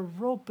 and a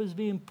rope is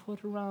being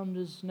put around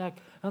his neck,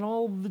 and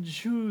all the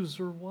Jews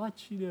are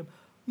watching him.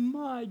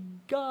 My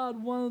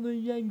God, one of them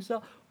yanks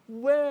out,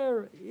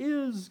 where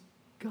is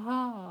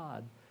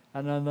God?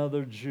 And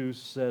another Jew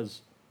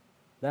says,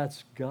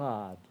 that's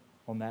God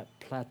on that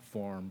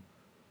platform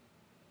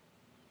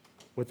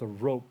with a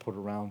rope put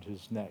around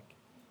his neck.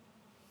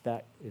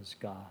 That is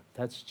God.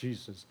 That's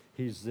Jesus.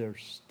 He's there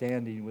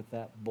standing with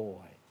that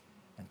boy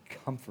and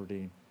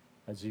comforting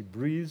as he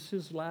breathes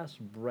his last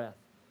breath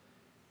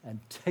and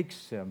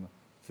takes him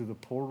through the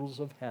portals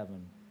of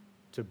heaven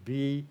to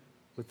be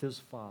with his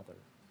Father.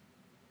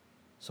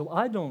 So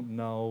I don't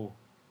know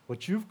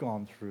what you've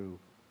gone through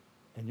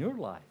in your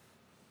life.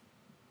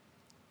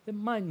 It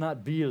might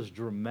not be as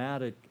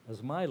dramatic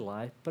as my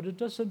life, but it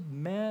doesn't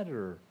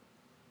matter.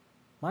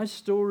 My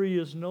story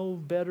is no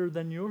better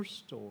than your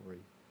story.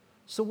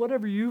 So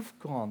whatever you've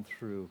gone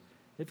through,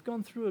 if you've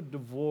gone through a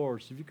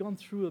divorce, if you've gone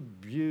through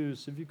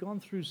abuse, if you've gone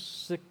through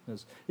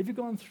sickness, if you've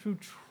gone through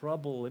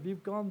trouble, if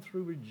you've gone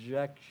through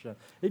rejection,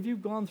 if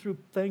you've gone through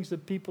things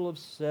that people have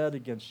said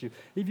against you,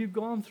 if you've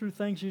gone through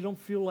things you don't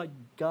feel like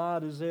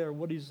God is there,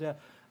 what he's there,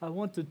 I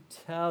want to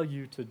tell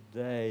you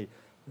today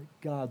that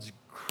God's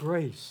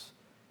grace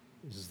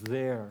is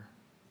there.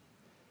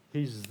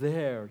 He's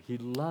there. He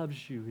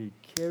loves you. He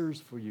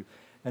cares for you.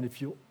 And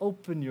if you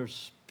open your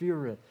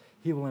spirit,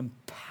 he will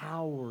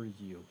empower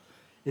you.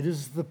 It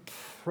is the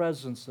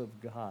presence of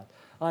God.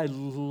 I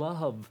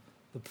love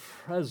the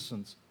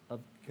presence of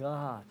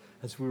God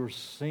as we were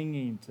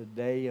singing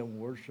today and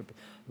worshiping.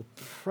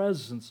 The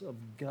presence of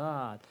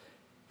God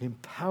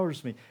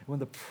empowers me. When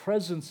the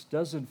presence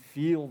doesn't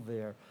feel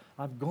there,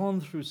 I've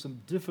gone through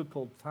some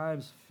difficult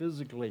times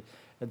physically,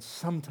 and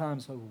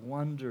sometimes I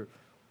wonder,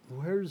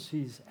 where's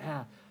he's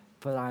at?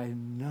 But I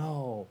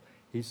know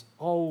he's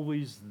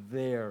always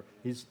there.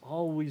 He's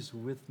always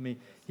with me.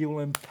 He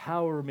will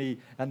empower me,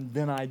 and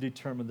then I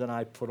determine that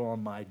I put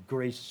on my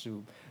grace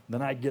suit.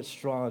 Then I get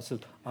strong. I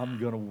said, I'm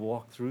going to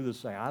walk through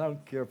this thing. I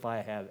don't care if I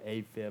have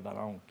AFib. I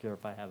don't care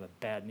if I have a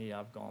bad knee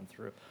I've gone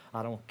through.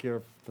 I don't care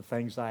if the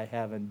things I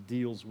have and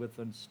deals with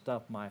and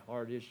stuff, my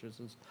heart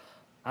issues.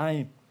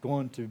 I'm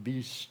going to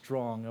be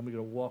strong. I'm going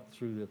to walk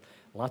through this.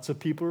 Lots of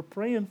people are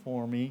praying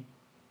for me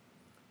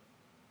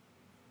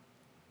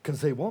because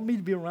they want me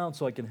to be around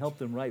so I can help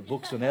them write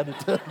books and edit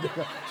them.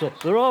 So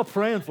they're all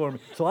praying for me.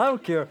 So I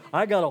don't care.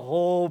 I got a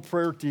whole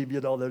prayer team,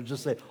 they're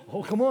just say,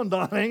 oh, come on,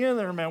 Don, hang in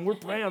there, man. We're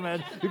praying,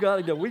 man. You got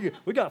to go. We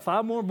got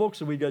 5 more books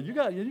that we got. You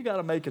got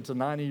to make it to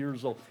 90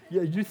 years old.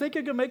 Yeah, you think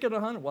you can make it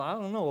 100? Well, I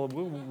don't know.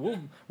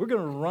 We're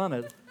going to run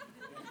it.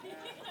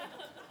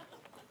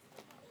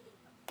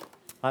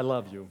 I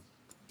love you.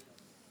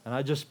 And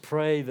I just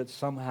pray that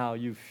somehow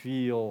you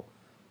feel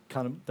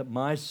that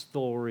my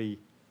story,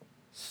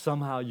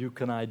 somehow you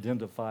can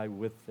identify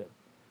with it.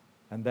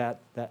 And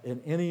that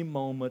in any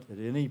moment, at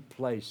any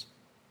place,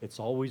 it's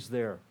always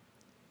there.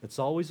 It's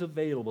always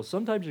available.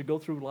 Sometimes you go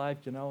through life,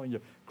 and you're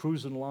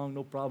cruising along,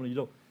 no problem.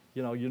 You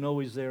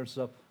he's there and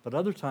stuff. But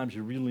other times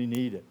you really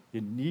need it.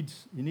 You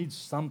need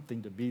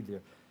something to be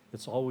there.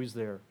 It's always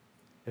there.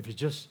 If you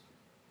just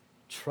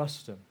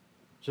trust him,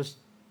 just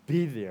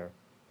be there,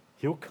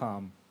 he'll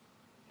come.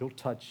 He'll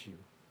touch you.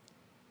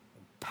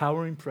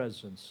 Empowering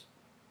presence,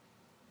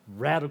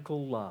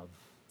 radical love,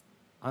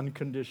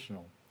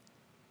 unconditional.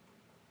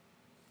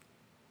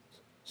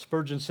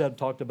 Spurgeon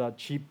talked about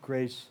cheap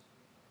grace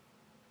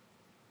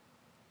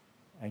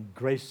and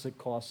grace that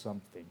costs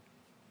something.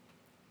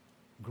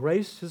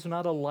 Grace is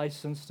not a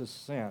license to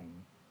sin.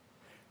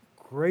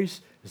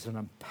 Grace is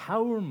an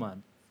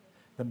empowerment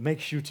that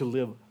makes you to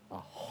live a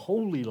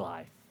holy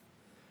life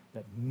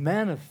that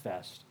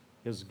manifests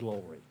his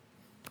glory.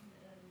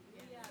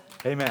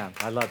 Amen.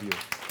 I love you.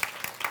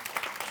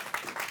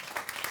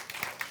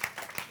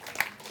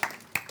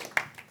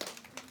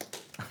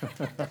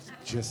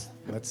 Just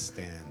let's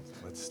stand.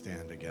 Let's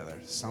stand together.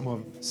 Some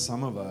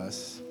of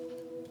us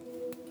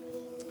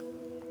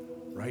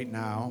right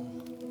now,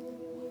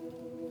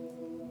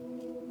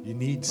 you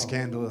need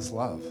scandalous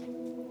love.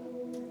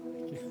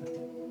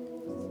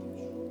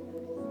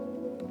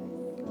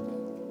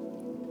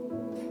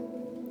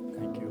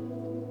 Thank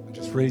you.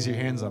 Just raise your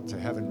hands up to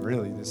heaven,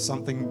 really. There's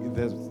something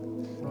that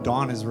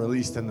Don has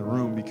released in the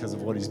room because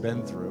of what he's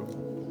been through.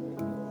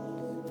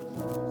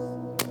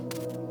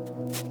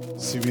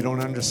 See, we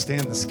don't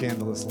understand the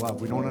scandalous love.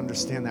 We don't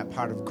understand that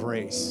part of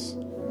grace.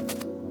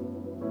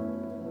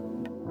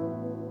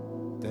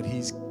 That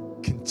he's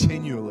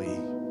continually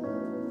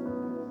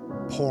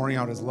pouring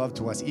out his love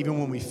to us, even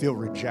when we feel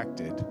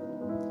rejected.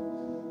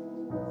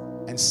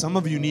 And some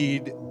of you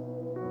need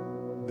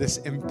this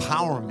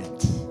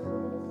empowerment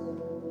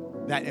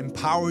that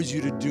empowers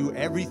you to do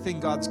everything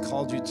God's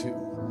called you to,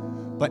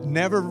 but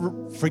never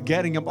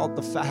forgetting about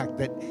the fact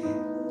that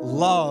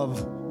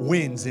love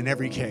wins in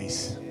every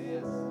case.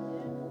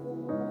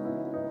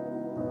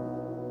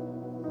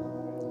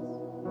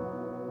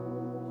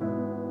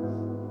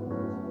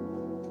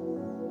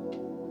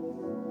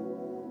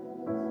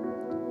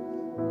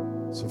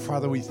 So,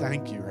 Father, we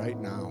thank you right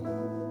now.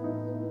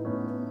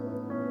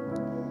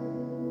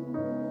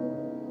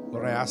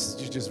 Lord, I ask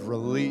that you just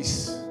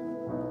release.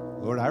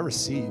 Lord, I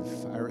receive.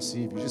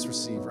 You just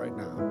receive right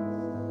now.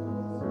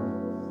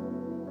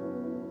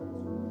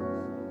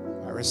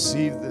 I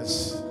receive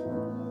this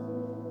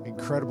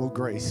incredible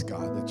grace,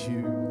 God, that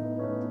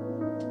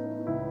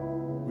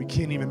we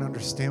can't even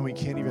understand, we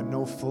can't even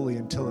know fully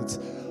until it's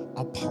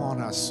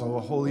upon us. So,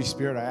 Holy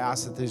Spirit, I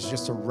ask that there's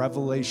just a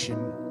revelation,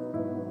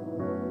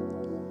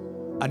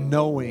 a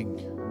knowing,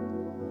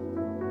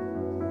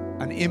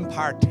 an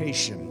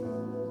impartation.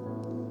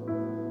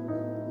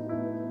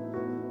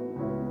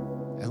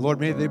 And Lord,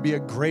 may there be a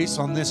grace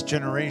on this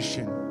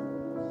generation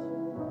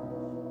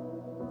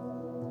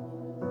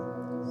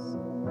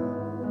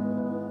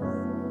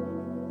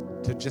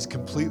to just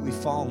completely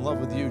fall in love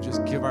with you,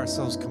 just give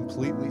ourselves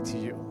completely to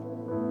you.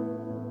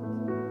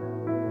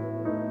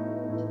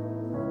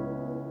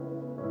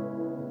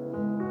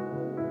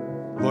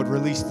 Lord,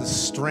 release the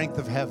strength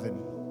of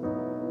heaven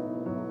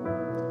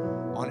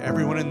on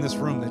everyone in this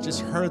room that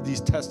just heard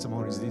these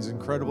testimonies, these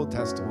incredible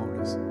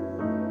testimonies.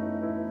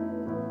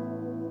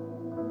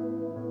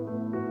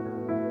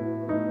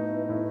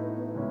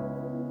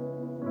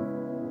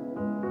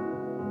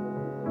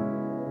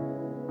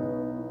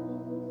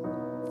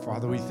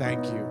 Father, we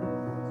thank you.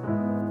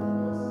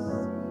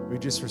 We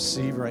just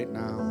receive right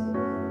now.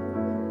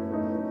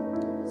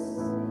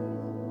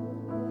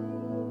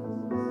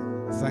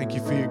 Thank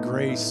you for your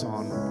grace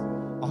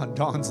on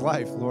Don's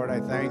life, Lord. I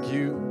thank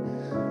you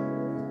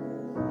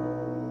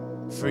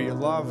for your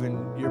love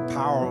and your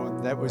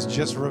power that was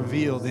just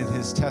revealed in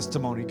his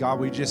testimony. God,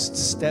 we just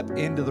step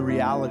into the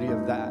reality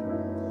of that,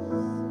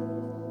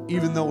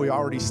 even though we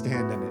already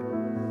stand in it.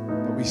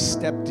 But we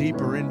step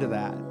deeper into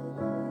that,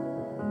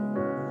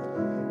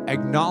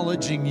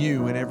 acknowledging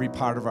you in every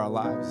part of our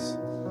lives.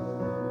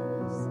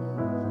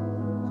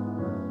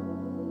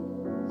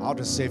 I'll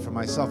just say for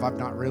myself, I've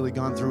not really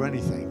gone through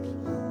anything.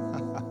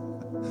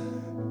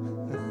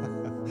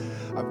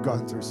 I've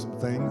gone through some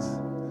things,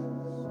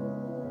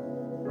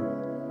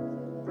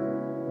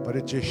 but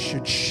it just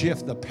should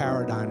shift the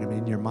paradigm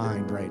in your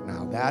mind right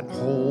now. That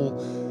whole,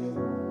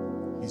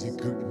 he's an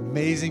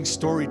amazing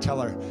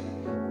storyteller,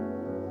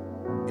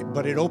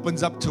 but it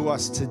opens up to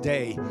us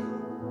today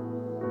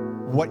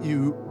what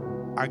you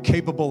are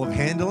capable of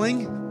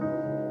handling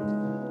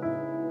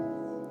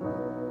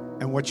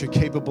and what you're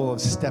capable of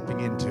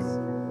stepping into.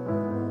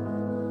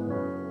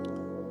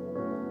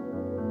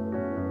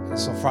 And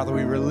so, Father,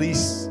 we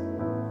release,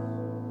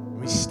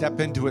 we step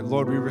into it,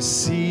 Lord. We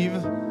receive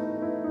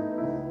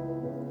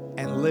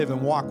and live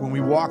and walk. When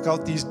we walk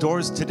out these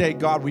doors today,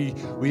 God, we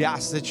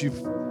ask that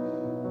you've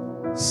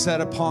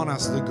set upon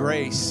us the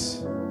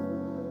grace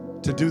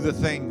to do the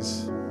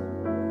things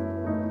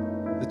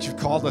that you've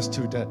called us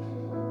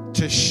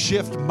to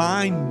shift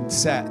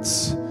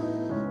mindsets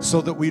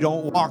so that we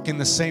don't walk in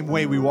the same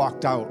way we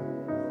walked out.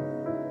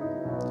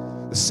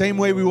 The same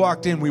way we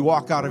walked in, we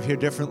walk out of here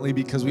differently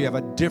because we have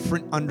a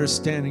different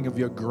understanding of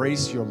your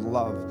grace, your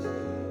love.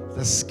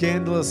 The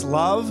scandalous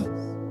love,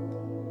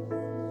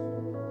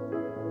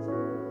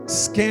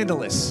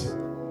 scandalous.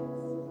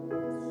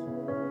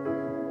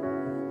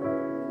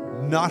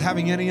 Not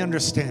having any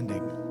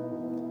understanding.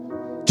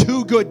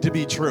 Too good to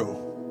be true.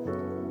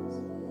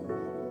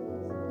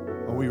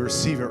 But we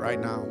receive it right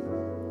now.